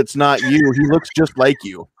somebody that's not you, he looks just like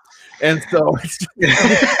you. And so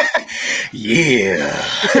yeah.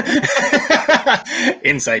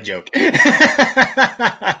 Inside joke.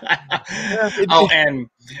 Oh, and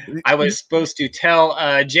I was supposed to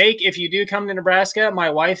tell Jake, if you do come to Nebraska, my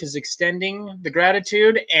wife is extending the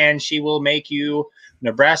gratitude, and she will make you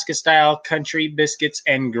Nebraska style country biscuits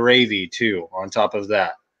and gravy too on top of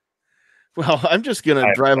that. Well, I'm just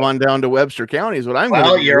gonna drive on down to Webster County is what I'm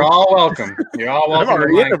well, gonna you're do. all welcome. You're all welcome. I'm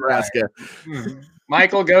already in Nebraska.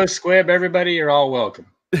 Michael, Ghost, Squib, everybody, you're all welcome.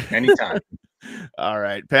 Anytime. All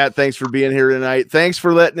right, Pat, thanks for being here tonight. Thanks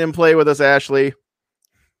for letting him play with us, Ashley.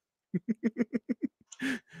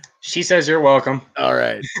 She says you're welcome. All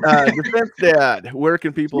right. Defense Dad, where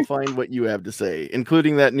can people find what you have to say,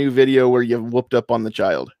 including that new video where you whooped up on the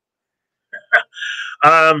child?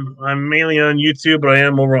 I'm mainly on YouTube, but I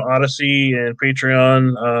am over on Odyssey and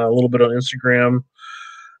Patreon, a little bit on Instagram.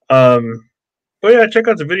 But yeah, check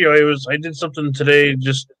out the video. I did something today,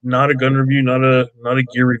 just not a gun review, not a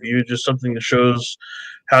gear review, just something that shows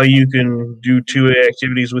how you can do 2A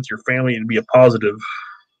activities with your family and be a positive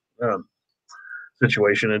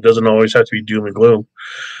situation. It doesn't always have to be doom and gloom.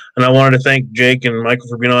 And I wanted to thank Jake and Michael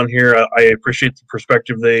for being on here. I appreciate the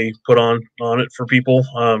perspective they put on it for people,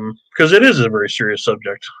 because it is a very serious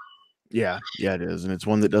subject. Yeah, it is. And it's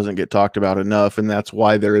one that doesn't get talked about enough. And that's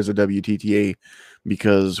why there is a WTTA,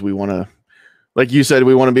 because we want to, like you said,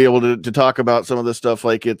 we want to be able to talk about some of this stuff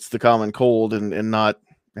like it's the common cold and not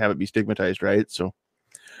have it be stigmatized, right? So,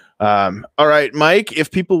 all right, Mike,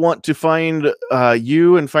 if people want to find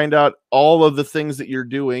you and find out all of the things that you're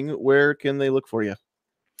doing, where can they look for you?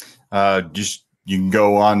 Just you can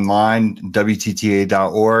go online,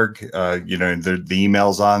 WTTA.org. The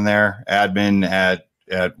email's on there, admin at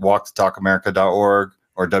walkthetalkamerica.org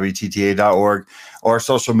or WTTA.org, or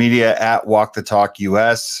social media at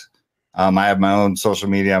walkthetalkus. I have my own social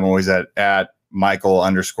media. I'm always at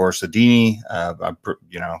Michael_Sadini.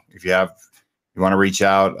 If you want to reach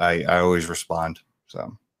out, I always respond.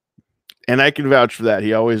 So, and I can vouch for that.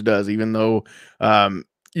 He always does, even though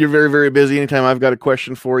you're very, very busy. Anytime I've got a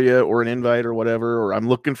question for you or an invite or whatever, or I'm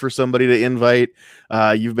looking for somebody to invite,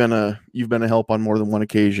 you've been a help on more than one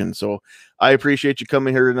occasion. So I appreciate you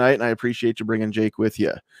coming here tonight, and I appreciate you bringing Jake with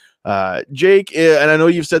you. Jake, and I know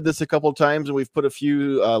you've said this a couple of times, and we've put a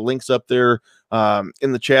few links up there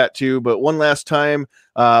in the chat too, but one last time,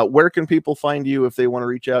 where can people find you if they want to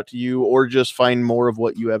reach out to you or just find more of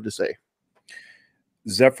what you have to say?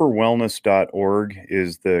 zephyrwellness.org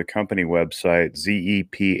is the company website,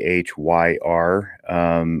 ZEPHYR.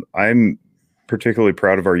 I'm particularly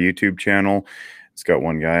proud of our YouTube channel. It's got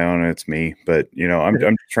one guy on it. It's me, but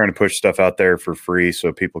I'm trying to push stuff out there for free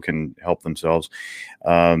so people can help themselves.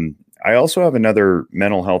 I also have another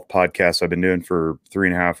mental health podcast I've been doing for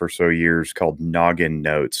 3.5 or so years called Noggin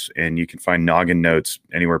Notes, and you can find Noggin Notes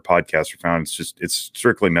anywhere podcasts are found. It's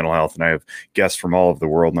strictly mental health, and I have guests from all over the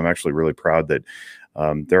world, and I'm actually really proud that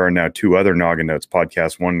there are now 2 other Noggin Notes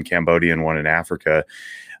podcasts, one in Cambodia and one in Africa.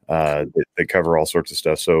 That cover all sorts of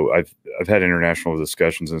stuff. So I've had international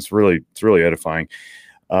discussions, and it's really edifying.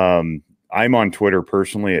 I'm on Twitter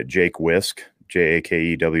personally at Jake Wisk,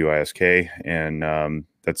 JAKEWISK, and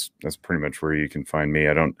that's pretty much where you can find me.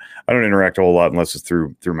 I don't interact a whole lot unless it's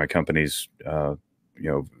through my company's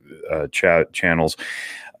chat channels.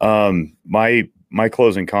 My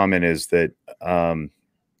closing comment is that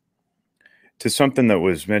to something that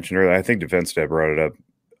was mentioned earlier, I think Defense Dad brought it up.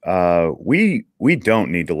 We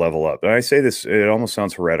don't need to level up. And I say this, it almost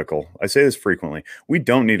sounds heretical. I say this frequently. We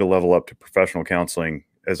don't need to level up to professional counseling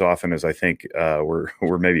as often as I think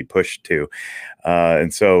we're maybe pushed to.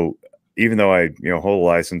 And so even though I hold a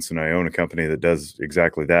license and I own a company that does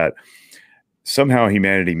exactly that, somehow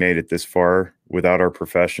humanity made it this far without our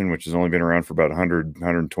profession, which has only been around for about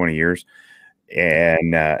 120 years.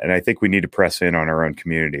 And I think we need to press in on our own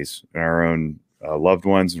communities and our own loved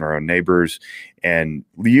ones and our own neighbors, and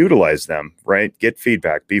utilize them, right? Get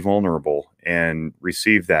feedback, be vulnerable, and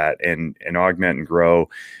receive that, and augment and grow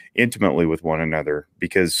intimately with one another,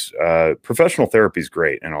 because professional therapy is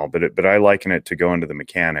great and all, but I liken it to going to the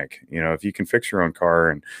mechanic. If you can fix your own car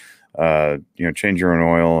and change your own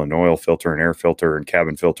oil and oil filter and air filter and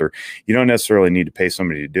cabin filter, you don't necessarily need to pay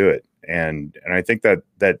somebody to do it. And I think that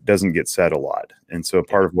doesn't get said a lot. And so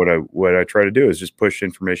part of what I try to do is just push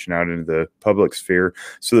information out into the public sphere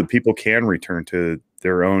so that people can return to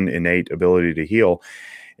their own innate ability to heal.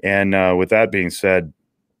 And with that being said,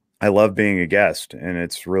 I love being a guest, and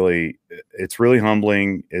it's really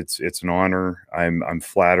humbling. It's an honor. I'm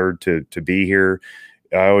flattered to be here.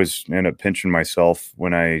 I always end up pinching myself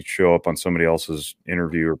when I show up on somebody else's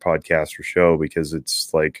interview or podcast or show, because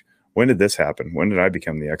it's like, when did this happen? When did I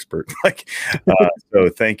become the expert? So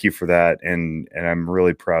thank you for that. And I'm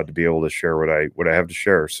really proud to be able to share what I have to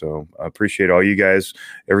share. So I appreciate all you guys,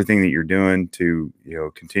 everything that you're doing to,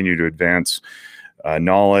 continue to advance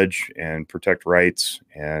knowledge and protect rights.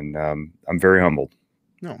 And I'm very humbled.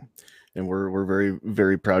 No. And we're very,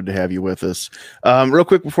 very proud to have you with us. Real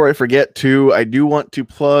quick before I forget to, I do want to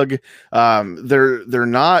plug,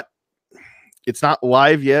 it's not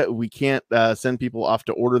live yet. We can't send people off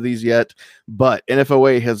to order these yet, but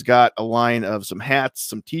NFOA has got a line of some hats,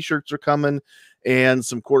 some t-shirts are coming, and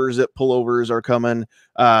some quarter zip pullovers are coming.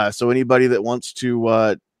 So anybody that wants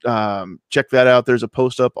to check that out, there's a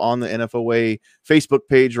post up on the NFOA Facebook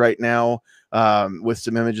page right now with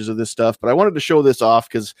some images of this stuff. But I wanted to show this off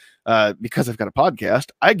because I've got a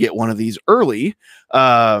podcast, I get one of these early,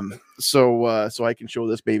 so I can show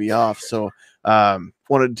this baby off. So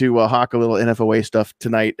wanted to hawk a little NFOA stuff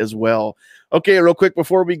tonight as well. Okay, real quick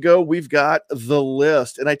before we go, we've got the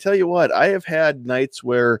list, and I tell you what, I have had nights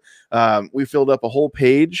where we filled up a whole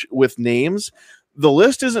page with names. The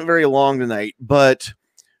list isn't very long tonight, but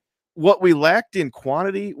what we lacked in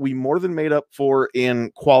quantity, we more than made up for in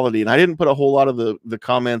quality. And I didn't put a whole lot of the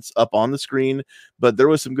comments up on the screen, but there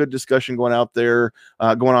was some good discussion going on out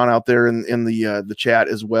there in the chat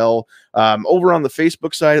as well. Over on the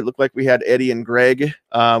Facebook side, it looked like we had Eddie and Greg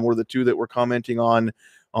were the two that were commenting on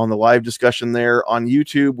the live discussion there. On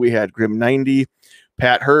YouTube, we had Grim90,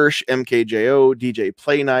 Pat Hirsch, MKJO, DJ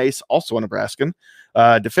Play Nice, also a Nebraskan,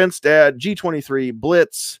 Defense Dad, G23,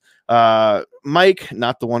 Blitz, Mike,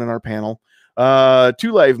 not the one in our panel,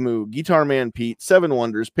 Two Live Moo, Guitar Man Pete, Seven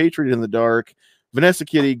Wonders, Patriot in the Dark, Vanessa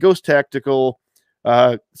Kitty, Ghost Tactical,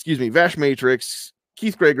 Vash Matrix,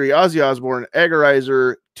 Keith Gregory, Ozzy Osbourne,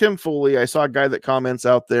 Agorizer, Tim Foley. I saw a guy that comments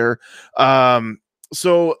out there.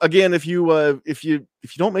 So again, if you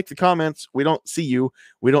don't make the comments, we don't see you.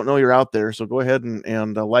 We don't know you're out there. So go ahead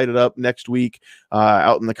and light it up next week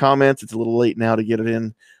out in the comments. It's a little late now to get it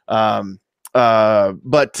in.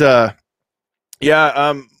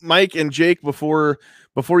 Mike and Jake, before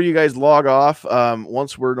you guys log off,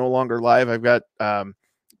 once we're no longer live, I've got a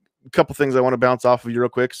couple things I want to bounce off of you real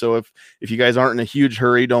quick. So if you guys aren't in a huge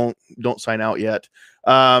hurry, don't sign out yet.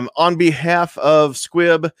 On behalf of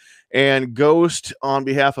Squib and Ghost, on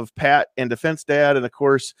behalf of Pat and Defense Dad, and of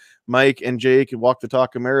course Mike and Jake and Walk the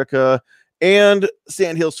Talk America and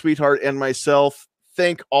Sandhill Sweetheart and myself,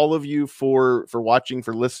 thank all of you for watching,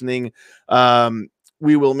 for listening.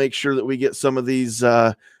 We will make sure that we get some of these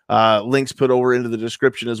links put over into the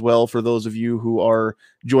description as well for those of you who are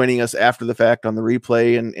joining us after the fact on the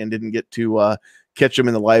replay and didn't get to catch them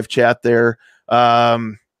in the live chat there.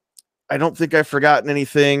 I don't think I've forgotten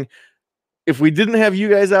anything. If we didn't have you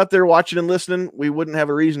guys out there watching and listening, we wouldn't have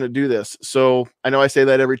a reason to do this. So I know I say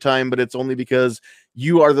that every time, but it's only because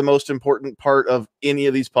you are the most important part of any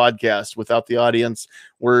of these podcasts. Without the audience,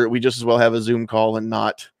 we just as well have a Zoom call and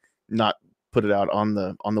not put it out on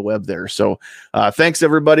the web there. So thanks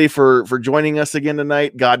everybody for joining us again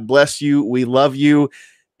tonight. God bless you. We love you.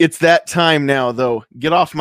 It's that time now though. Get off my